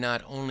why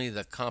not only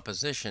the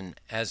composition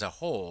as a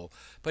whole,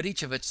 but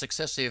each of its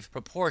successive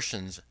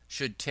proportions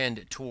should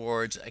tend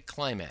towards a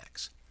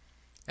climax.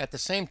 At the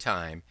same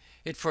time,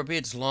 it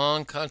forbids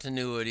long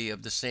continuity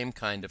of the same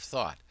kind of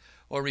thought,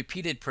 or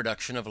repeated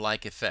production of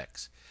like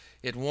effects.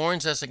 It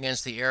warns us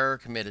against the error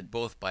committed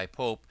both by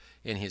Pope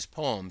in his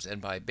poems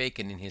and by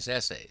Bacon in his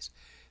essays.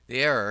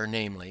 The error,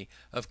 namely,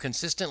 of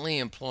consistently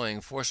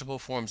employing forcible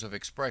forms of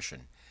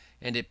expression,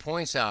 and it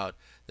points out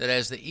that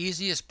as the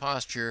easiest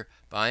posture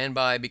by and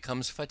by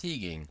becomes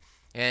fatiguing,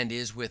 and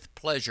is with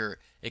pleasure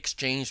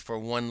exchanged for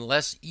one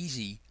less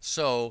easy,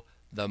 so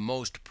the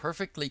most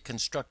perfectly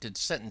constructed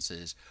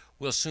sentences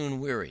will soon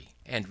weary,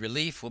 and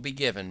relief will be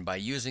given by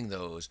using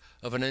those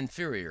of an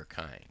inferior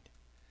kind.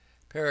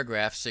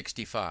 Paragraph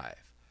 65.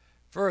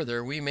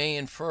 Further, we may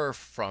infer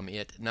from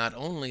it not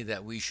only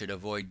that we should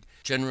avoid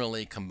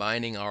generally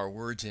combining our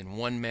words in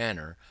one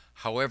manner,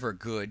 however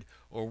good,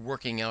 or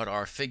working out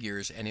our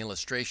figures and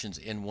illustrations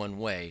in one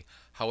way,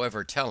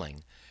 however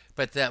telling,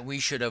 but that we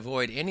should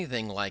avoid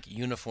anything like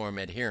uniform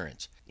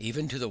adherence,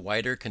 even to the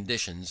wider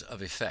conditions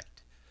of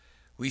effect.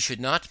 We should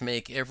not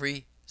make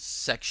every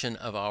section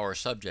of our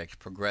subject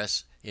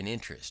progress in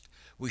interest,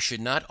 we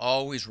should not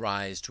always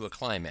rise to a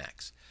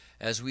climax.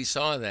 As we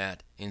saw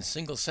that, in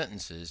single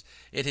sentences,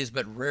 it is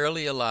but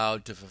rarely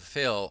allowed to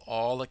fulfill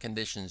all the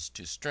conditions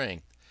to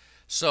strength,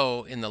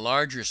 so in the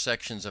larger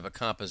sections of a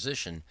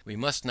composition we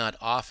must not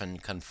often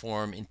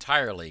conform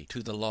entirely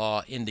to the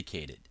law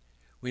indicated.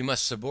 We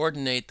must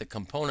subordinate the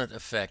component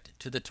effect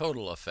to the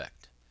total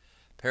effect.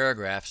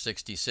 Paragraph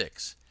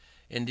 66.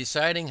 In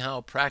deciding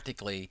how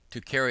practically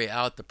to carry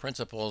out the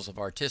principles of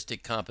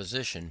artistic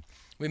composition,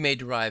 we may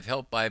derive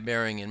help by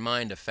bearing in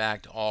mind a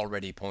fact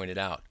already pointed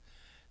out: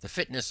 the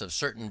fitness of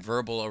certain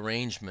verbal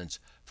arrangements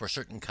for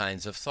certain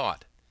kinds of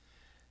thought.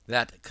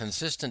 That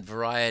consistent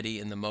variety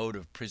in the mode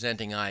of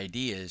presenting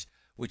ideas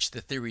which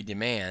the theory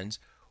demands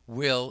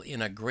will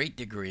in a great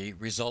degree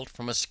result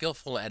from a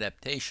skilful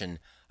adaptation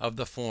of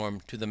the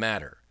form to the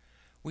matter.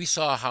 We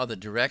saw how the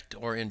direct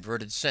or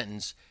inverted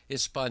sentence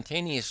is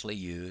spontaneously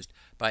used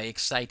by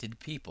excited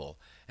people,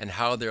 and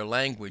how their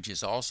language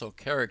is also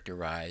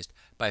characterized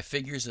by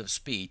figures of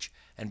speech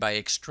and by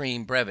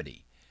extreme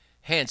brevity.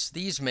 Hence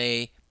these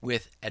may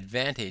with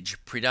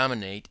advantage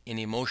predominate in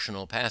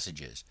emotional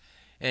passages,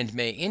 and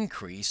may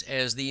increase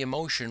as the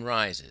emotion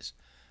rises.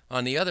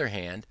 On the other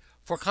hand,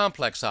 for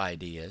complex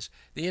ideas,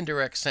 the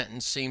indirect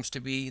sentence seems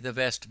to be the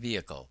best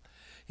vehicle.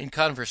 In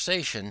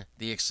conversation,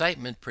 the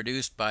excitement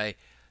produced by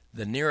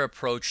the near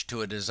approach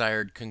to a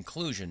desired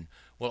conclusion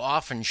will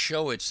often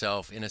show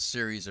itself in a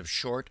series of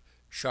short,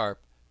 sharp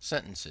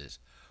sentences,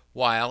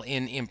 while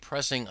in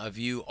impressing a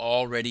view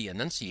already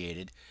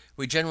enunciated,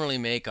 we generally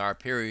make our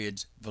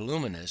periods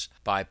voluminous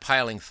by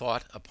piling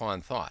thought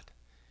upon thought.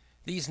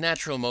 These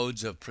natural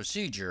modes of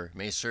procedure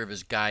may serve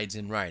as guides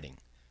in writing.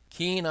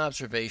 Keen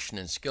observation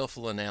and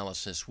skilful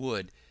analysis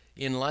would,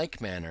 in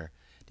like manner,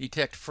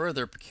 detect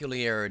further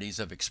peculiarities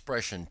of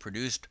expression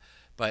produced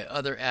by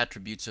other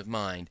attributes of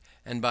mind,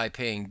 and by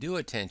paying due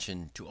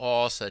attention to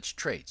all such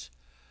traits,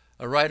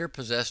 a writer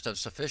possessed of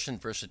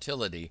sufficient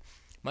versatility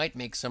might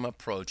make some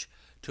approach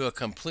to a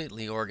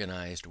completely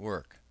organized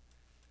work.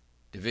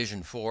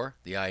 Division 4.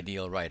 The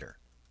ideal writer.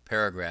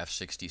 Paragraph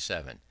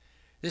 67.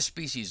 This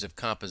species of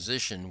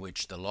composition,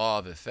 which the law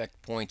of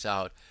effect points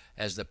out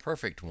as the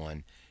perfect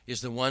one,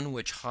 is the one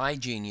which high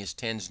genius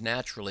tends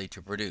naturally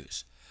to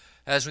produce.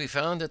 As we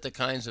found that the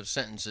kinds of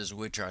sentences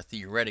which are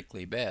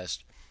theoretically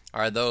best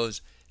are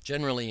those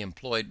generally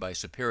employed by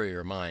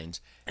superior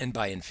minds, and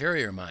by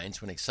inferior minds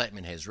when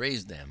excitement has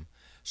raised them,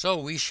 so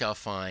we shall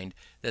find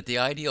that the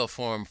ideal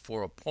form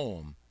for a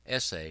poem,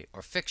 essay,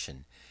 or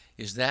fiction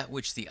is that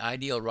which the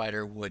ideal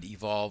writer would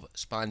evolve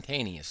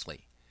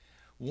spontaneously.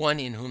 One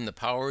in whom the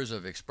powers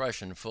of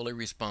expression fully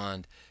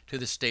respond to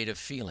the state of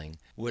feeling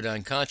would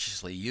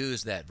unconsciously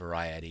use that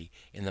variety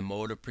in the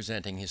mode of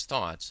presenting his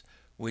thoughts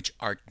which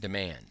art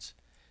demands.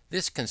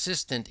 This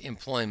consistent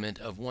employment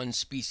of one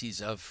species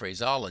of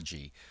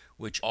phraseology,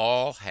 which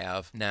all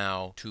have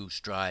now to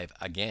strive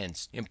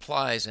against,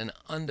 implies an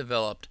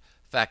undeveloped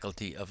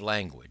faculty of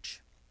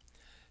language.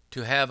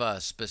 To have a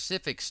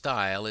specific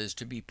style is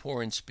to be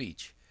poor in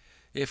speech.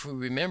 If we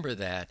remember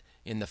that,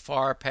 in the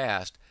far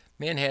past,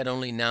 men had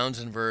only nouns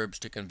and verbs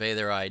to convey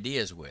their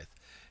ideas with,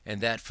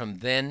 and that from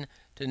then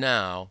to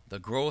now the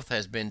growth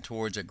has been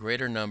towards a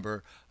greater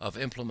number of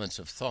implements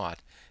of thought,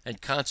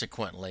 and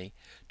consequently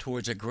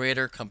towards a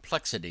greater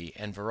complexity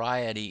and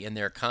variety in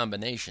their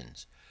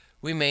combinations,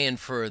 we may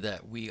infer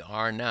that we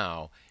are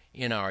now,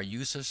 in our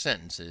use of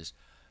sentences,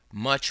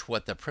 much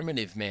what the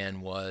primitive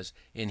man was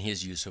in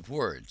his use of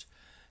words,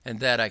 and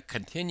that a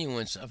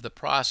continuance of the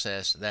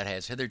process that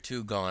has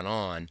hitherto gone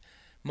on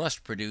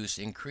must produce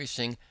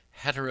increasing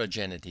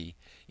heterogeneity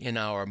in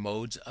our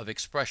modes of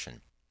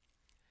expression.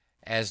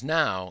 As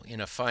now,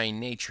 in a fine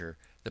nature,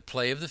 the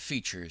play of the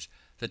features,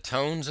 the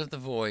tones of the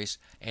voice,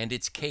 and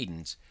its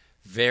cadence,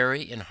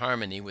 vary in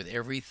harmony with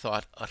every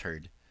thought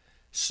uttered,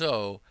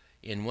 so,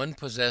 in one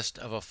possessed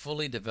of a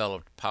fully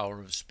developed power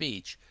of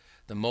speech,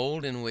 the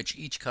mold in which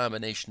each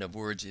combination of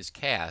words is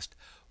cast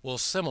will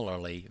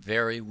similarly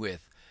vary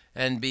with,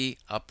 and be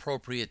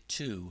appropriate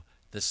to,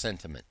 the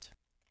sentiment.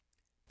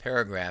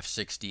 Paragraph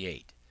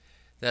 68.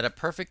 That a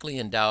perfectly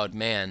endowed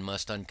man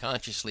must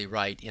unconsciously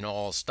write in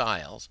all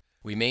styles,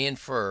 we may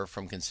infer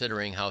from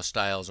considering how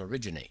styles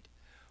originate.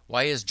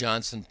 Why is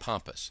Johnson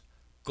pompous,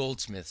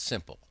 Goldsmith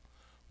simple?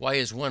 Why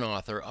is one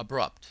author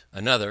abrupt,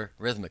 another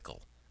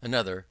rhythmical,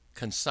 another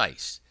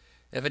concise?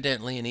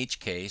 Evidently, in each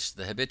case,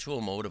 the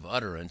habitual mode of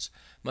utterance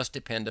must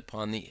depend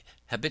upon the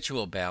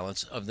habitual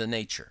balance of the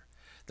nature.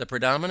 The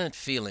predominant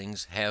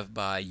feelings have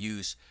by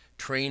use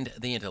trained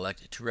the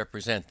intellect to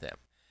represent them,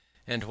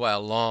 and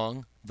while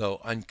long,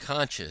 though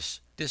unconscious,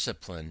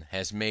 discipline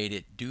has made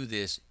it do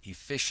this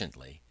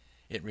efficiently,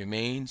 it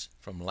remains,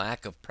 from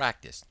lack of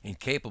practice,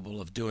 incapable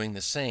of doing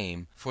the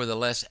same for the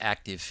less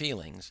active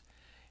feelings,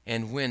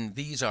 and when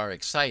these are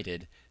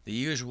excited, the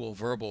usual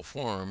verbal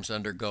forms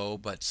undergo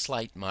but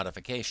slight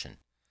modification.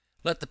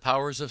 Let the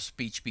powers of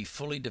speech be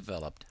fully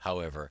developed,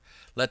 however,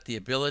 let the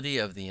ability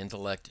of the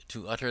intellect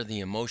to utter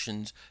the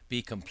emotions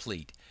be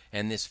complete,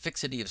 and this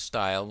fixity of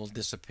style will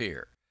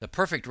disappear. The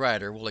perfect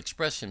writer will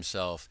express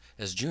himself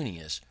as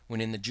Junius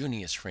when in the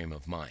Junius frame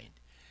of mind.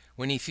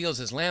 when he feels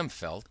as Lamb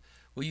felt,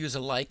 will use a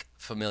like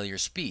familiar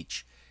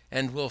speech,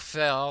 and will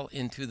fall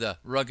into the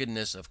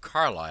ruggedness of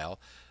Carlyle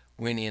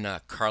when in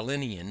a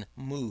Carlylean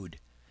mood.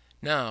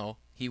 Now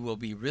he will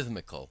be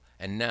rhythmical,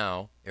 and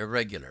now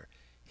irregular.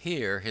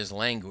 Here his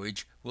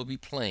language will be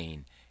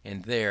plain,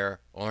 and there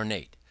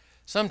ornate.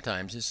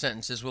 Sometimes his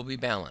sentences will be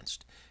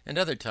balanced, and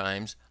other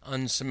times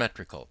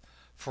unsymmetrical.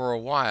 For a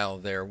while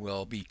there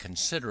will be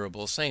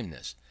considerable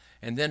sameness,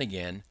 and then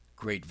again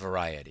great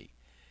variety,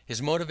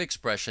 his mode of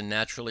expression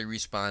naturally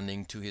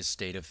responding to his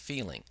state of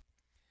feeling.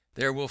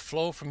 There will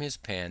flow from his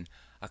pen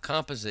a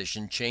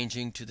composition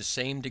changing to the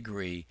same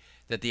degree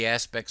that the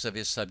aspects of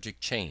his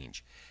subject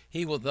change.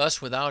 He will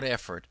thus without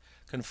effort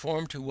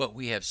conform to what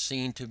we have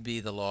seen to be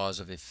the laws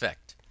of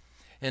effect.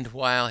 And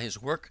while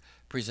his work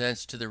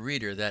presents to the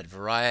reader that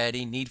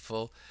variety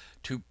needful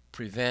to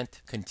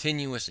prevent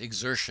continuous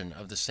exertion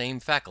of the same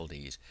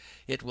faculties,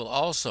 it will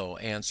also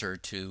answer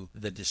to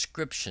the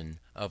description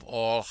of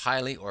all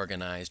highly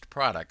organized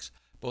products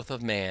both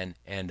of man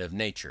and of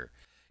nature.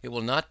 It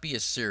will not be a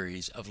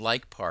series of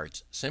like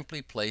parts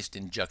simply placed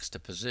in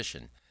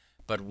juxtaposition,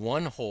 but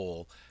one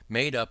whole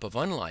made up of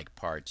unlike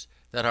parts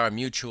that are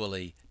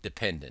mutually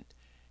dependent.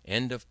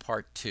 End of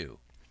Part 2.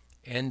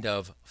 End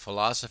of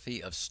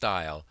Philosophy of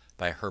Style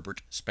by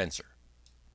Herbert Spencer.